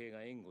の私兵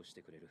が援護し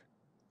てくれる。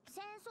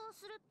戦争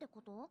するって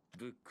こと？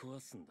ぶっ壊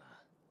すんだ。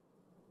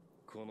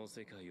この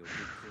世界をぶっ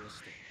壊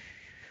して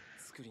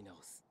作り直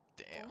す。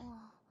Damn.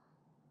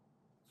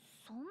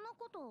 そんな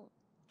こと。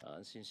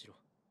安心しろ。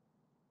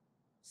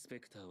スペ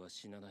クターは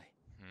死なない。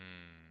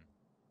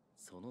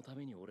そのた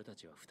めに俺た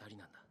ちは二人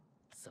なんだ。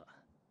さあ、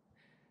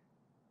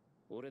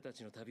俺た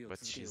ちの旅を But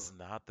続けよ she's う。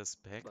 not the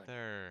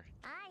Spectre.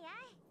 あい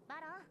あい、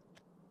バロン。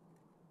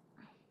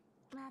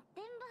マッ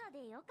テンバ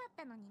ーでよかっ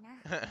たのにな。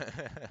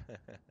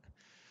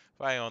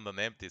Flying on an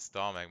empty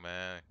stomach,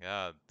 man.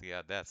 God,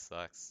 yeah, that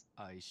sucks.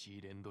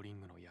 IC レンドリン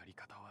グのやり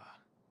方は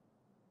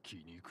気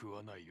に食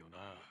わないよ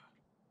な。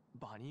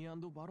バニー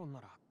&バロン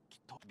ならきっ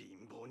と。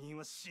貧乏人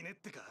は死ねっ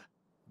てか。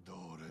ど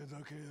れ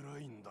だけ偉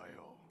いんだ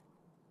よ。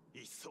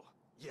いっそ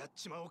やっ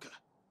ちまおう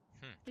か。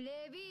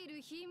レビー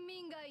ル貧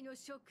民街の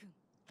諸君。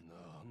な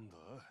んだ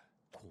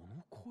こ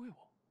の声は。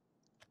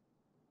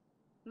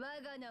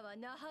我が名は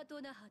ナハト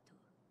ナハト。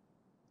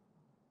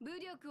武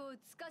力を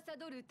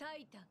司るタ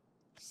イタン。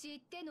知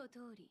っての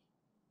通り、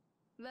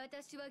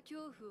私は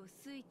恐怖を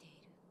好いてい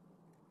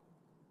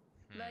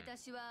る。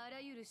私はあ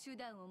らゆる手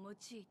段を用い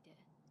て、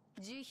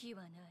慈悲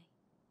はな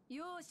い、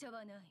容赦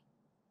はない。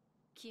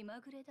気ま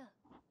ぐれだ、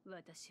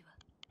私は。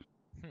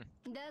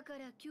だか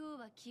ら今日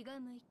は気が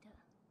向いた。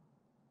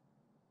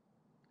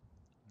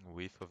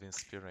Whiff of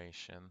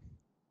inspiration.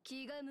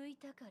 気が向い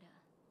たから、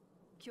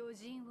巨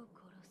人を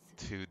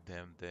殺す。Too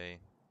damn day.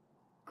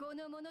 こ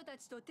の者た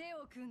ちと手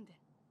を組んで。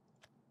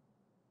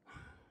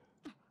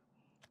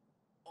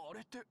あ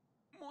れって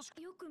もし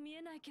よく見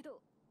えないけ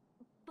ど、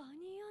バニー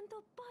&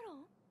バロ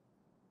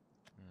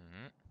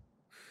ン？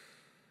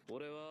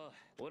俺は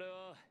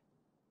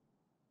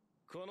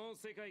この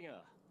世界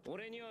が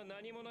俺には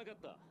何もなかっ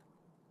た。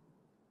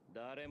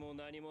誰も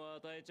何も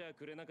与えちゃ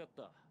くれなかっ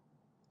た。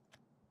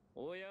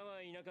親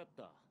はいなかっ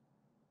た。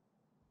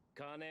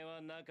金は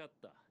なかっ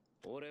た。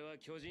俺は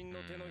巨人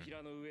の手のひ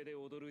らの上で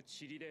踊る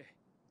塵で、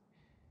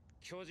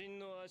巨人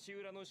の足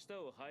裏の下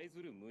を這い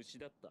ずる虫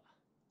だった。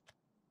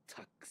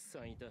たく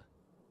さんいた。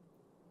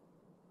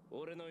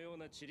俺のよう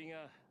な塵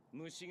が、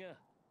虫が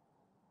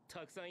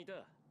たくさんい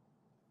た。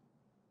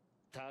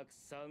たく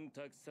さ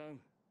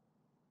ん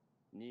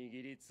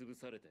握りつぶ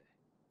されて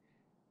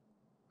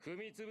踏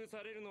みつぶ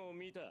されるのを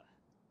見た。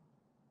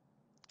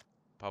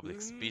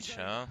 Public speech,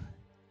 huh?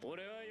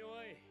 俺は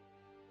弱い。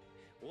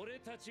俺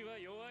たちは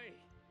弱い。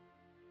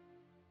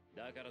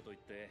だからといっ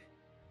て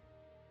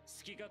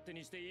好き勝手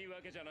にしていい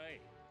わけじゃない。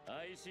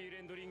 IC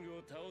レンドリング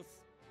を倒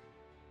す。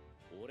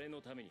俺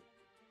のために、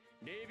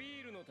レ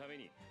ビールのため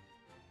に、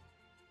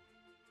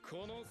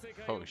この世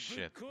界をぶっ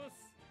壊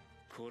す。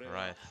これ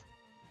は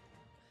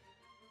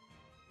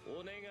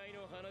お願い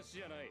の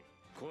話じゃない。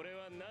これ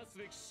はなす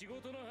べき仕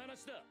事の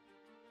話だ。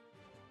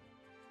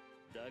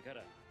だか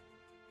ら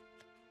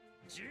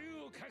銃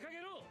を掲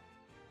げろ。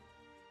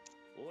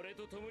俺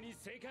と共に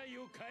世界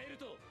を変える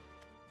と。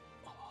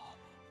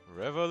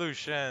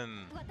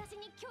 Revolution! 私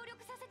に協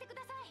力させてく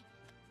ださい。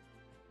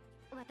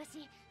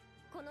私、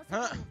この世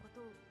界のこ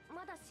とを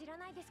まだ知ら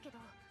ないですけど、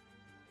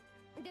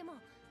でも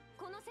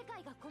この世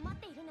界が困っ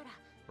ているなら。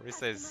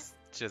 Risa is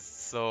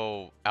just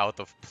so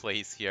out of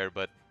place here,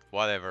 but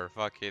whatever,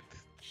 fuck it.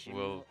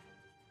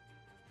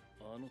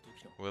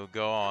 We'll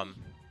go on.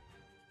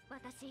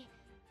 私、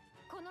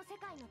この世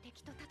界の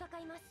敵と戦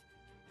いま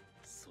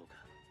す。そうか。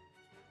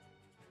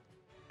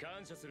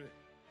感謝する。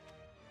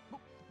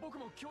僕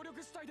も協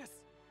力したいで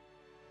す。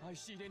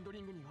 IC レンド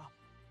リングには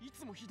い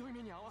つもひどい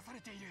目に遭わさ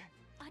れている。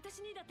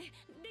私にだってで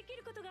き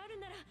ることがある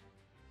なら。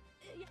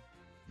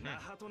ナ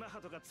ハトナ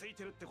ハトがつい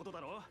てるってことだ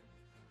ろ。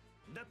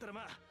だったら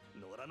まあ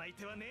乗らない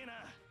手はねえな。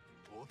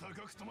お高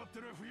く止まって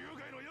る浮遊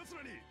界の奴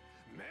らに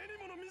目に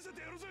物見せ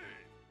てやるぜ。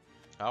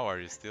 How are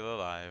you still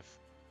alive?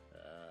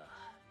 あ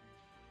あ、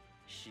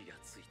火が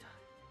ついた。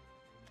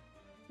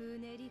う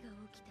ねりが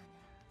起きた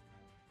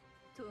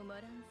な。止ま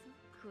らんぞ、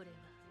これ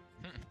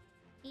は。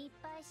いっ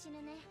ぱい死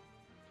ぬね、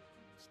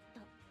きっと。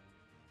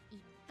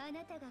あ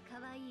なたが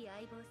可愛い相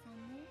棒さ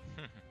んね。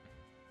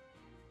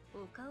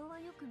お顔は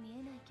よく見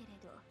えないけれ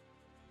ど、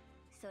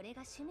それ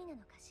が趣味な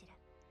のかしら。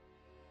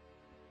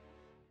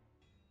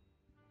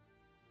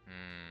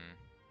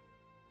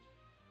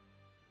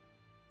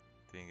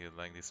Think you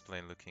like this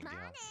plain looking まあ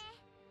ね、 gas?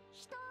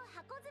 人を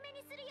箱詰め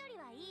にするより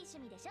はいい趣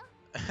味でしょ。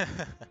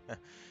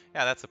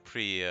Yeah, that's a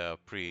pretty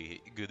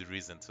good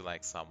reason to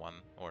like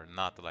someone or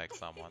not to like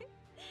someone.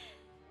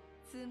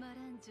 つまら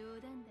ん冗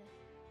談だ。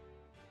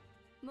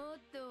もっ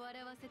と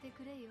笑わせて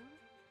くれよ。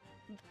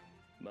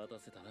待た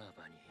せたな、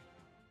バニ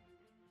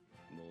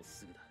ー。もう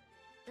すぐだ。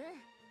うん、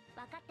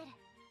分かってる。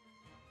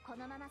こ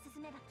のまま進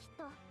めばきっ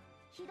と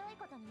ひどい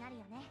ことになる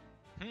よね。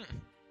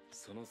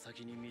その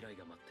先に未来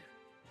が待ってる。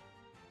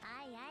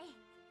あいあい。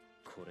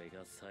これ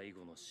が最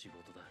後の仕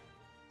事だ。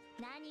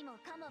何も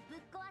かもぶ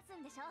っ壊す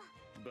んでしょ。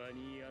バ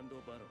ニー&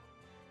バロ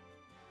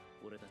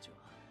ー、俺たち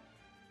は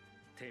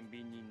天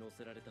秤に乗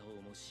せられた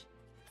重し。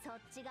そっ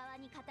ち側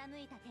に傾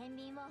いた天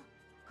秤を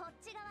こっ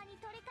ち側に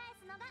取り返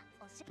すのが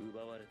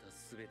奪われた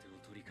全てを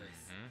取り返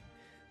す。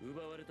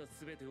奪われた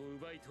全てを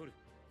奪い取る。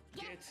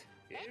Get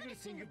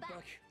everything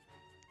back.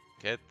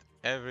 Get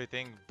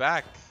everything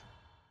back.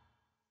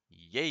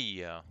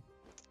 Yeah.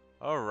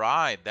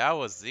 Alright, that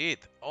was it.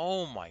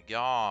 Oh my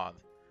god.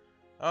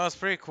 That was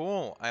pretty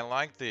cool. I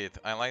liked it.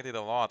 I liked it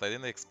a lot. I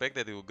didn't expect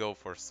that it would go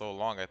for so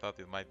long. I thought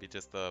it might be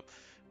just a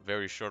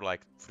very short,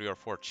 like 3 or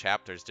 4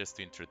 chapters just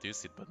to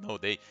introduce it. But no,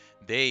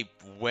 they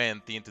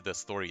went into the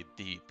story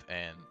deep.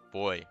 And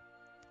boy,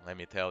 let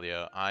me tell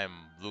you, I'm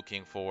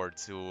looking forward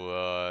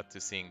to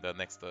seeing the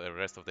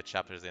rest of the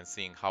chapters and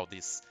seeing how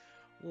this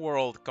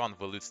world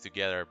convolutes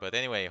together. But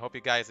anyway, hope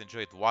you guys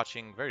enjoyed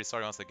watching. Very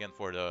sorry once again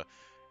for the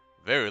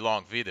very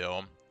long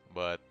video,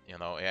 but you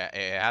know, it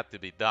had to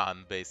be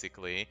done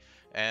basically.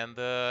 And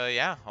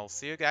yeah, I'll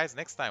see you guys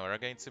next time. We're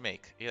going to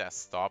make It Has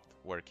Stopped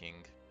Working.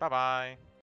 Bye bye.